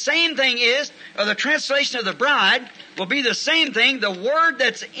 and the same thing is, or the translation of the bride will be the same thing. The Word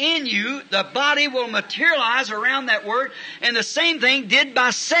that's in you, the body will materialize around that Word. And the same thing did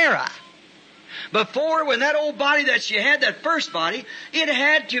by Sarah. Before, when that old body that she had, that first body, it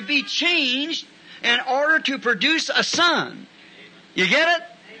had to be changed in order to produce a son. You get it?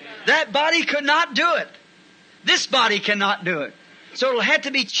 That body could not do it. This body cannot do it. So it'll have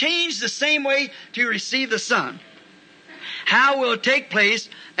to be changed the same way to receive the son. How will it take place,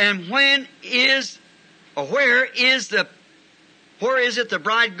 and where is it the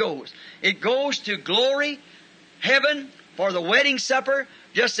bride goes? It goes to glory, heaven, for the wedding supper,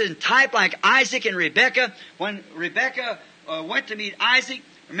 just in type like Isaac and Rebekah. When Rebekah went to meet Isaac,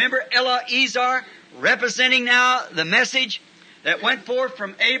 remember Eliezer, representing now the message that went forth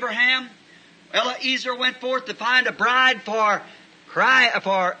from Abraham. Eliezer went forth to find a bride for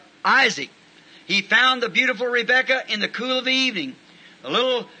Isaac. He found the beautiful Rebekah in the cool of the evening. The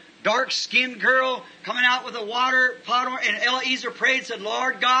little dark-skinned girl coming out with a water pot, and Eliezer prayed and said,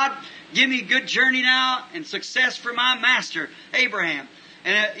 Lord God, give me a good journey now and success for my master, Abraham.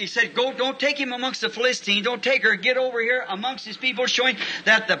 And he said, go, don't take him amongst the Philistines. Don't take her. Get over here amongst his people, showing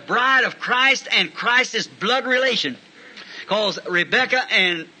that the bride of Christ and Christ is blood relation. because Rebekah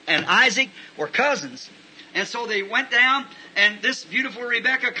and Isaac were cousins. And so they went down, and this beautiful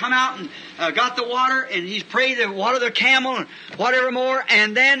Rebekah come out and got the water, and he prayed to water the camel and whatever more.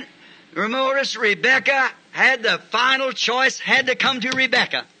 And then, notice, Rebekah had the final choice, had to come to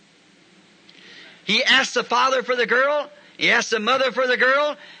Rebekah. He asked the father for the girl, he asked the mother for the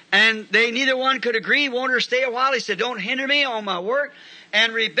girl, and they neither one could agree, wanted her to stay a while. He said, don't hinder me on my work.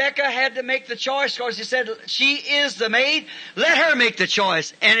 And Rebekah had to make the choice because he said, she is the maid. Let her make the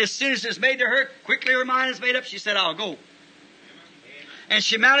choice. And as soon as it's made to her, quickly her mind is made up. She said, I'll go. And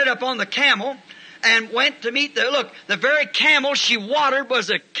she mounted up on the camel and went to meet the very camel she watered was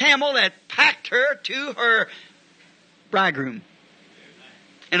a camel that packed her to her bridegroom.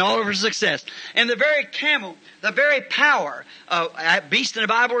 And all of her success. And the very camel, the very power, beast in the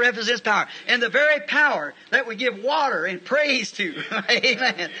Bible represents power. And the very power that we give water and praise to.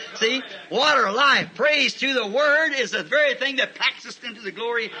 Amen. See? Water, life, praise to the Word is the very thing that packs us into the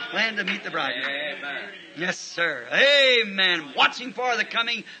glory land to meet the bridegroom. Amen. Yes, sir. Amen. Watching for the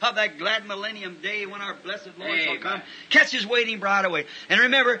coming of that glad millennium day when our blessed Lord shall come. Catch His waiting bride away. And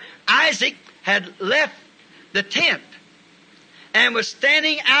remember, Isaac had left the tent and was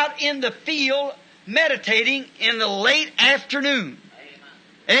standing out in the field meditating in the late afternoon.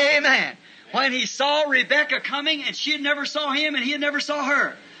 Amen. Amen. When he saw Rebekah coming, and she had never saw him and he had never saw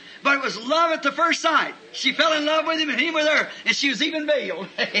her. But it was love at the first sight. She fell in love with him and he with her, and she was even veiled.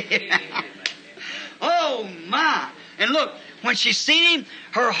 Oh my. And look, when she seen him,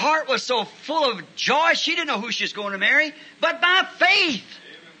 her heart was so full of joy, she didn't know who she was going to marry, but by faith.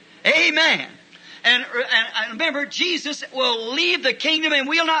 Amen. And remember, Jesus will leave the kingdom and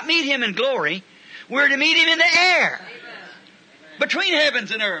we'll not meet Him in glory. We're to meet Him in the air. Between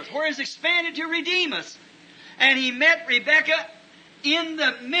heavens and earth, where He's expanded to redeem us. And He met Rebekah in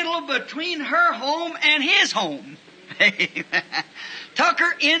the middle between her home and His home. Took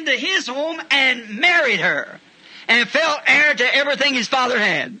her into His home and married her. And fell heir to everything His father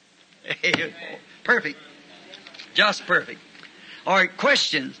had. Perfect. Just perfect. All right,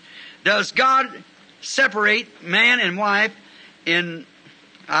 questions. Does God separate man and wife in...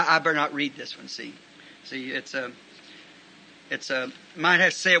 I better not read this one, see. See, it's might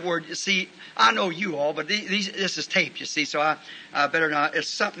have to say a word. You see, I know you all, but this is taped, you see, so I better not. It's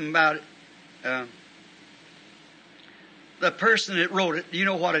something about the person that wrote it. You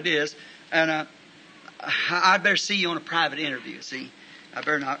know what it is. And I'd better see you on a private interview, see. I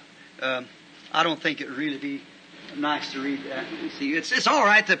better not. I don't think it would really be nice to read that. See, it's all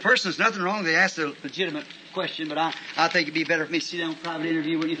right. The person's nothing wrong. They asked a legitimate question, but I think it'd be better for me to sit down on a private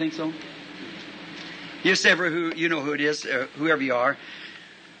interview. Wouldn't you think so? Yes, you know who it is, whoever you are.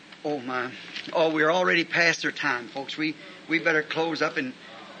 Oh my! Oh, we're already past our time, folks. We better close up and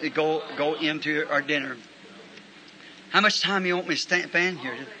go into our dinner. How much time you want me to stand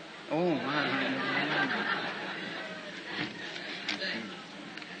here? Oh my!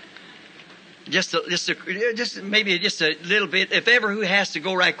 Just maybe just a little bit. If ever who has to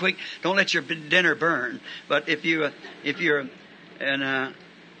go right quick, don't let your dinner burn. But if you're and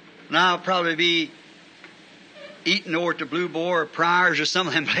I'll probably be eating over at the Blue Boar or Pryor's or some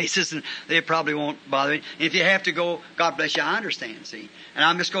of them places, and they probably won't bother me. If you have to go, God bless you. I understand. See, and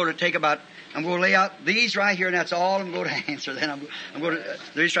I'm just going to I'm going to lay out these right here, and that's all I'm going to answer. Then I'm going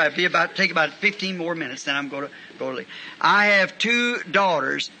to take about 15 more minutes. Then I'm going to go. I have 2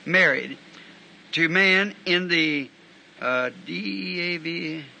 daughters married to men in the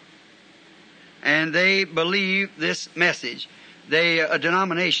DAV, and they believe this message. They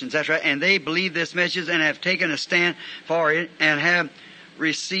denominations, that's right, and they believe this message and have taken a stand for it and have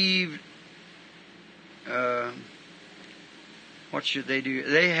received. What should they do?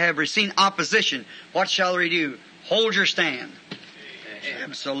 They have received opposition. What shall they do? Hold your stand.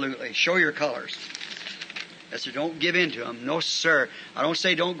 Absolutely. Show your colors. Yes, sir. Don't give in to them. No, sir. I don't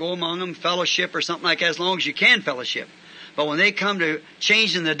say don't go among them, fellowship or something like that, as long as you can fellowship. But when they come to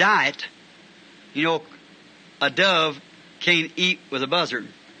changing the diet, you know, a dove can't eat with a buzzard.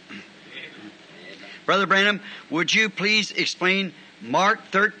 Brother Branham, would you please explain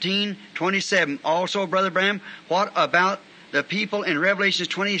Mark 13:27? Also, Brother Branham, what about the people in Revelations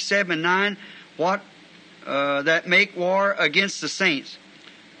 27:9? What that make war against the saints?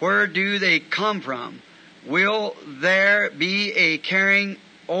 Where do they come from? Will there be a carrying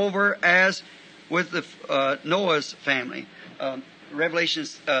over as with the Noah's family?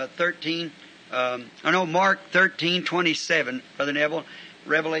 Revelations 13. Mark 13:27, Brother Neville.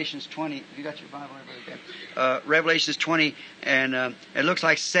 Revelations 20. Have you got your Bible there? Revelations 20, and it looks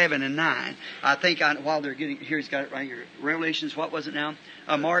like 7 and 9. I think while they're getting here, he's got it right here. Revelations, what was it now?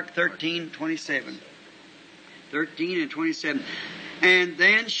 Mark 13:27. 13 and 27. And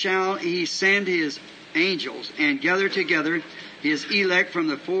then shall he send his angels and gather together his elect from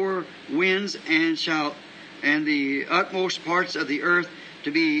the four winds and the utmost parts of the earth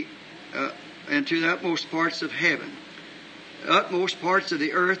to be and to the utmost parts of heaven. Utmost parts of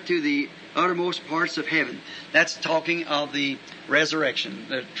the earth to the uttermost parts of heaven. That's talking of the resurrection,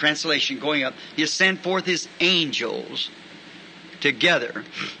 the translation going up. He sent forth his angels together.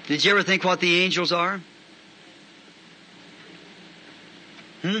 Did you ever think what the angels are?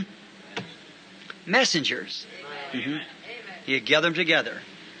 Messengers. Mm-hmm. You gather them together.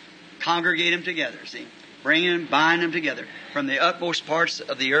 Congregate them together, see. Bring them, bind them together. From the utmost parts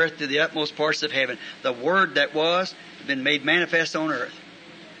of the earth to the utmost parts of heaven. The Word that was been made manifest on earth.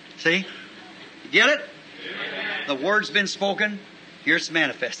 See? You get it? Amen. The Word's been spoken. Here it's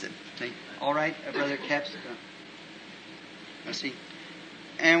manifested. See? All right, Brother Caps. Let's see.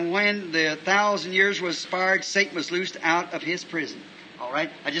 And when the 1,000 years was expired, Satan was loosed out of his prison. All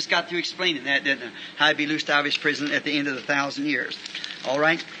right? I just got through explaining that, didn't I? How he'd be loosed out of his prison at the end of the 1,000 years. All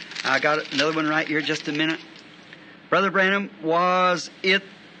right? I got another one right here, just a minute. Brother Branham, was it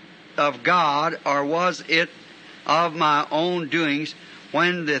of God or was it of my own doings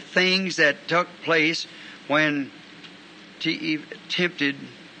when the things that took place when tempted,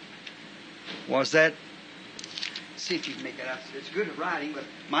 was that? See if you can make that out. It's good at writing, but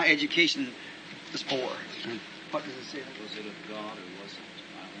my education is poor. What does it say? Was it of God or was it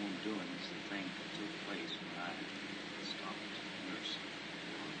my own doings, the thing that took place when I stopped nursing?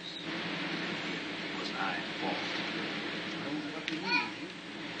 Was I at fault?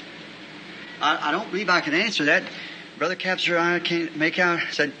 I don't believe I can answer that. Brother Capture, I can't make out.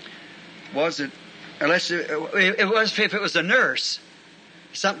 Said, was it? Unless if it was a nurse,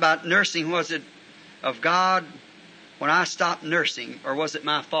 something about nursing. Was it of God when I stopped nursing, or was it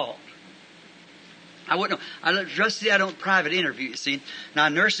my fault? I wouldn't know. I don't private interview, you see. Now,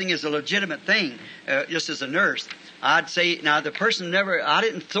 nursing is a legitimate thing, just as a nurse. I'd say, now, the person I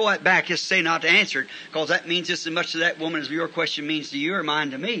didn't throw it back, just say not to answer it, because that means just as much to that woman as your question means to you or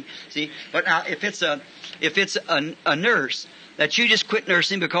mine to me, see. But now, if it's a nurse that you just quit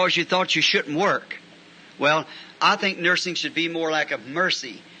nursing because you thought you shouldn't work, well, I think nursing should be more like a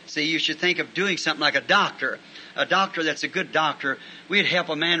mercy. See, you should think of doing something like a doctor. A doctor that's a good doctor, we'd help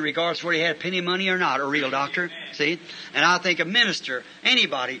a man regardless of whether he had penny money or not, a real doctor, see? And I think a minister,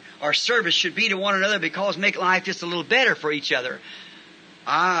 anybody, our service should be to one another because make life just a little better for each other.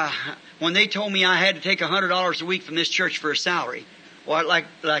 When they told me I had to take $100 a week from this church for a salary, well, it'd like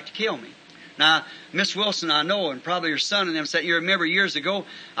to kill me. Now, Miss Wilson, I know, and probably your son and them said, you remember years ago,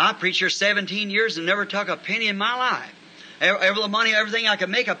 I preached here 17 years and never took a penny in my life. Every money, everything I could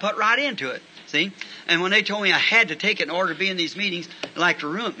make, I put right into it. See? And when they told me I had to take it in order to be in these meetings, it like to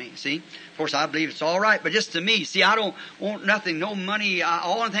ruin me, see? Of course, I believe it's all right, but just to me, see, I don't want nothing, no money.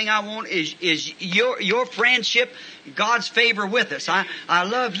 All the thing I want is your friendship, God's favor with us. I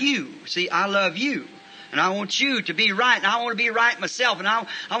love you. See, I love you. And I want you to be right, and I want to be right myself, and I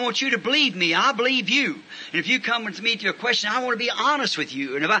want you to believe me. I believe you. And if you come to me to a question, I want to be honest with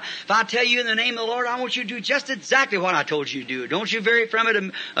you. And if I tell you in the name of the Lord, I want you to do just exactly what I told you to do. Don't you vary from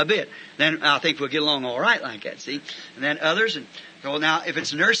it a bit. Then I think we'll get along all right like that, see? And then others, and so now if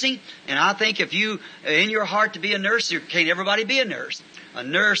it's nursing, and I think if you, in your heart to be a nurse, you can't everybody be a nurse. A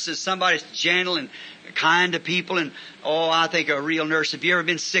nurse is somebody that's gentle and kind to people, and I think a real nurse, if you ever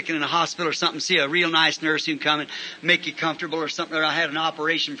been sick in a hospital or something, see a real nice nurse who can come and make you comfortable or something. I had an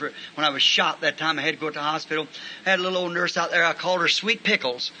operation for when I was shot that time. I had to go to the hospital. I had a little old nurse out there. I called her Sweet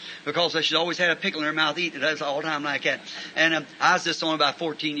Pickles because she always had a pickle in her mouth eating it all the time like that. And I was just only about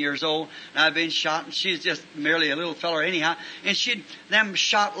 14 years old, and I'd been shot, and she's just merely a little fella anyhow. And them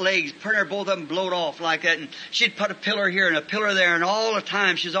shot legs, both of them blowed off like that, and she'd put a pillar here and a pillar there, and all the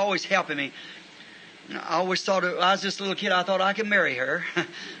time she's always helping me. I always thought, I was just a little kid, I thought I could marry her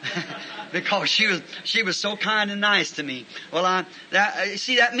because she was so kind and nice to me. Well,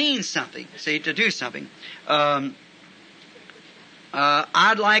 that means something, see, to do something. I'd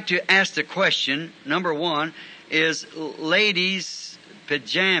like to ask the question, number one, is ladies'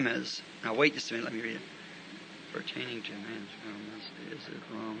 pajamas. Now, wait just a minute, let me read it. Pertaining to man's garments, is it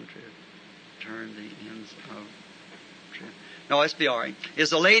wrong to turn the ends of... No, let's be all right. Is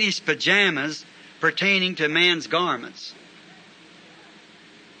the ladies' pajamas pertaining to man's garments?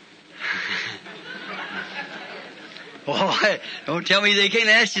 Boy, don't tell me they can't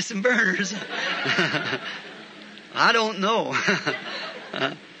ask you some burners. I don't know.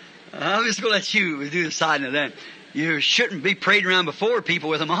 I'm just going to let you do the side of that. You shouldn't be parading around before people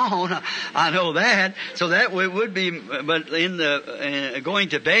with them on. I know that. So that would be, but in the going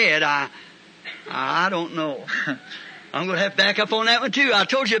to bed, I don't know. I'm going to have to back up on that one too. I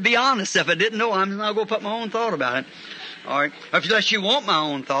told you to be honest. If I didn't know, I'm not going to put my own thought about it. All right. Unless you want my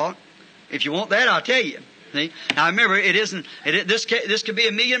own thought. If you want that, I'll tell you. See? Now remember, this could be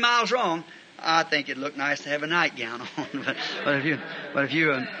a million miles wrong. I think it'd look nice to have a nightgown on.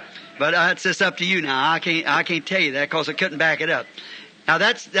 But it's just up to you now. I can't tell you that because I couldn't back it up. Now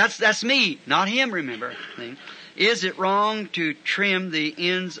that's me, not him, remember. See? Is it wrong to trim the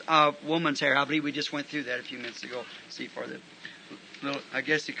ends of woman's hair? I believe we just went through that a few minutes ago. See, for the little, I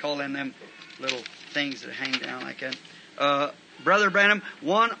guess you call them little things that hang down like that. Brother Branham,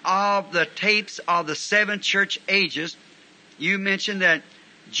 one of the tapes of the 7 church ages, you mentioned that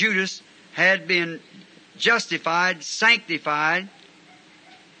Judas had been justified, sanctified.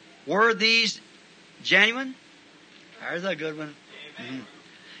 Were these genuine? There's a good one. Mm-hmm.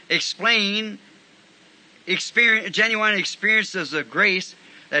 Explain genuine experiences of grace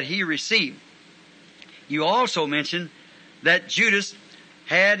that he received. You also mentioned that Judas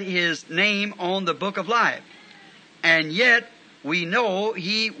had his name on the book of life. And yet, we know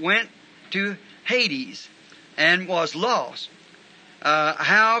he went to Hades and was lost.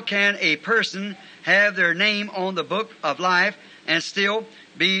 How can a person have their name on the book of life and still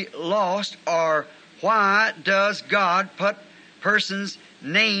be lost? Or why does God put persons'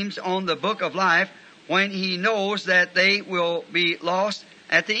 names on the book of life when He knows that they will be lost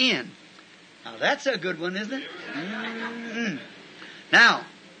at the end? Now that's a good one, isn't it? Mm-hmm. Now,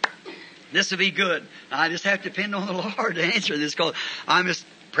 this will be good. I just have to depend on the Lord to answer this because I'm just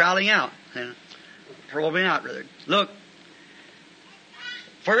prowling out. Probing out, rather. Look,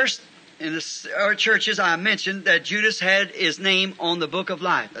 first, in our churches, I mentioned that Judas had his name on the book of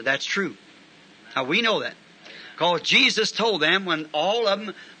life. That's true. Now, we know that. Because Jesus told them when all of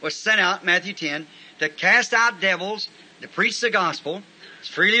them was sent out, Matthew 10, to cast out devils, to preach the gospel,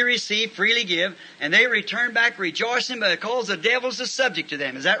 freely receive, freely give, and they returned back rejoicing because the devil's the subject to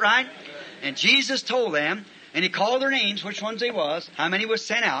them. Is that right? And Jesus told them, and He called their names, which ones they was, how many was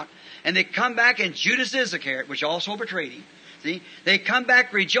sent out, and they come back, and Judas Iscariot, which also betrayed Him. See, they come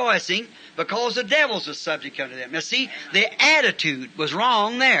back rejoicing because the devil's the subject unto them. Now see, the attitude was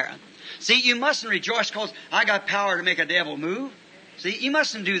wrong there. See, you mustn't rejoice because I got power to make a devil move. See, you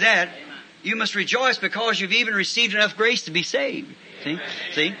mustn't do that. You must rejoice because you've even received enough grace to be saved.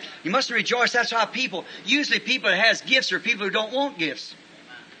 See, you mustn't rejoice. That's how usually people that has gifts are people who don't want gifts.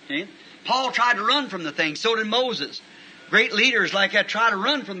 See? Paul tried to run from the thing. So did Moses. Great leaders like that try to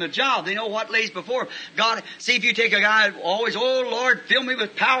run from the job. They know what lays before them. God, see if you take a guy always, oh Lord, fill me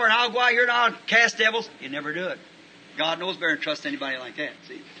with power and I'll go out here and I'll cast devils. You never do it. God knows better than trust anybody like that.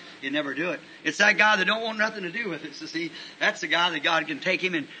 See, you never do it. It's that guy that don't want nothing to do with it. So see, that's the guy that God can take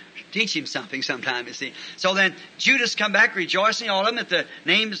him and teach him something sometime, you see. So then Judas come back rejoicing, all of them at the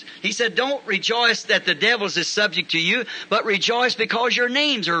names. He said, don't rejoice that the devil's is subject to you, but rejoice because your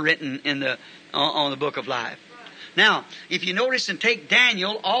names are written in on the book of life. Now, if you notice and take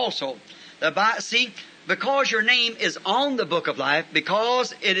Daniel also, because your name is on the book of life,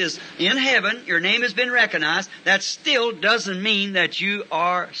 because it is in heaven, your name has been recognized, that still doesn't mean that you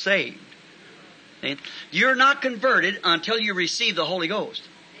are saved. See? You're not converted until you receive the Holy Ghost.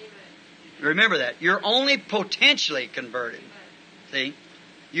 Remember that. You're only potentially converted. See?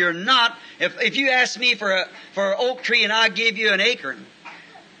 You're not, if you ask me for an oak tree and I give you an acorn,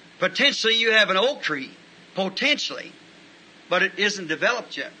 potentially you have an oak tree. Potentially. But it isn't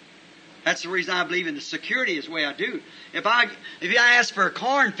developed yet. That's the reason I believe in the security is the way I do. If I ask for a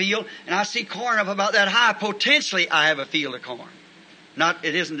cornfield and I see corn up about that high, potentially I have a field of corn.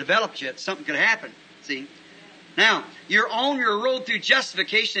 It isn't developed yet. Something could happen. See? Now, you're on your road through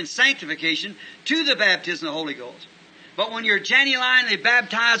justification and sanctification to the baptism of the Holy Ghost. But when you're genuinely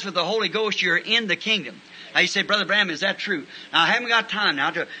baptized with the Holy Ghost, you're in the kingdom. Now you say, Brother Branham, is that true? Now I haven't got time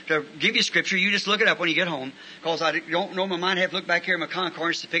now to give you scripture. You just look it up when you get home. Because I don't know my mind. I have to look back here in my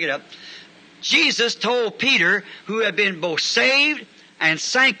concordance to pick it up. Jesus told Peter, who had been both saved and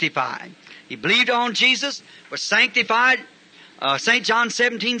sanctified. He believed on Jesus, was sanctified. St. John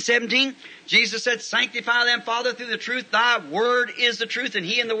 17:17. Jesus said, sanctify them, Father, through the truth. Thy word is the truth, and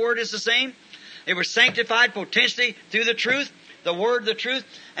He and the word is the same. They were sanctified potentially through the truth, the word, the truth.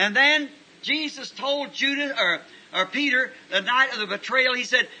 And then Jesus told Judas or Peter the night of the betrayal, He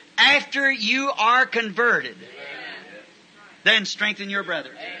said, after you are converted, then strengthen your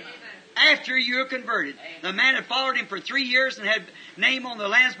brethren. After you're converted. The man had followed Him for 3 years and had name on the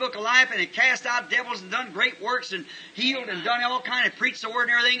Lamb's Book of Life and had cast out devils and done great works and healed and done all kind of preached the word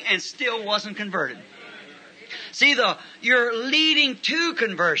and everything and still wasn't converted. See, you're leading to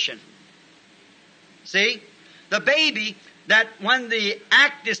conversion. See? The baby that when the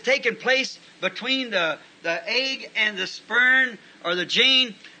act is taking place between the egg and the sperm or the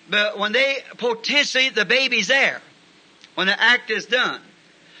gene, but when they potentially, the baby's there, when the act is done,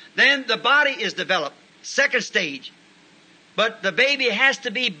 then the body is developed, second stage. But the baby has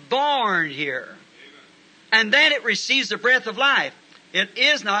to be born here. And then it receives the breath of life. It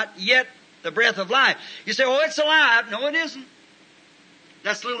is not yet the breath of life. You say, oh, it's alive. No, it isn't.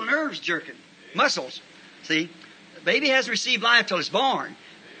 That's little nerves jerking. Muscles. See? The baby hasn't received life till it's born.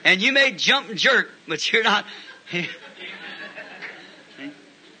 And you may jump and jerk, but you're not. You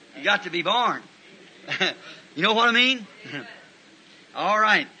got to be born. You know what I mean? All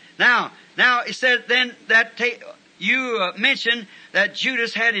right. Now it said then that you mentioned that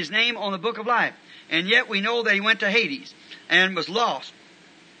Judas had his name on the book of life. And yet we know that he went to Hades and was lost.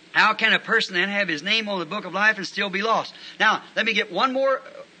 How can a person then have his name on the book of life and still be lost? Now, let me get one more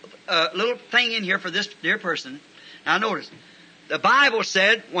little thing in here for this dear person. Now notice, the Bible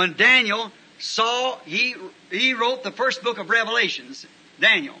said when Daniel saw, he wrote the first book of Revelations,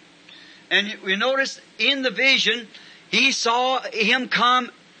 Daniel. And we notice in the vision, he saw him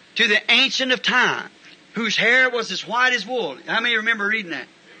come to the Ancient of Time, whose hair was as white as wool. How many remember reading that?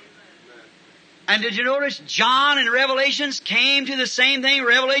 And did you notice John in Revelations came to the same thing,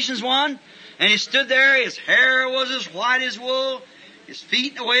 Revelations 1? And he stood there, his hair was as white as wool, his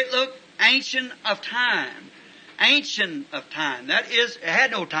feet the way it looked, Ancient of Time. Ancient of Time. That is, it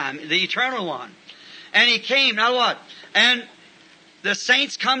had no time, the Eternal One. And he came, now what? And the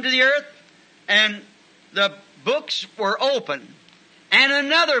saints come to the earth, and the books were open. And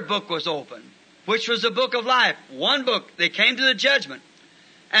another book was open, which was the book of life. One book, they came to the judgment.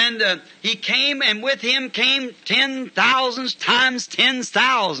 And he came, and with him came 10,000s times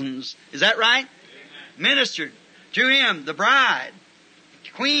 10,000s. Is that right? Amen. Ministered to him, the bride,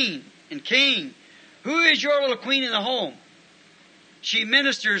 queen, and king. Who is your little queen in the home? She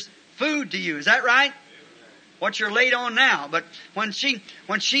ministers food to you. Is that right? Amen. What you're laid on now. But when she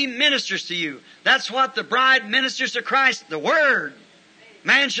ministers to you, that's what the bride ministers to Christ, the Word.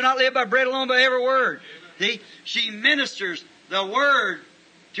 Man shall not live by bread alone, but every word. See? She ministers the Word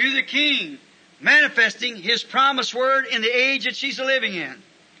to the King, manifesting His promised word in the age that she's living in.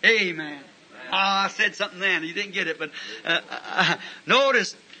 Amen. I said something then. You didn't get it, but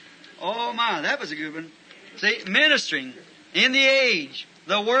notice. Oh my, that was a good one. See, ministering in the age,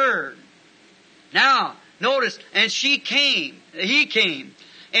 the Word. Now, notice, and he came,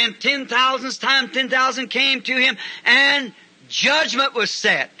 and 10,000s times 10,000 came to him, and judgment was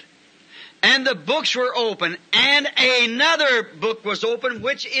set. And the books were open, and another book was open,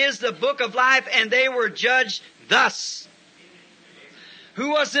 which is the book of life, and they were judged thus.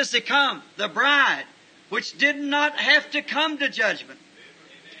 Who was this to come? The bride, which did not have to come to judgment.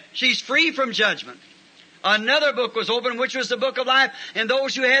 She's free from judgment. Another book was open, which was the book of life, and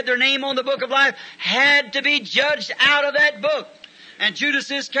those who had their name on the book of life had to be judged out of that book. And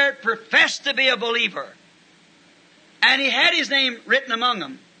Judas Iscariot professed to be a believer. And he had his name written among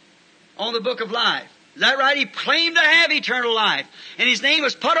them on the book of life. Is that right? He claimed to have eternal life. And his name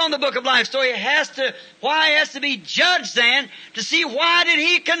was put on the book of life. So he has to be judged then to see why did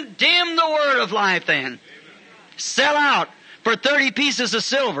he condemn the word of life then? Amen. Sell out for 30 pieces of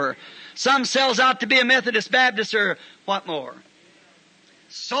silver. Some sells out to be a Methodist Baptist or what more.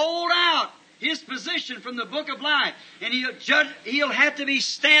 Sold out his position from the book of life. And he'll have to be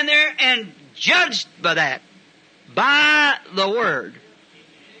stand there and judged by that. By the word.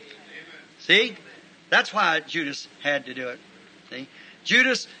 See? That's why Judas had to do it. See?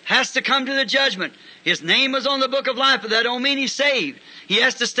 Judas has to come to the judgment. His name was on the book of life, but that don't mean he's saved. He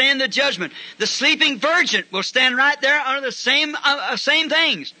has to stand the judgment. The sleeping virgin will stand right there under the same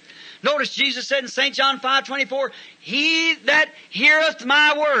things. Notice Jesus said in St. John 5:24, he that heareth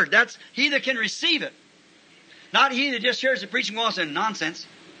my word, that's he that can receive it. Not he that just hears the preaching and goes in nonsense.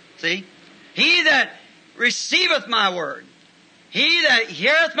 See? He that receiveth my word, he that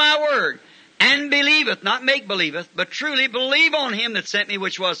heareth my word, and believeth, not make believeth, but truly believe on him that sent me,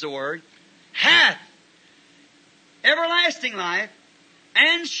 which was the word, hath everlasting life,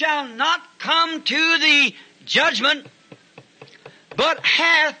 and shall not come to the judgment, but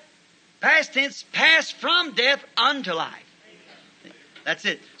hath, past tense, passed from death unto life. That's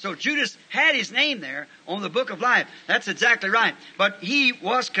it. So Judas had his name there on the book of life. That's exactly right. But he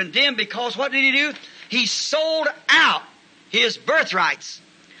was condemned because what did he do? He sold out his birthrights.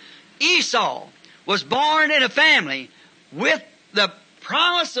 Esau was born in a family with the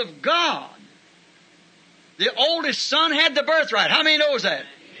promise of God. The oldest son had the birthright. How many knows that? Amen.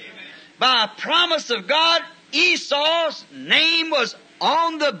 By a promise of God, Esau's name was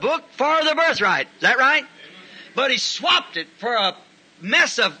on the book for the birthright. Is that right? Amen. But he swapped it for a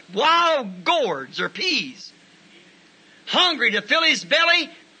mess of wild gourds or peas. Hungry to fill his belly,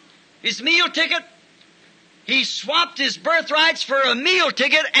 his meal ticket, he swapped his birthrights for a meal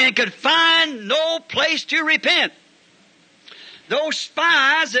ticket and could find no place to repent. Those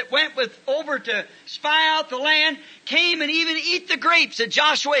spies that went over to spy out the land came and even eat the grapes that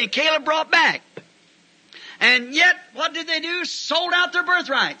Joshua and Caleb brought back. And yet, what did they do? Sold out their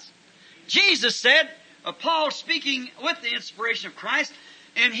birthrights. Jesus said, Paul speaking with the inspiration of Christ,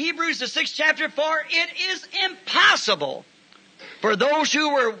 in Hebrews the 6th chapter, for it is impossible for those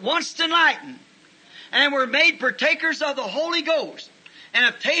who were once enlightened and were made partakers of the Holy Ghost and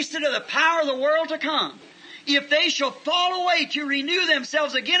have tasted of the power of the world to come, if they shall fall away to renew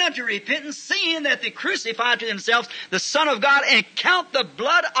themselves again unto repentance, seeing that they crucify to themselves the Son of God and count the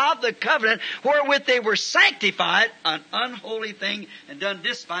blood of the covenant wherewith they were sanctified an unholy thing and done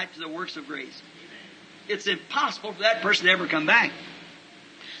despite to the works of grace. It's impossible for that person to ever come back.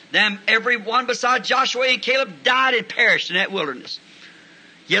 Them, every one beside Joshua and Caleb died and perished in that wilderness.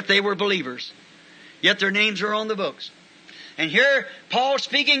 Yet they were believers. Yet their names are on the books. And here, Paul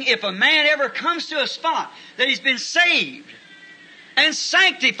speaking, if a man ever comes to a spot that he's been saved and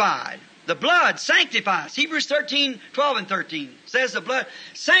sanctified, the blood sanctifies. Hebrews 13, 12 and 13 says the blood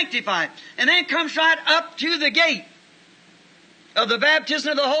sanctified. And then comes right up to the gate of the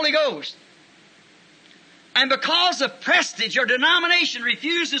baptism of the Holy Ghost. And because the prestige or denomination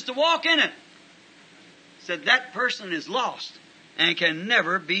refuses to walk in it, said that person is lost and can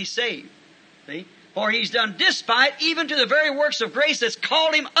never be saved. See? For he's done despite even to the very works of grace that's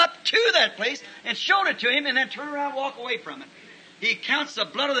called him up to that place and showed it to him and then turned around and walked away from it. He counts the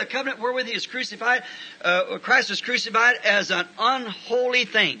blood of the covenant wherewith he is crucified, Christ was crucified, as an unholy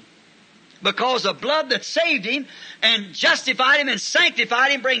thing. Because the blood that saved him and justified him and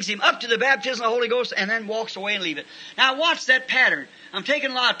sanctified him brings him up to the baptism of the Holy Ghost and then walks away and leaves it. Now watch that pattern. I'm taking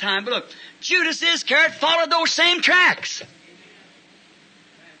a lot of time, but look, Judas Iscariot followed those same tracks.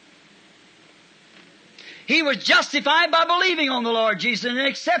 He was justified by believing on the Lord Jesus and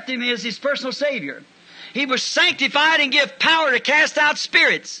accepting Him as His personal Savior. He was sanctified and given power to cast out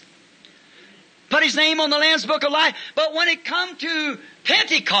spirits. Put his name on the Lamb's Book of Life. But when it come to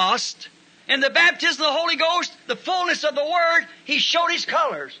Pentecost and the baptism of the Holy Ghost, the fullness of the Word, He showed His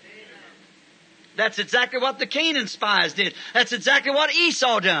colors. That's exactly what the Canaan spies did. That's exactly what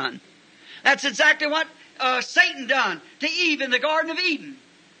Esau done. That's exactly what Satan done to Eve in the Garden of Eden.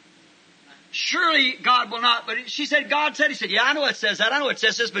 Surely God will not, but she said, God said, He said, yeah, I know it says that, I know it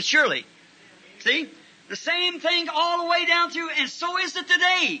says this, but surely. See? The same thing all the way down through, and so is it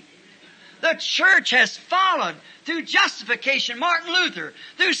today. The church has followed through justification, Martin Luther,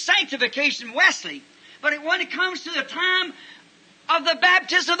 through sanctification, Wesley. But when it comes to the time of the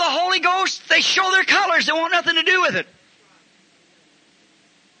baptism of the Holy Ghost, they show their colors. They want nothing to do with it.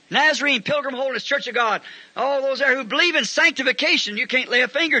 Nazarene, Pilgrim Holiness, Church of God, all those there who believe in sanctification, you can't lay a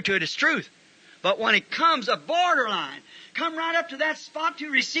finger to it. It's truth. But when it comes a borderline, come right up to that spot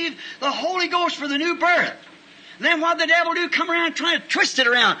to receive the Holy Ghost for the new birth. And then what the devil do? Come around trying to twist it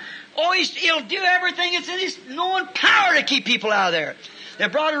around. Oh, he'll do everything. It's in his known power to keep people out of there. They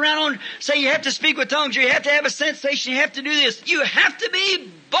brought it around on, say you have to speak with tongues, you have to have a sensation, you have to do this. You have to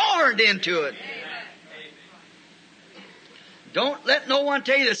be born into it. Don't let no one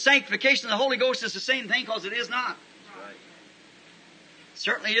tell you that sanctification of the Holy Ghost is the same thing, because it is not.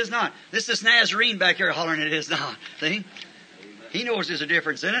 Certainly it is not. This is Nazarene back here hollering it is not. See? He knows there's a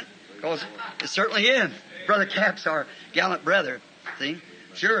difference in it, because it certainly is. Brother Cap's our gallant brother. See?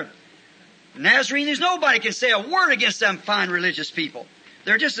 Sure. Nazarene, there's nobody can say a word against them fine religious people.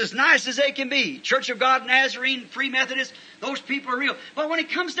 They're just as nice as they can be. Church of God, Nazarene, Free Methodist, those people are real. But when it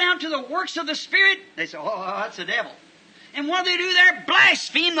comes down to the works of the Spirit, they say, oh, that's the devil. And what do they do there?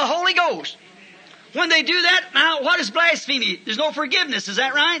 Blaspheme the Holy Ghost. When they do that, now what is blasphemy? There's no forgiveness, is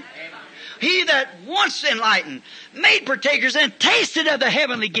that right? Amen. He that once enlightened, made partakers, and tasted of the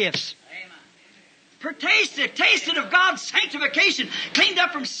heavenly gifts. Tasted of God's sanctification, cleaned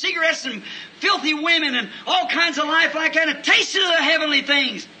up from cigarettes and filthy women and all kinds of life like that, and tasted of the heavenly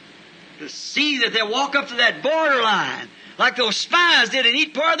things. To see that they walk up to that borderline, like those spies did, and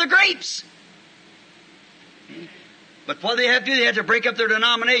eat part of the grapes. But what they have to do, they have to break up their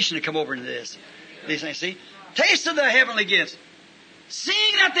denomination to come over into this. These things, see? Taste of the heavenly gifts.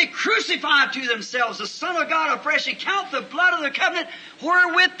 Seeing that they crucify to themselves the Son of God afresh and count the blood of the covenant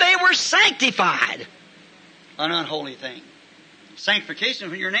wherewith they were sanctified. An unholy thing. Sanctification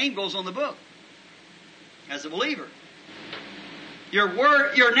when your name goes on the book. As a believer.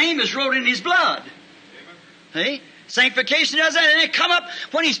 Your name is wrote in His blood. See? Sanctification does that, and then come up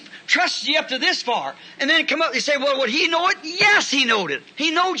when He's trusted you up to this far. And then come up, you say, well, would He know it? Yes, He knowed it.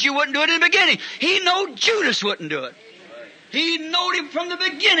 He knowed you wouldn't do it in the beginning. He knowed Judas wouldn't do it. He knowed him from the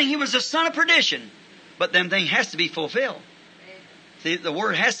beginning. He was the son of perdition. But them thing has to be fulfilled. See, the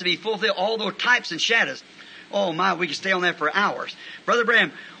Word has to be fulfilled. All those types and shadows. Oh my, we could stay on that for hours. Brother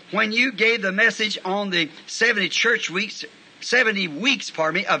Branham, when you gave the message on the 70 weeks,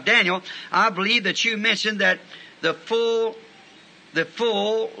 of Daniel, I believe that you mentioned that the full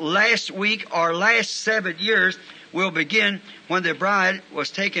last week or last 7 years will begin when the bride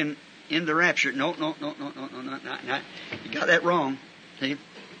was taken in the rapture. No, not. You got that wrong. See?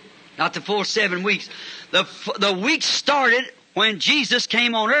 Not the full 7 weeks. The week started when Jesus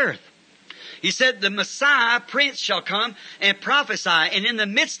came on earth. He said the Messiah, Prince, shall come and prophesy. And in the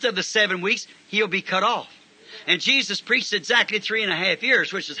midst of the 7 weeks, He'll be cut off. And Jesus preached exactly 3.5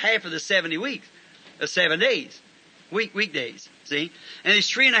 years, which is half of the 70 weeks, 7 days, weekdays. See? And there's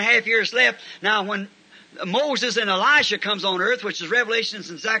 3.5 years left. Now, when Moses and Elijah comes on earth, which is Revelations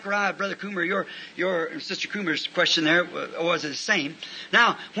and Zechariah, Brother Coomer, your Sister Coomer's question there was the same.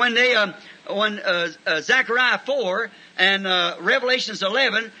 Now, when Zechariah 4 and Revelations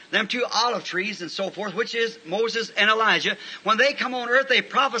 11, them two olive trees and so forth, which is Moses and Elijah, when they come on earth, they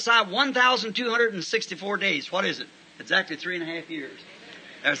prophesy 1,264 days. What is it? Exactly 3.5 years.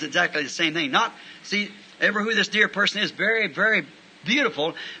 That's exactly the same thing. Ever who this dear person is, very, very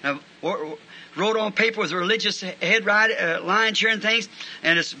beautiful. Wrote on paper with religious head lines here and things,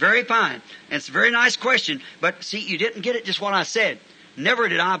 and it's very fine. And it's a very nice question. But see, you didn't get it just what I said. Never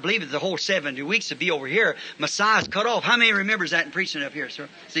did I believe that the whole 70 weeks would be over here. Messiah's cut off. How many remembers that in preaching up here, sir?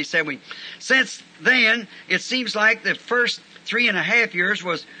 See, 7 weeks. Since then, it seems like the first 3.5 years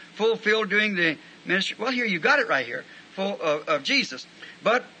was fulfilled during the ministry. Well, here, you got it right here, of Jesus.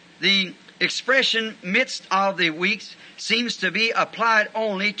 But the expression midst of the weeks seems to be applied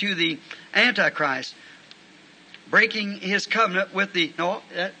only to the Antichrist breaking his covenant with the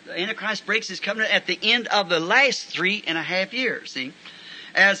Antichrist breaks his covenant at the end of the last 3.5 years. See,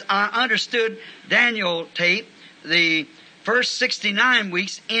 as I understood Daniel tape, the first 69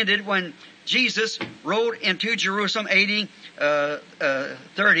 weeks ended when Jesus rode into Jerusalem AD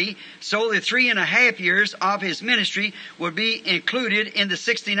 30. So the 3.5 years of His ministry would be included in the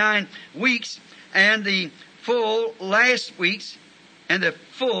 69 weeks, and the full last weeks and the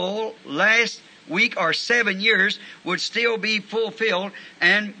full last week or 7 years would still be fulfilled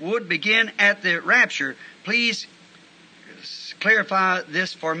and would begin at the rapture. Please clarify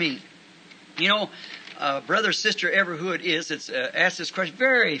this for me. You know, brother, sister, ever who it is that's asked this question,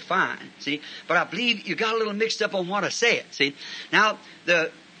 very fine, see. But I believe you got a little mixed up on what I said, see. Now,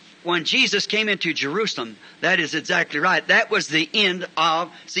 when Jesus came into Jerusalem, that is exactly right. That was the end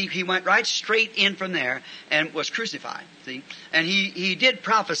of, see, He went right straight in from there and was crucified, see. And He did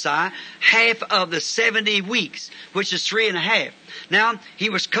prophesy half of the 70 weeks, which is 3.5. Now, He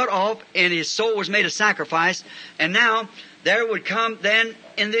was cut off and His soul was made a sacrifice. And now, there would come then,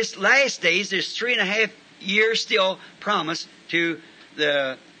 in this last days, there's 3.5 years still promised to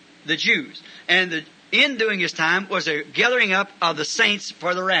the Jews. And in during His time was a gathering up of the saints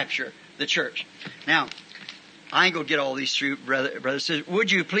for the rapture, the church. Now, I ain't going to get all these through, brothers.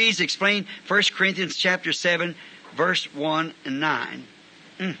 Would you please explain 1 Corinthians chapter 7, verse 1 and 9?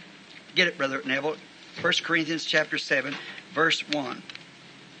 Get it, Brother Neville. 1 Corinthians chapter 7, verse 1.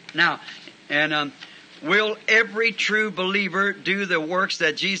 Now, and will every true believer do the works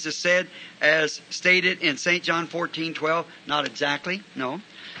that Jesus said as stated in St. John 14:12? Not exactly, no.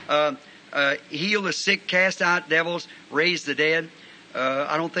 Heal the sick, cast out devils, raise the dead.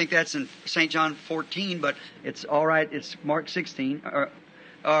 I don't think that's in St. John 14, but it's all right. It's Mark 16.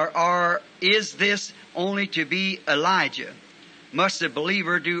 Or is this only to be Elijah? Must the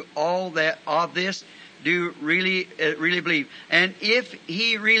believer do all that of this? Do really believe? And if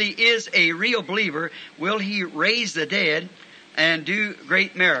he really is a real believer, will he raise the dead and do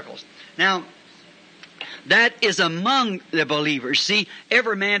great miracles? Now, that is among the believers. See,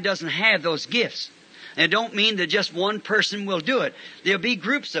 every man doesn't have those gifts. And it don't mean that just one person will do it. There'll be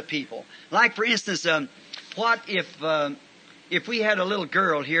groups of people. Like, for instance, what if we had a little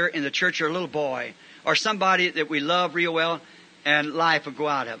girl here in the church or a little boy or somebody that we love real well and life would go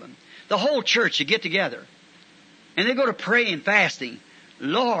out of them. The whole church would get together and they go to pray and fasting.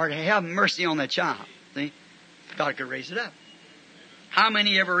 Lord, have mercy on that child. See? God could raise it up. How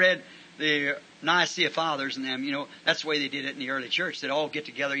many ever read the Nicaea Fathers and them, that's the way they did it in the early church. They'd all get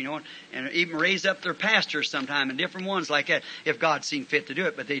together, and even raise up their pastors sometime and different ones like that, if God seemed fit to do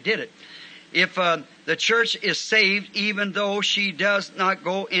it, but they did it. If the church is saved, even though she does not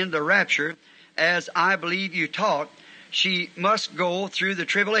go in the rapture, as I believe you taught, she must go through the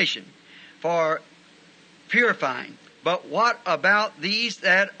tribulation for purifying. But what about these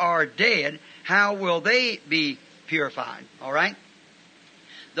that are dead? How will they be purified? All right?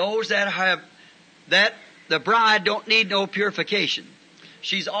 Those that have, that the bride don't need no purification.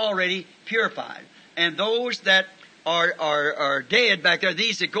 She's already purified. And those that are dead back there,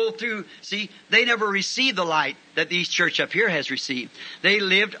 these that go through, see, they never received the light that these church up here has received. They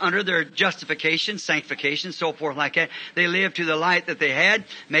lived under their justification, sanctification, so forth like that. They lived to the light that they had,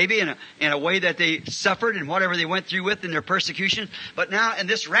 maybe in a way that they suffered and whatever they went through with in their persecution. But now in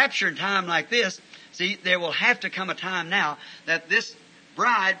this rapture time like this, see, there will have to come a time now that this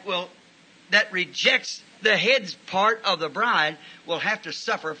bride that rejects the head's part of the bride will have to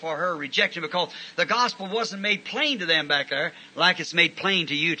suffer for her rejection, because the gospel wasn't made plain to them back there like it's made plain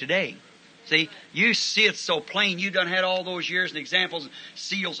to you today. See, you see it so plain. You done had all those years and examples,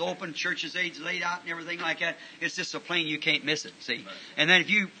 seals open, churches' age laid out and everything like that. It's just so plain you can't miss it, see. And then if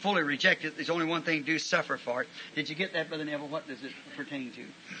you fully reject it, there's only one thing to do, suffer for it. Did you get that, Brother Neville? What does it pertain to?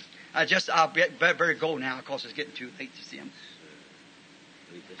 I'll better go now, because it's getting too late to see him.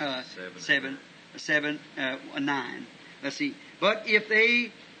 9. Let's see. But if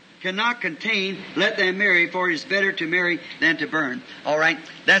they cannot contain, let them marry, for it is better to marry than to burn. All right.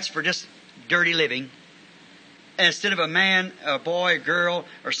 That's for just dirty living. Instead of a man, a boy, a girl,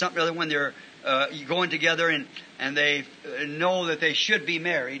 or something other, when they're going together and they know that they should be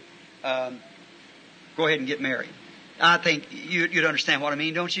married, go ahead and get married. I think you'd understand what I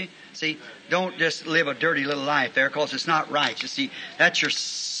mean, don't you? See, don't just live a dirty little life there, because it's not right. You see, that's your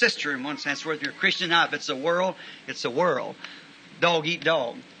sister in one sense. Whether you're a Christian or not, if it's the world, it's the world. Dog eat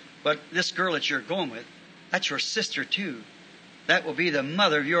dog. But this girl that you're going with, that's your sister too. That will be the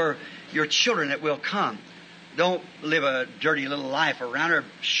mother of your children that will come. Don't live a dirty little life around her.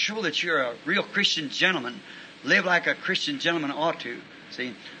 Show that you're a real Christian gentleman. Live like a Christian gentleman ought to.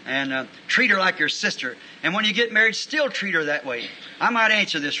 See, and treat her like your sister. And when you get married, still treat her that way. I might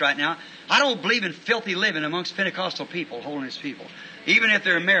answer this right now. I don't believe in filthy living amongst Pentecostal people, holiness people, even if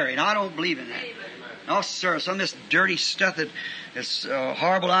they're married. I don't believe in that. No, sir. Some of this dirty stuff that is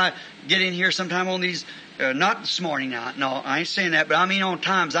horrible. I get in here sometime on these. Not this morning now. No, I ain't saying that. But I mean on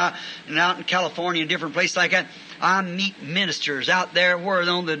times out in California and different places like that, I meet ministers out there where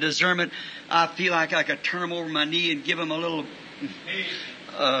on the discernment, I feel like I could turn them over my knee and give them a little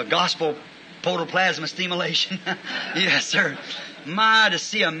gospel protoplasma stimulation. Yes, sir. To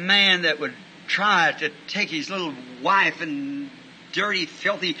see a man that would try to take his little wife and dirty,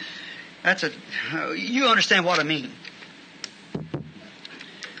 filthy, you understand what I mean.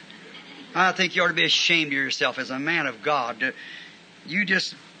 I think you ought to be ashamed of yourself as a man of God. You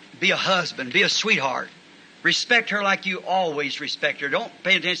just be a husband, be a sweetheart. Respect her like you always respect her. Don't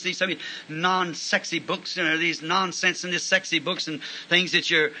pay attention to these some non-sexy books and these nonsense and these sexy books and things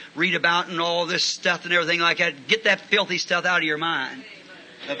that you read about and all this stuff and everything like that. Get that filthy stuff out of your mind.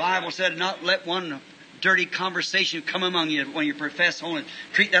 The Bible said not let one dirty conversation come among you when you profess holiness.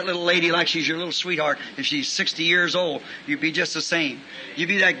 Treat that little lady like she's your little sweetheart. If she's 60 years old, you be just the same. You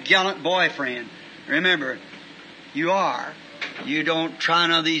be that gallant boyfriend. Remember, you are. You don't try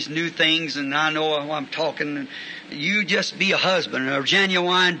none of these new things, and I know I'm talking. You just be a husband, a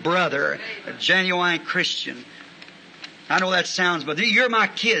genuine brother, a genuine Christian. I know that sounds, but you're my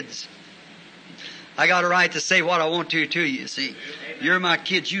kids. I got a right to say what I want to you, see. You're my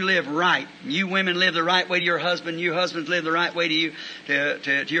kids. You live right. You women live the right way to your husband. You husbands live the right way to you,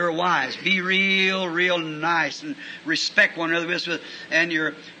 to your wives. Be real nice and respect one another and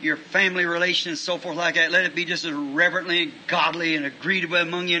your family relations and so forth like that. Let it be just as reverently and godly and agreed with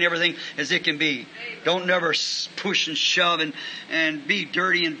among you and everything as it can be. Don't never push and shove and be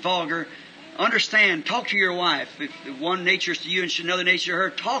dirty and vulgar. Understand, talk to your wife. If one nature is to you and another nature to her,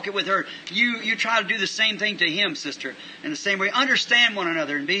 talk it with her. You try to do the same thing to him, sister, in the same way. Understand one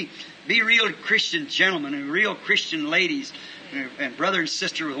another and be real Christian gentlemen and real Christian ladies and brother and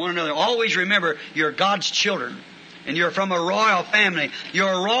sister with one another. Always remember you're God's children and you're from a royal family.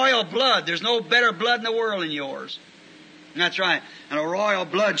 You're royal blood. There's no better blood in the world than yours. And that's right. And a royal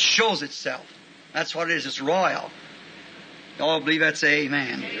blood shows itself. That's what it is. It's royal. All believe that, say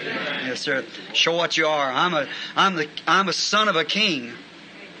amen. Yes, sir. Show what you are. I'm a son of a king.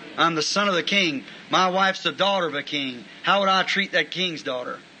 I'm the son of the king. My wife's the daughter of a king. How would I treat that king's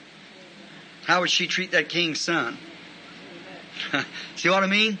daughter? How would she treat that king's son? See what I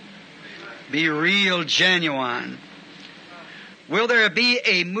mean? Be real genuine. Will there be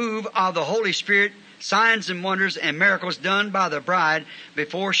a move of the Holy Spirit, signs and wonders and miracles done by the bride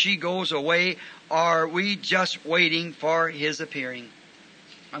before she goes away? Or are we just waiting for His appearing?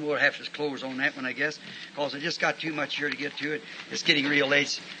 I'm going to have to close on that one, I guess, because I just got too much here to get to it. It's getting real late.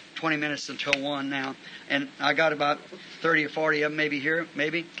 It's 20 minutes until 1 now. And I got about 30 or 40 of them maybe here,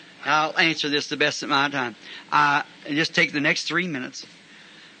 maybe. I'll answer this the best of my time. And just take the next 3 minutes.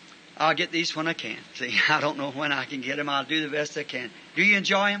 I'll get these when I can. See, I don't know when I can get them. I'll do the best I can. Do you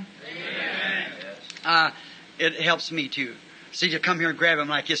enjoy them? Amen. It helps me too. See, to come here and grab them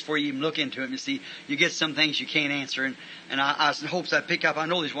like this before you even look into them, you see, you get some things you can't answer. And I hopes I pick up. I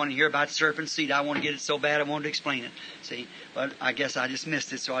know there's one here about serpent seed. I want to get it so bad I wanted to explain it. See, but I guess I just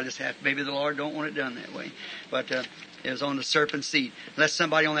missed it, so I just have, maybe the Lord don't want it done that way. But it was on the serpent seed. Unless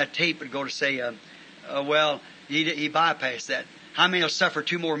somebody on that tape would go to say, well, he bypassed that. How many will suffer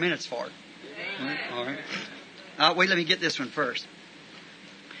 2 more minutes for it? All right. Wait, let me get this one first.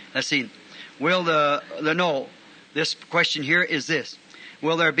 Let's see. Will this question here is this.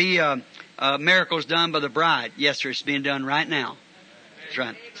 Will there be miracles done by the bride? Yes, sir. It's being done right now. That's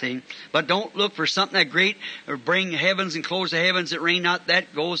right. See? But don't look for something that great or bring heavens and close the heavens that rain not.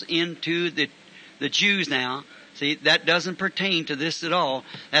 That goes into the Jews now. See, that doesn't pertain to this at all.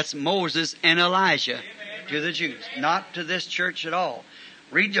 That's Moses and Elijah to the Jews, not to this church at all.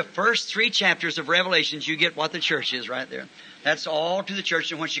 Read the first 3 chapters of Revelations, you get what the church is right there. That's all to the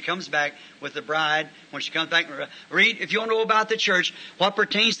church. And when she comes back with the bride, when she comes back, read, if you don't know about the church, what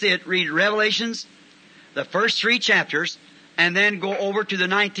pertains to it, read Revelations, the first 3 chapters, and then go over to the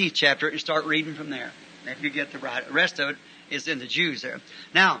 19th chapter and start reading from there. If you get the bride. The rest of it is in the Jews there.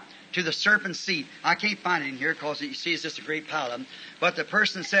 Now, to the serpent seed. I can't find it in here because you see it's just a great pile of them. But the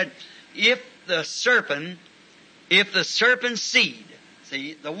person said, if the serpent seed,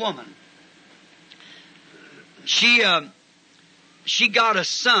 see, the woman, she got a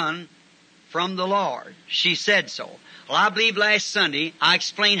son from the Lord. She said so. Well, I believe last Sunday I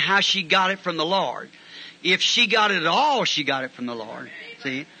explained how she got it from the Lord. If she got it at all, she got it from the Lord.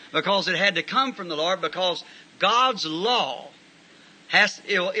 See? Because it had to come from the Lord, because God's law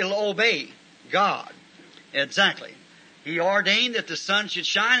it'll obey God. Exactly. He ordained that the sun should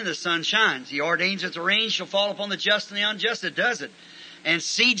shine, and the sun shines. He ordains that the rain shall fall upon the just and the unjust. It does it. And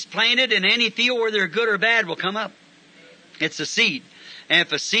seeds planted in any field, whether they're good or bad, will come up. It's a seed. And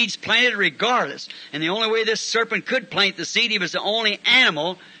if a seed's planted, regardless, and the only way this serpent could plant the seed, he was the only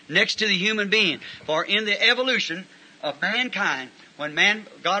animal next to the human being. For in the evolution of mankind, when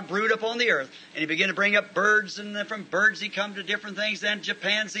God brewed upon the earth, and he began to bring up birds, and then from birds he come to different things, then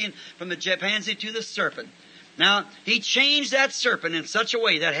chimpanzee, and from the chimpanzee to the serpent. Now, he changed that serpent in such a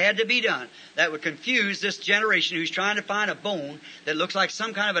way that had to be done that would confuse this generation who's trying to find a bone that looks like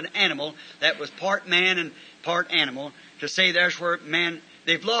some kind of an animal that was part man and part animal, to say there's where man,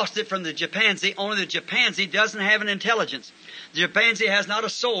 they've lost it from the chimpanzee. Only the chimpanzee doesn't have an intelligence. The chimpanzee has not a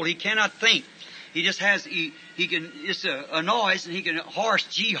soul. He cannot think. He just has, he can, it's a noise, and he can horse,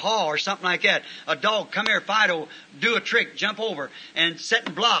 gee-haw, or something like that. A dog, come here, Fido, do a trick, jump over, and set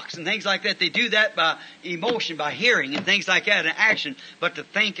in blocks and things like that. They do that by emotion, by hearing, and things like that, and action. But to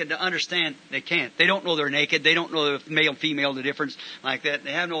think and to understand, they can't. They don't know they're naked. They don't know the male, female, the difference like that.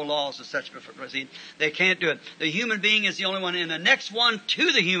 They have no laws as such. They can't do it. The human being is the only one, and the next one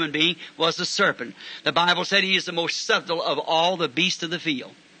to the human being was the serpent. The Bible said he is the most subtle of all the beasts of the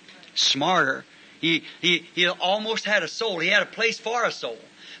field. Smarter. He almost had a soul. He had a place for a soul.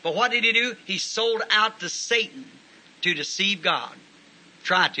 But what did he do? He sold out to Satan to deceive God.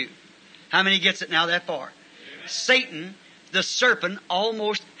 Try to. How many gets it now that far? Satan, the serpent,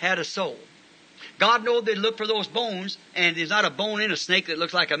 almost had a soul. God knew they'd look for those bones, and there's not a bone in a snake that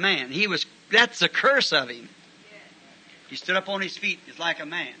looks like a man. That's the curse of him. He stood up on his feet. It's like a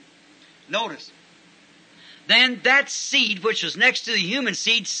man. Notice. Then that seed, which was next to the human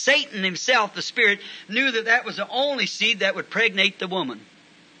seed, Satan himself, the spirit, knew that that was the only seed that would pregnate the woman.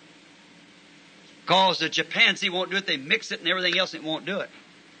 Because the chimpanzee won't do it. They mix it and everything else, and it won't do it.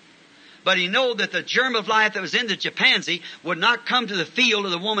 But he knew that the germ of life that was in the chimpanzee would not come to the field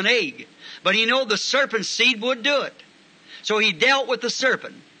of the woman egg. But he knew the serpent's seed would do it. So he dealt with the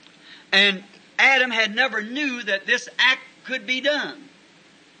serpent. And Adam had never knew that this act could be done.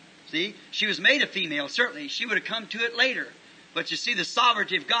 See, she was made a female, certainly. She would have come to it later. But you see, the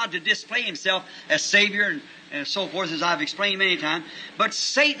sovereignty of God to display himself as Savior and so forth, as I've explained many times. But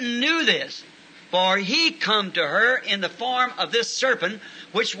Satan knew this, for he come to her in the form of this serpent,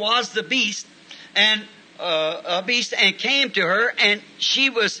 which was the beast, and came to her, and she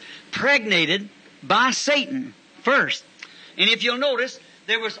was pregnated by Satan first. And if you'll notice,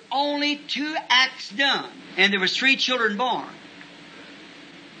 there was only 2 acts done, and there was 3 children born.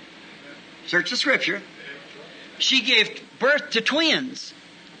 Search the Scripture. She gave birth to twins.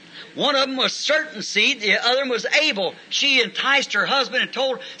 One of them was certain seed, the other was Abel. She enticed her husband and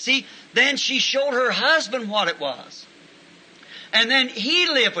told, see, then she showed her husband what it was. And then he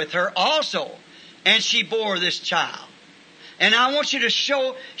lived with her also, and she bore this child. And I want you to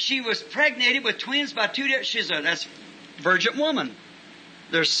show she was pregnated with twins by two different, that's virgin woman.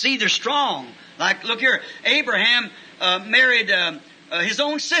 Their seed are strong. Like, look here, Abraham married his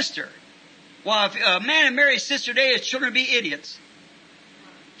own sister. Well, if a man had married his sister today, his children would be idiots.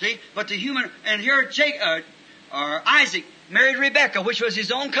 See? But the human, and here Isaac married Rebekah, which was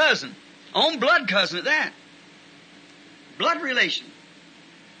his own cousin. Own blood cousin at that. Blood relation.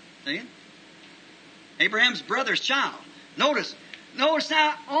 See? Abraham's brother's child. Notice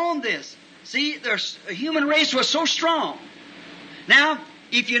now on this. See, the human race was so strong. Now,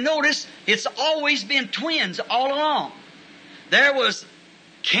 if you notice, it's always been twins all along. There was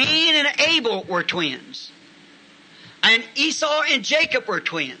Cain and Abel were twins. And Esau and Jacob were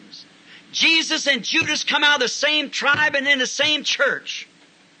twins. Jesus and Judas come out of the same tribe and in the same church.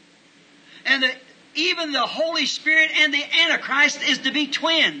 And even the Holy Spirit and the Antichrist is to be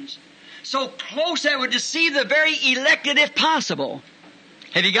twins. So close that would deceive the very elected if possible.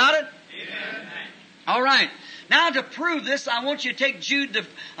 Have you got it? Amen. All right. Now to prove this, I want you to take Jude,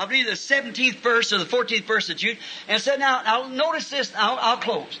 I believe the 17th verse or the 14th verse of Jude, and said, now notice this, I'll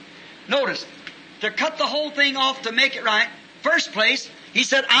close. Notice, to cut the whole thing off to make it right, first place, he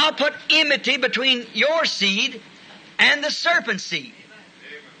said, I'll put enmity between your seed and the serpent's seed.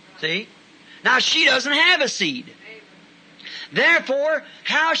 See? Now she doesn't have a seed. Therefore,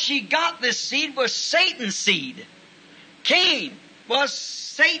 how she got this seed was Satan's seed. Cain was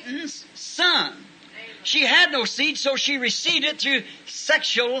Satan's son. She had no seed, so she received it through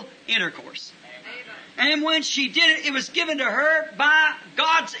sexual intercourse. And when she did it, it was given to her by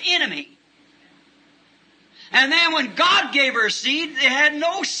God's enemy. And then when God gave her seed, it had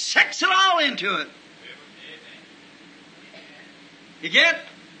no sex at all into it. You get?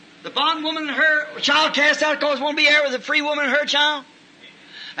 The bondwoman and her child cast out because won't be heir with the free woman and her child.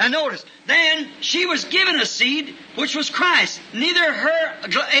 And notice, then she was given a seed, which was Christ. Neither her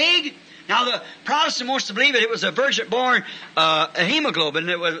egg. Now the Protestant wants to believe it was a virgin-born a hemoglobin.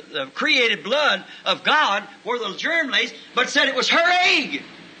 It was the created blood of God where the germ lays, but said it was her egg.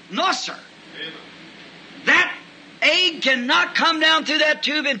 No, sir. That egg cannot come down through that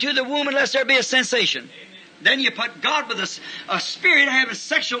tube into the womb unless there be a sensation. Then you put God with a spirit having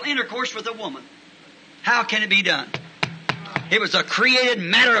sexual intercourse with a woman. How can it be done? It was a created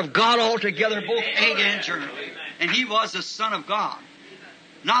matter of God altogether, both egg and germ. And he was the Son of God.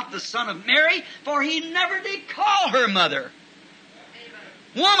 Not the son of Mary, for he never did call her mother.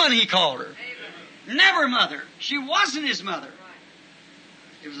 Woman he called her. Never mother. She wasn't his mother.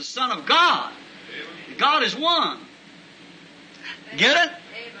 He was the Son of God. God is one. Get it?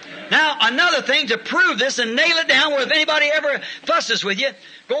 Now, another thing to prove this and nail it down where if anybody ever fusses with you,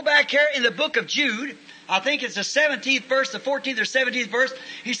 go back here in the book of Jude. I think it's the 17th verse, the 14th or 17th verse.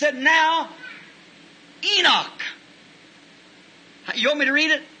 He said, now, Enoch. You want me to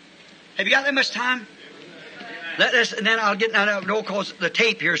read it? Have you got that much time? And then I'll get, no, because the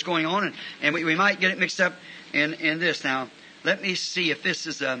tape here is going on, and we might get it mixed up in this now. Let me see if this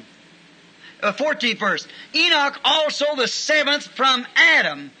is a 14th verse. Enoch also the seventh from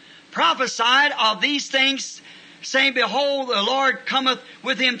Adam prophesied of these things, saying, behold, the Lord cometh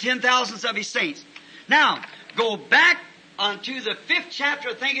with him 10,000s of his saints. Now, go back unto the 5th chapter,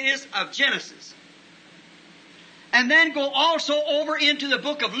 I think it is, of Genesis. And then go also over into the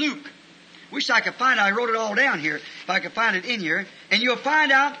book of Luke. Wish I could find it. I wrote it all down here. If I could find it in here. And you'll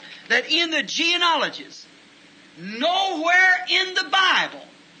find out that in the genealogies, nowhere in the Bible,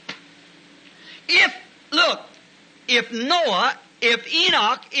 if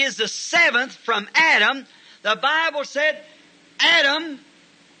Enoch is the seventh from Adam, the Bible said Adam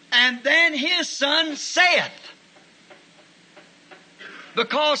and then his son Seth.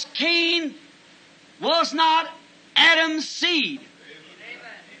 Because Cain was not Adam's seed.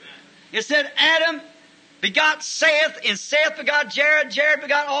 It said Adam begot Seth, and Seth begot Jared, Jared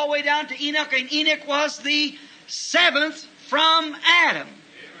begot all the way down to Enoch, and Enoch was the seventh from Adam.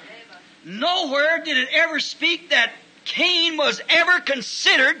 Nowhere did it ever speak that Cain was ever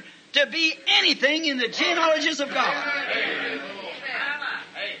considered to be anything in the genealogies of God.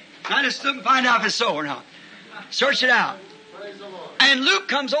 I just couldn't find out if it's so or not. Search it out. And Luke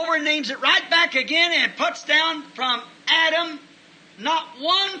comes over and names it right back again and puts down from Adam. Not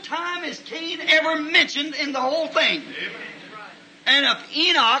one time is Cain ever mentioned in the whole thing. And if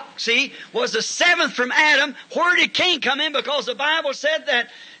Enoch, was the seventh from Adam, where did Cain come in? Because the Bible said that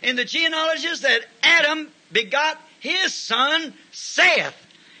in the genealogies that Adam begot his son Seth.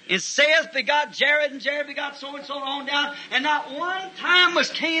 And saith begot Jared, and Jared begot so-and-so on down, and not one time was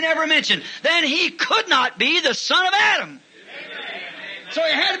Cain ever mentioned. Then he could not be the son of Adam. So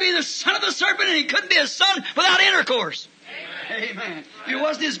he had to be the son of the serpent, and he couldn't be a son without intercourse. Amen. If he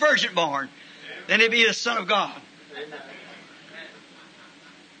wasn't his virgin born, then he'd be the son of God.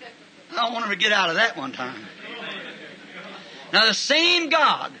 I want him to get out of that one time. Now the same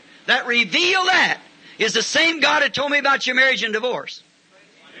God that revealed that is the same God that told me about your marriage and divorce.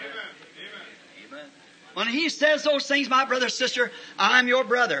 Amen. When he says those things, my brother, sister, I'm your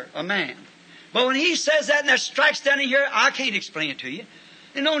brother, a man. But when he says that and that strikes down in here, I can't explain it to you.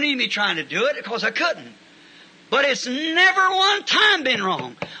 There's no need me trying to do it because I couldn't. But it's never one time been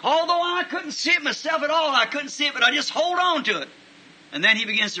wrong. Although I couldn't see it myself at all, I couldn't see it, but I just hold on to it. And then he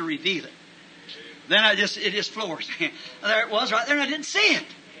begins to reveal it. Then it just floors. There it was right there, and I didn't see it.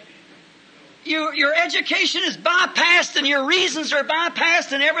 Your education is bypassed, and your reasons are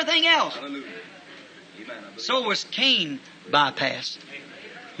bypassed, and everything else. So was Cain bypassed.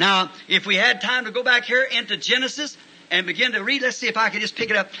 Now, if we had time to go back here into Genesis and begin to read, let's see if I can just pick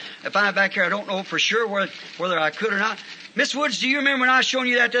it up. If I'm back here, I don't know for sure whether I could or not. Miss Woods, do you remember when I was showing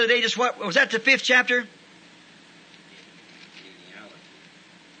you that the other day? Just what was that? The 5th chapter?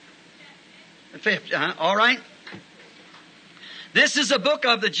 The 5th. All right. This is a book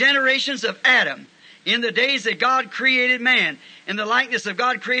of the generations of Adam. In the days that God created man, in the likeness of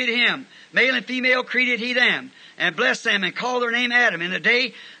God created him. Male and female created he them, and blessed them, and called their name Adam. In the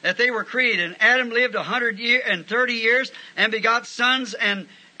day that they were created, and Adam lived 130 years, and begot sons, and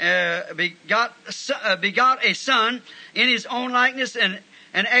begot a son in his own likeness, and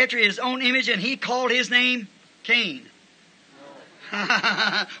after his own image, and he called his name Cain.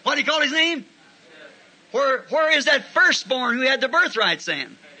 What did he call his name? Where is that firstborn who had the birthright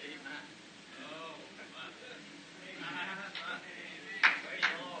then?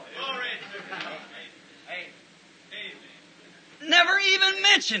 Never even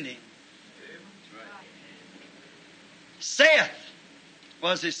mentioned him. Seth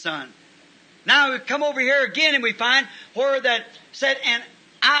was his son. Now we come over here again and we find where that said, and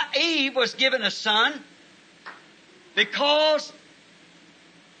Eve was given a son because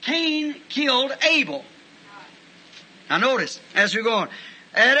Cain killed Abel. Now notice, as we go on,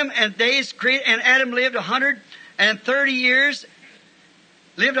 Adam lived 130 years,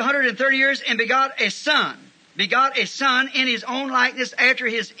 and begot a son in his own likeness after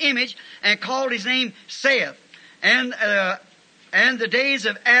his image, and called his name Seth. And the days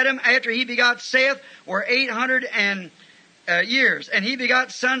of Adam after he begot Seth were 800 years, and he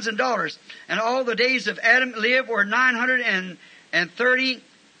begot sons and daughters. And all the days of Adam lived were 930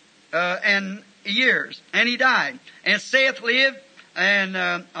 years, and he died. And Seth lived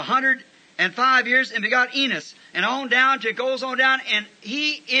 105 years and begot Enos. And on down it goes on down, and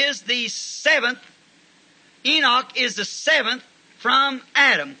he is the 7th. Enoch is the 7th from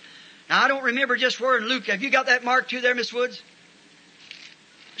Adam. Now I don't remember just where in Luke. Have you got that marked too there, Miss Woods?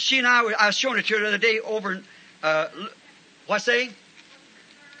 She and I was showing it to her the other day over in, what's say?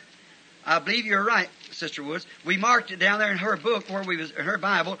 I believe you're right, Sister Woods. We marked it down there in her book where we was, in her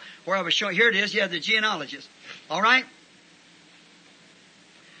Bible, where I was showing. Here it is. You have the genealogist. All right?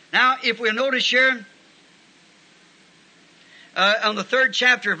 Now, if we'll notice here, on the 3rd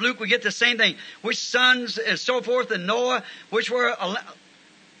chapter of Luke, we get the same thing. Which sons and so forth, and Noah, which were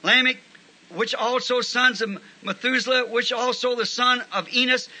Lamech, which also sons of Methuselah, which also the son of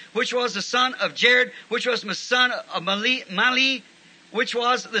Enos, which was the son of Jared, which was the son of Mali, which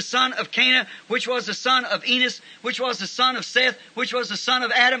was the son of Cana, which was the son of Enos, which was the son of Seth, which was the son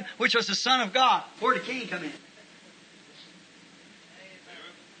of Adam, which was the son of God. Where did Cain come in?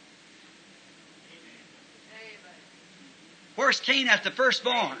 Where's Cain at the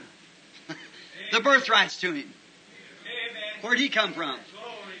firstborn? The birthrights to him. Where'd he come from?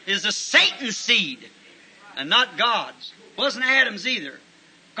 Is the Satan's seed, and not God's. Wasn't Adam's either.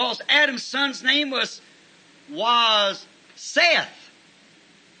 Because Adam's son's name was Seth.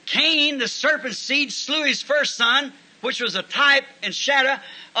 Cain, the serpent's seed, slew his first son, which was a type and shadow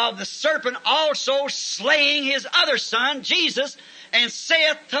of the serpent also slaying his other son, Jesus. And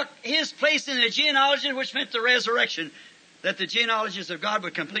Seth took his place in the genealogy, which meant the resurrection, that the genealogies of God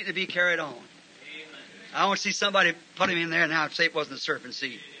would completely be carried on. Amen. I want to see somebody put him in there now and say it wasn't the serpent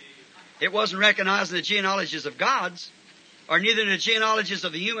seed. It wasn't recognizing the genealogies of God's, or neither the genealogies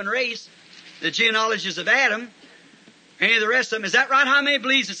of the human race, the genealogies of Adam, any of the rest of them. Is that right? How many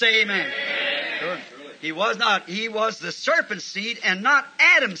believes to say amen? Amen. Sure. He was not. He was the serpent's seed and not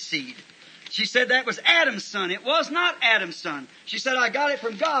Adam's seed. She said that was Adam's son. It was not Adam's son. She said, I got it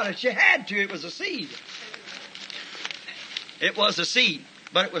from God. If she had to, it was a seed. It was a seed.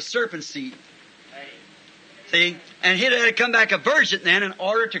 but it was serpent seed. See? And he had to come back a virgin then in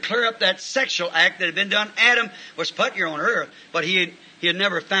order to clear up that sexual act that had been done. Adam was put here on earth, but he had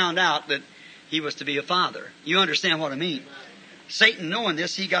never found out that he was to be a father. You understand what I mean? Satan, knowing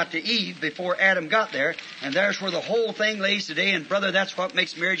this, he got to Eve before Adam got there, and there's where the whole thing lays today. And brother, that's what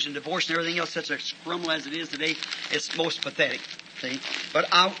makes marriage and divorce and everything else such a scrumble as it is today. It's most pathetic. See? But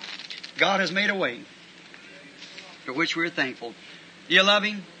God has made a way for which we're thankful. Do you love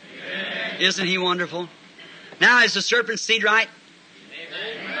Him? Amen. Isn't He wonderful? Now, is the serpent seed right?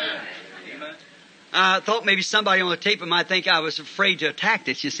 Amen. I thought maybe somebody on the tape might think I was afraid to attack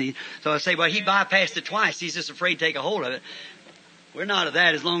this, you see. So I say, well, he bypassed it twice. He's just afraid to take a hold of it. We're not of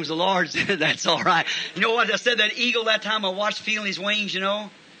that as long as the Lord's in it. That's all right. You know what? I said that eagle that time I watched feeling his wings, you know.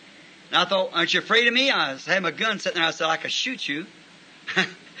 And I thought, aren't you afraid of me? I had my gun sitting there. I said, I could shoot you.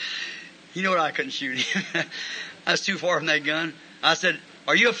 You know what? I couldn't shoot him. I was too far from that gun. I said,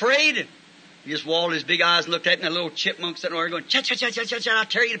 are you afraid? He just walled his big eyes and looked at me, and a little chipmunk sitting there going, cha, cha, cha, cha, cha, cha, I'll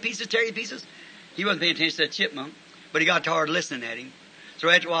tear you to pieces, tear you to pieces. He wasn't paying attention to that chipmunk, but he got tired of listening at him. So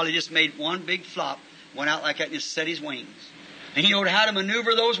after a while, he just made one big flop, went out like that, and just set his wings. And he knew how to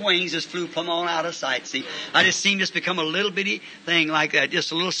maneuver those wings, just flew plumb on out of sight. See, I just seen this become a little bitty thing like that,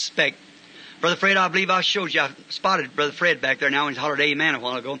 just a little speck. Brother Fred, I believe I showed you. I spotted Brother Fred back there now when he hollered amen a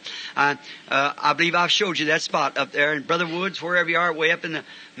while ago. I believe I've showed you that spot up there. And Brother Woods, wherever you are, way up in the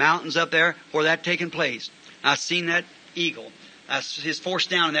mountains up there, where that taking place. I seen that eagle. His forced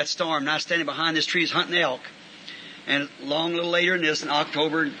down in that storm. And I was standing behind this tree hunting elk. And long a little later in this, in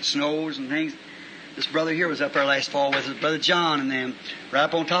October, it snows and things. This brother here was up there last fall with his Brother John and them. Right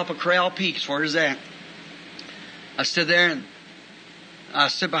up on top of Corral Peaks. Where is that? I stood there and I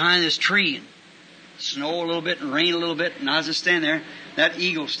stood behind this tree, and snow a little bit and rain a little bit, and I was just standing there. That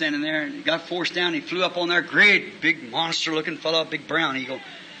eagle standing there, and he got forced down. He flew up on there, great big monster-looking fellow, big brown eagle.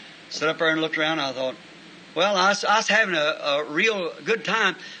 Stood up there and looked around. And I thought, well, I was having a real good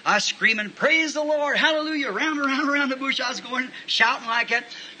time. I was screaming, praise the Lord, hallelujah, round and round and around the bush. I was going, shouting like that.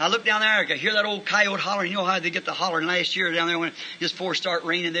 I looked down there, I could hear that old coyote hollering. You know how they get the hollering last year down there when just before it start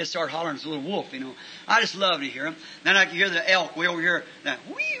raining, they start hollering. It's a little wolf, you know. I just love to hear him. Then I could hear the elk way over here, that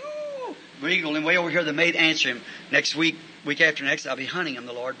wee-hoo, eagle, and way over here the mate answer him. Next week after next, I'll be hunting him,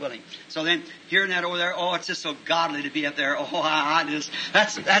 the Lord willing. So then, hearing that over there, oh, it's just so godly to be up there. Oh,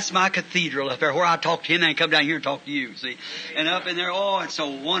 that's my cathedral up there, where I talk to him and come down here and talk to you, see. And up in there, oh, it's so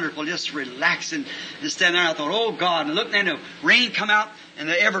wonderful, just relaxing, just standing there. I thought, oh God, and looking, and the rain come out, and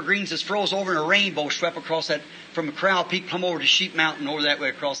the evergreens just froze over, and a rainbow swept across that, from Corral Peak, come over to Sheep Mountain, over that way,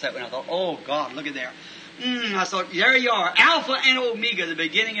 across that way. And I thought, oh God, look at there. I thought, there you are, Alpha and Omega, the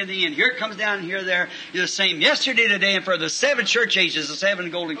beginning and the end. Here it comes down, here, there. You're the same yesterday, today, and for the 7 church ages, the 7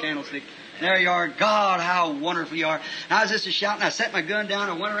 golden candlesticks. There you are. God, how wonderful you are. I was just shouting. I set my gun down.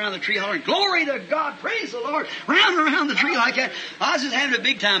 I went around the tree hollering, glory to God, praise the Lord. Round and around the tree like that. I was just having a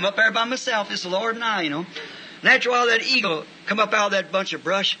big time up there by myself. It's the Lord and I, you know. And after a while, that eagle come up out of that bunch of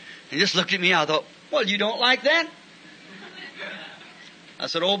brush and just looked at me. I thought, well, you don't like that? I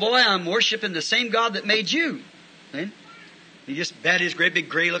said, oh boy, I'm worshiping the same God that made you. Then he just had his great big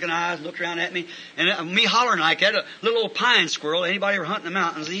gray looking eyes and looked around at me. And me hollering like that, a little old pine squirrel, anybody ever hunting the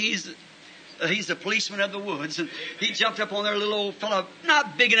mountains, he's the policeman of the woods. And he jumped up on there, a little old fellow,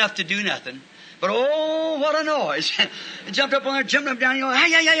 not big enough to do nothing. But oh, what a noise. He jumped up on there, jumping up down, you know,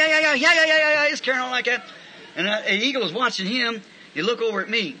 yeah, he's carrying on like that. And an eagle was watching him. He looked over at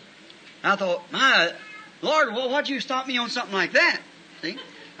me. I thought, my Lord, well, why'd you stop me on something like that? See?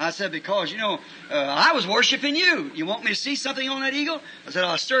 I said, because, you know, I was worshiping you. You want me to see something on that eagle? I said,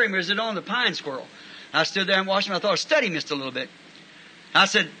 I'll stir him, or is it on the pine squirrel? I stood there and watched him. I thought, I'd study him just a little bit. I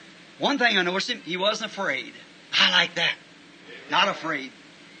said, one thing I noticed him, he wasn't afraid. I like that. Not afraid.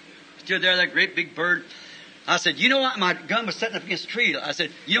 Stood there, that great big bird. I said, you know what? My gun was setting up against a tree. I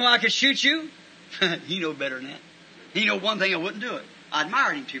said, you know I could shoot you? He knew better than that. He knew one thing, I wouldn't do it. I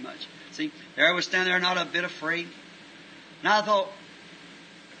admired him too much. See, there I was standing there, not a bit afraid. Now I thought,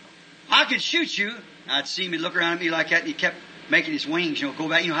 I could shoot you. I'd see him look around at me like that, and he kept making his wings, you know, go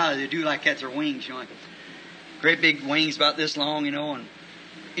back. You know how they do like that, their wings, you know, like great big wings about this long, you know, and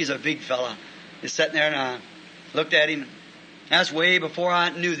he's a big fella. He's sitting there, and I looked at him. And that's way before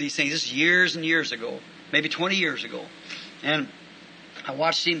I knew these things. This is years and years ago, maybe 20 years ago. And I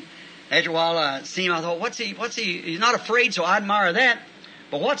watched him. After a while, I seen him. I thought, what's he? He's not afraid, so I admire that.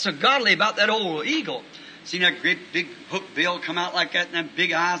 But what's so godly about that old eagle? Seen that great big hook bill come out like that and them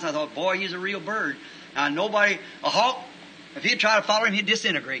big eyes. I thought, boy, he's a real bird. Now, a hawk, if he'd try to follow him, he'd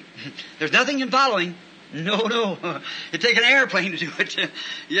disintegrate. There's nothing can follow him. No. It'd take an airplane to do it.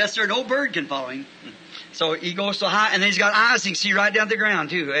 Yes, sir, no bird can follow him. So he goes so high, and then he's got eyes he can see right down to the ground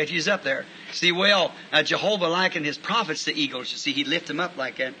too, as he's up there. See, well, Jehovah likened his prophets to eagles. You see, he'd lift them up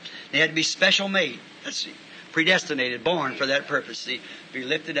like that. They had to be special made. That's predestinated, born for that purpose. See, be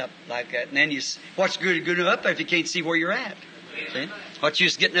lifted up like that. And then what's good up there if you can't see where you're at? See? What's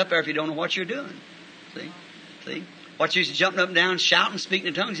use getting up there if you don't know what you're doing? See? What's use jumping up and down, shouting, speaking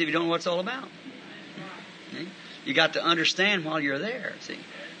in tongues if you don't know what it's all about? See? You got to understand while you're there. See?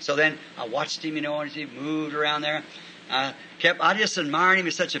 So then I watched him, as he moved around there. I just admired him.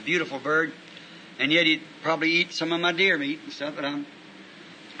 He's such a beautiful bird. And yet he'd probably eat some of my deer meat and stuff. But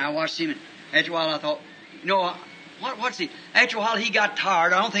I watched him, and after a while I thought, what's he? After a while he got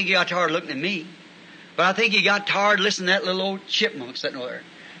tired. I don't think he got tired looking at me. But I think he got tired listening to that little old chipmunk sitting over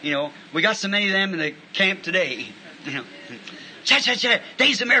there. We got so many of them in the camp today.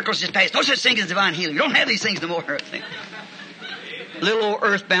 Days of miracles just passed. No such thing as divine healing. We don't have these things no more. Little old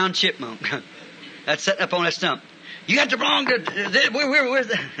earthbound chipmunk. That's sitting up on that stump. You got the wrong. Where's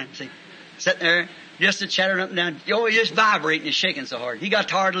that? See, sitting there, just chattering up and down. He's just vibrating and shaking so hard. He got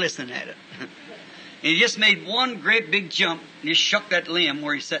tired listening at it. And he just made one great big jump. And just shook that limb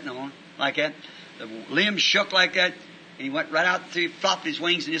where he's sitting on, like that. The limb shook like that. And he went right out through, flopped his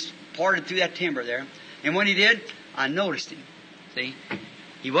wings and just parted through that timber there. And when he did, I noticed him. See?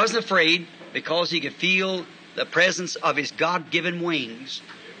 He wasn't afraid because he could feel the presence of his God-given wings.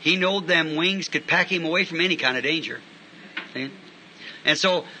 He knowed them wings could pack him away from any kind of danger. See? And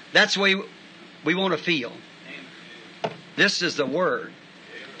so that's the way we want to feel. This is the Word.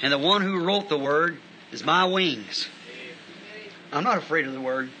 And the one who wrote the Word is my wings. I'm not afraid of the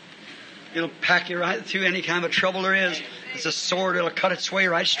Word. It'll pack you right through any kind of trouble there is. It's a sword. It'll cut its way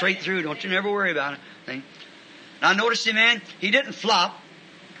right straight through. Don't you never worry about it. See? And I noticed him, man. He didn't flop.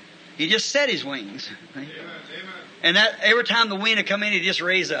 He just set his wings. See? And that every time the wind would come in, he'd just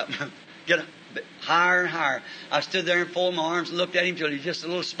raise up. Get up higher and higher. I stood there and folded my arms and looked at him till he was just a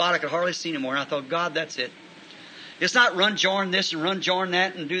little spot I could hardly see him more. And I thought, God, that's it. It's not run, join this and run, join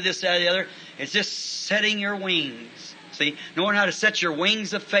that and do this, that, and the other. It's just setting your wings. See, knowing how to set your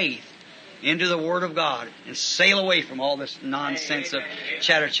wings of faith into the Word of God and sail away from all this nonsense of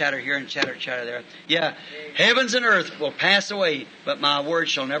chatter here and chatter there. Yeah, heavens and earth will pass away, but my word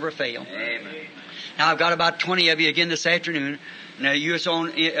shall never fail. Amen. Now I've got about 20 of you again this afternoon. Now you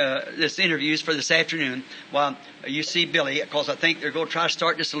on this interviews for this afternoon. Well, you see Billy, because I think they're going to try to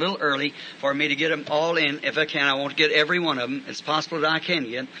start just a little early for me to get them all in if I can. I won't get every one of them. It's possible that I can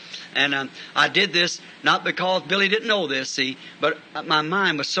get. And I did this not because Billy didn't know this, see, but my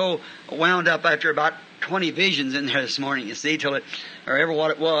mind was so wound up after about 20 visions in there this morning, you see, till it, or ever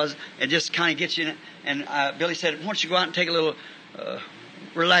what it was, it just kind of gets you in it. And Billy said, why don't you go out and take a little,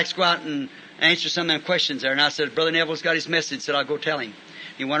 relax, go out and answer some of them questions there. And I said, Brother Neville's got his message, said I'll go tell him.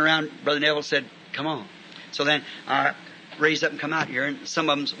 He went around, Brother Neville said, come on. So then I raised up and come out here, and some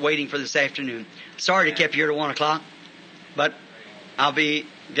of them's waiting for this afternoon. Sorry to keep you here till 1 o'clock, but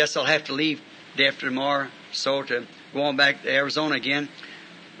guess I'll have to leave day after tomorrow, so to go on back to Arizona again.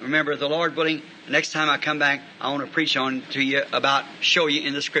 Remember, the Lord willing, next time I come back, I want to preach on to you show you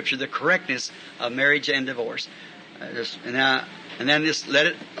in the Scripture the correctness of marriage and divorce. And then just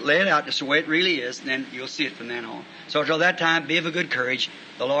lay it out just the way it really is, and then you'll see it from then on. So until that time, be of a good courage.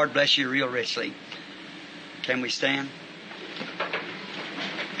 The Lord bless you real richly. Can we stand?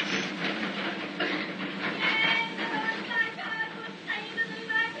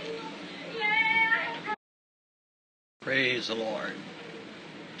 Praise the Lord.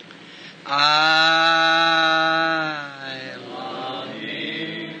 I love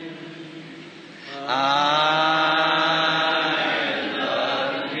Him. I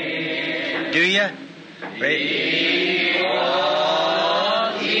love Him. Do you? Because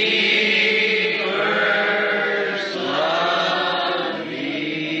He first loved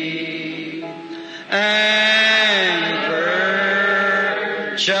me and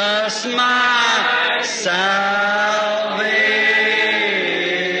purchased my salvation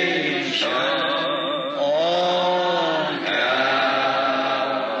on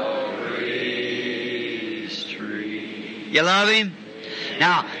Calvary's tree. You love Him?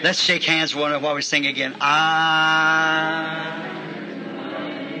 Now, let's shake hands while we sing again. I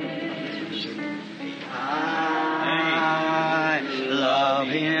love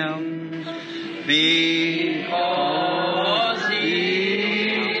Him because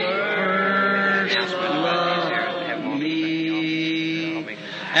He first loved me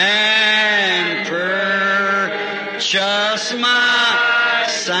and purchased my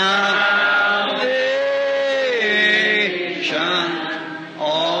salvation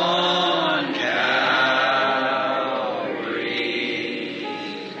on Calvary's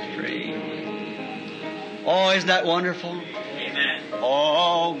tree. Oh, isn't that wonderful? Amen.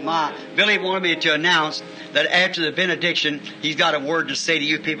 Oh, my. Billy wanted me to announce that after the benediction, he's got a word to say to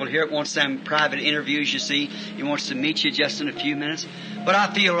you people here. It wants some private interviews, you see. He wants to meet you just in a few minutes. But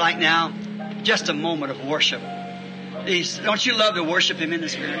I feel right now, just a moment of worship. Don't you love to worship Him in the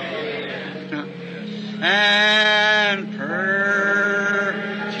Spirit? And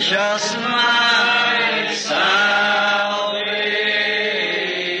purchase my salvation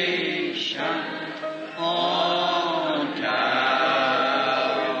on Calvary's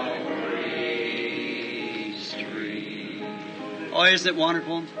tree. Oh, isn't it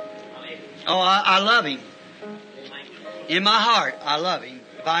wonderful? Oh, I love Him. In my heart, I love Him.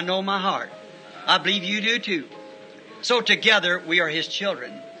 If I know my heart, I believe you do too. So together, we are His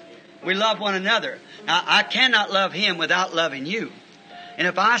children. We love one another. Now, I cannot love Him without loving you. And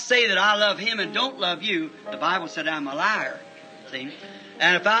if I say that I love Him and don't love you, the Bible said I'm a liar. See?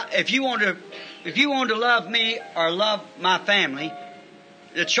 And if you want to love me or love my family,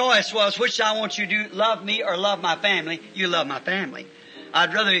 the choice was which I want you to do, love me or love my family. You love my family.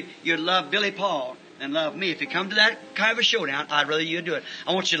 I'd rather you'd love Billy Paul than love me. If you come to that kind of a showdown, I'd rather you do it.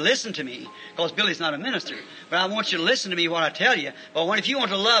 I want you to listen to me, because Billy's not a minister. But I want you to listen to me what I tell you. But if you want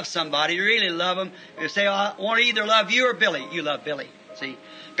to love somebody, you really love them, you say, I want to either love you or Billy. You love Billy. See?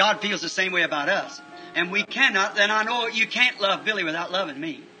 God feels the same way about us. And we cannot, then I know you can't love Billy without loving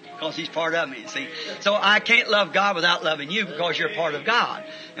me, because he's part of me, see? So I can't love God without loving you, because you're part of God.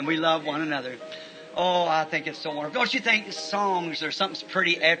 And we love one another. Oh, I think it's so wonderful. Don't you think songs or something's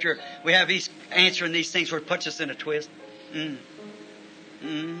pretty after we have these answering these things where it puts us in a twist?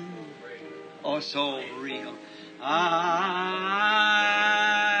 Oh, so real. I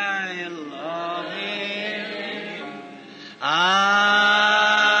love Him. I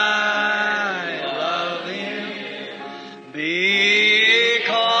love Him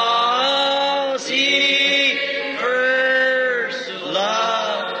because He first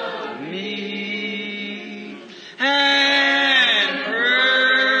loved me and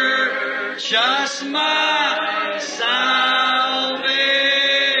purchased my salvation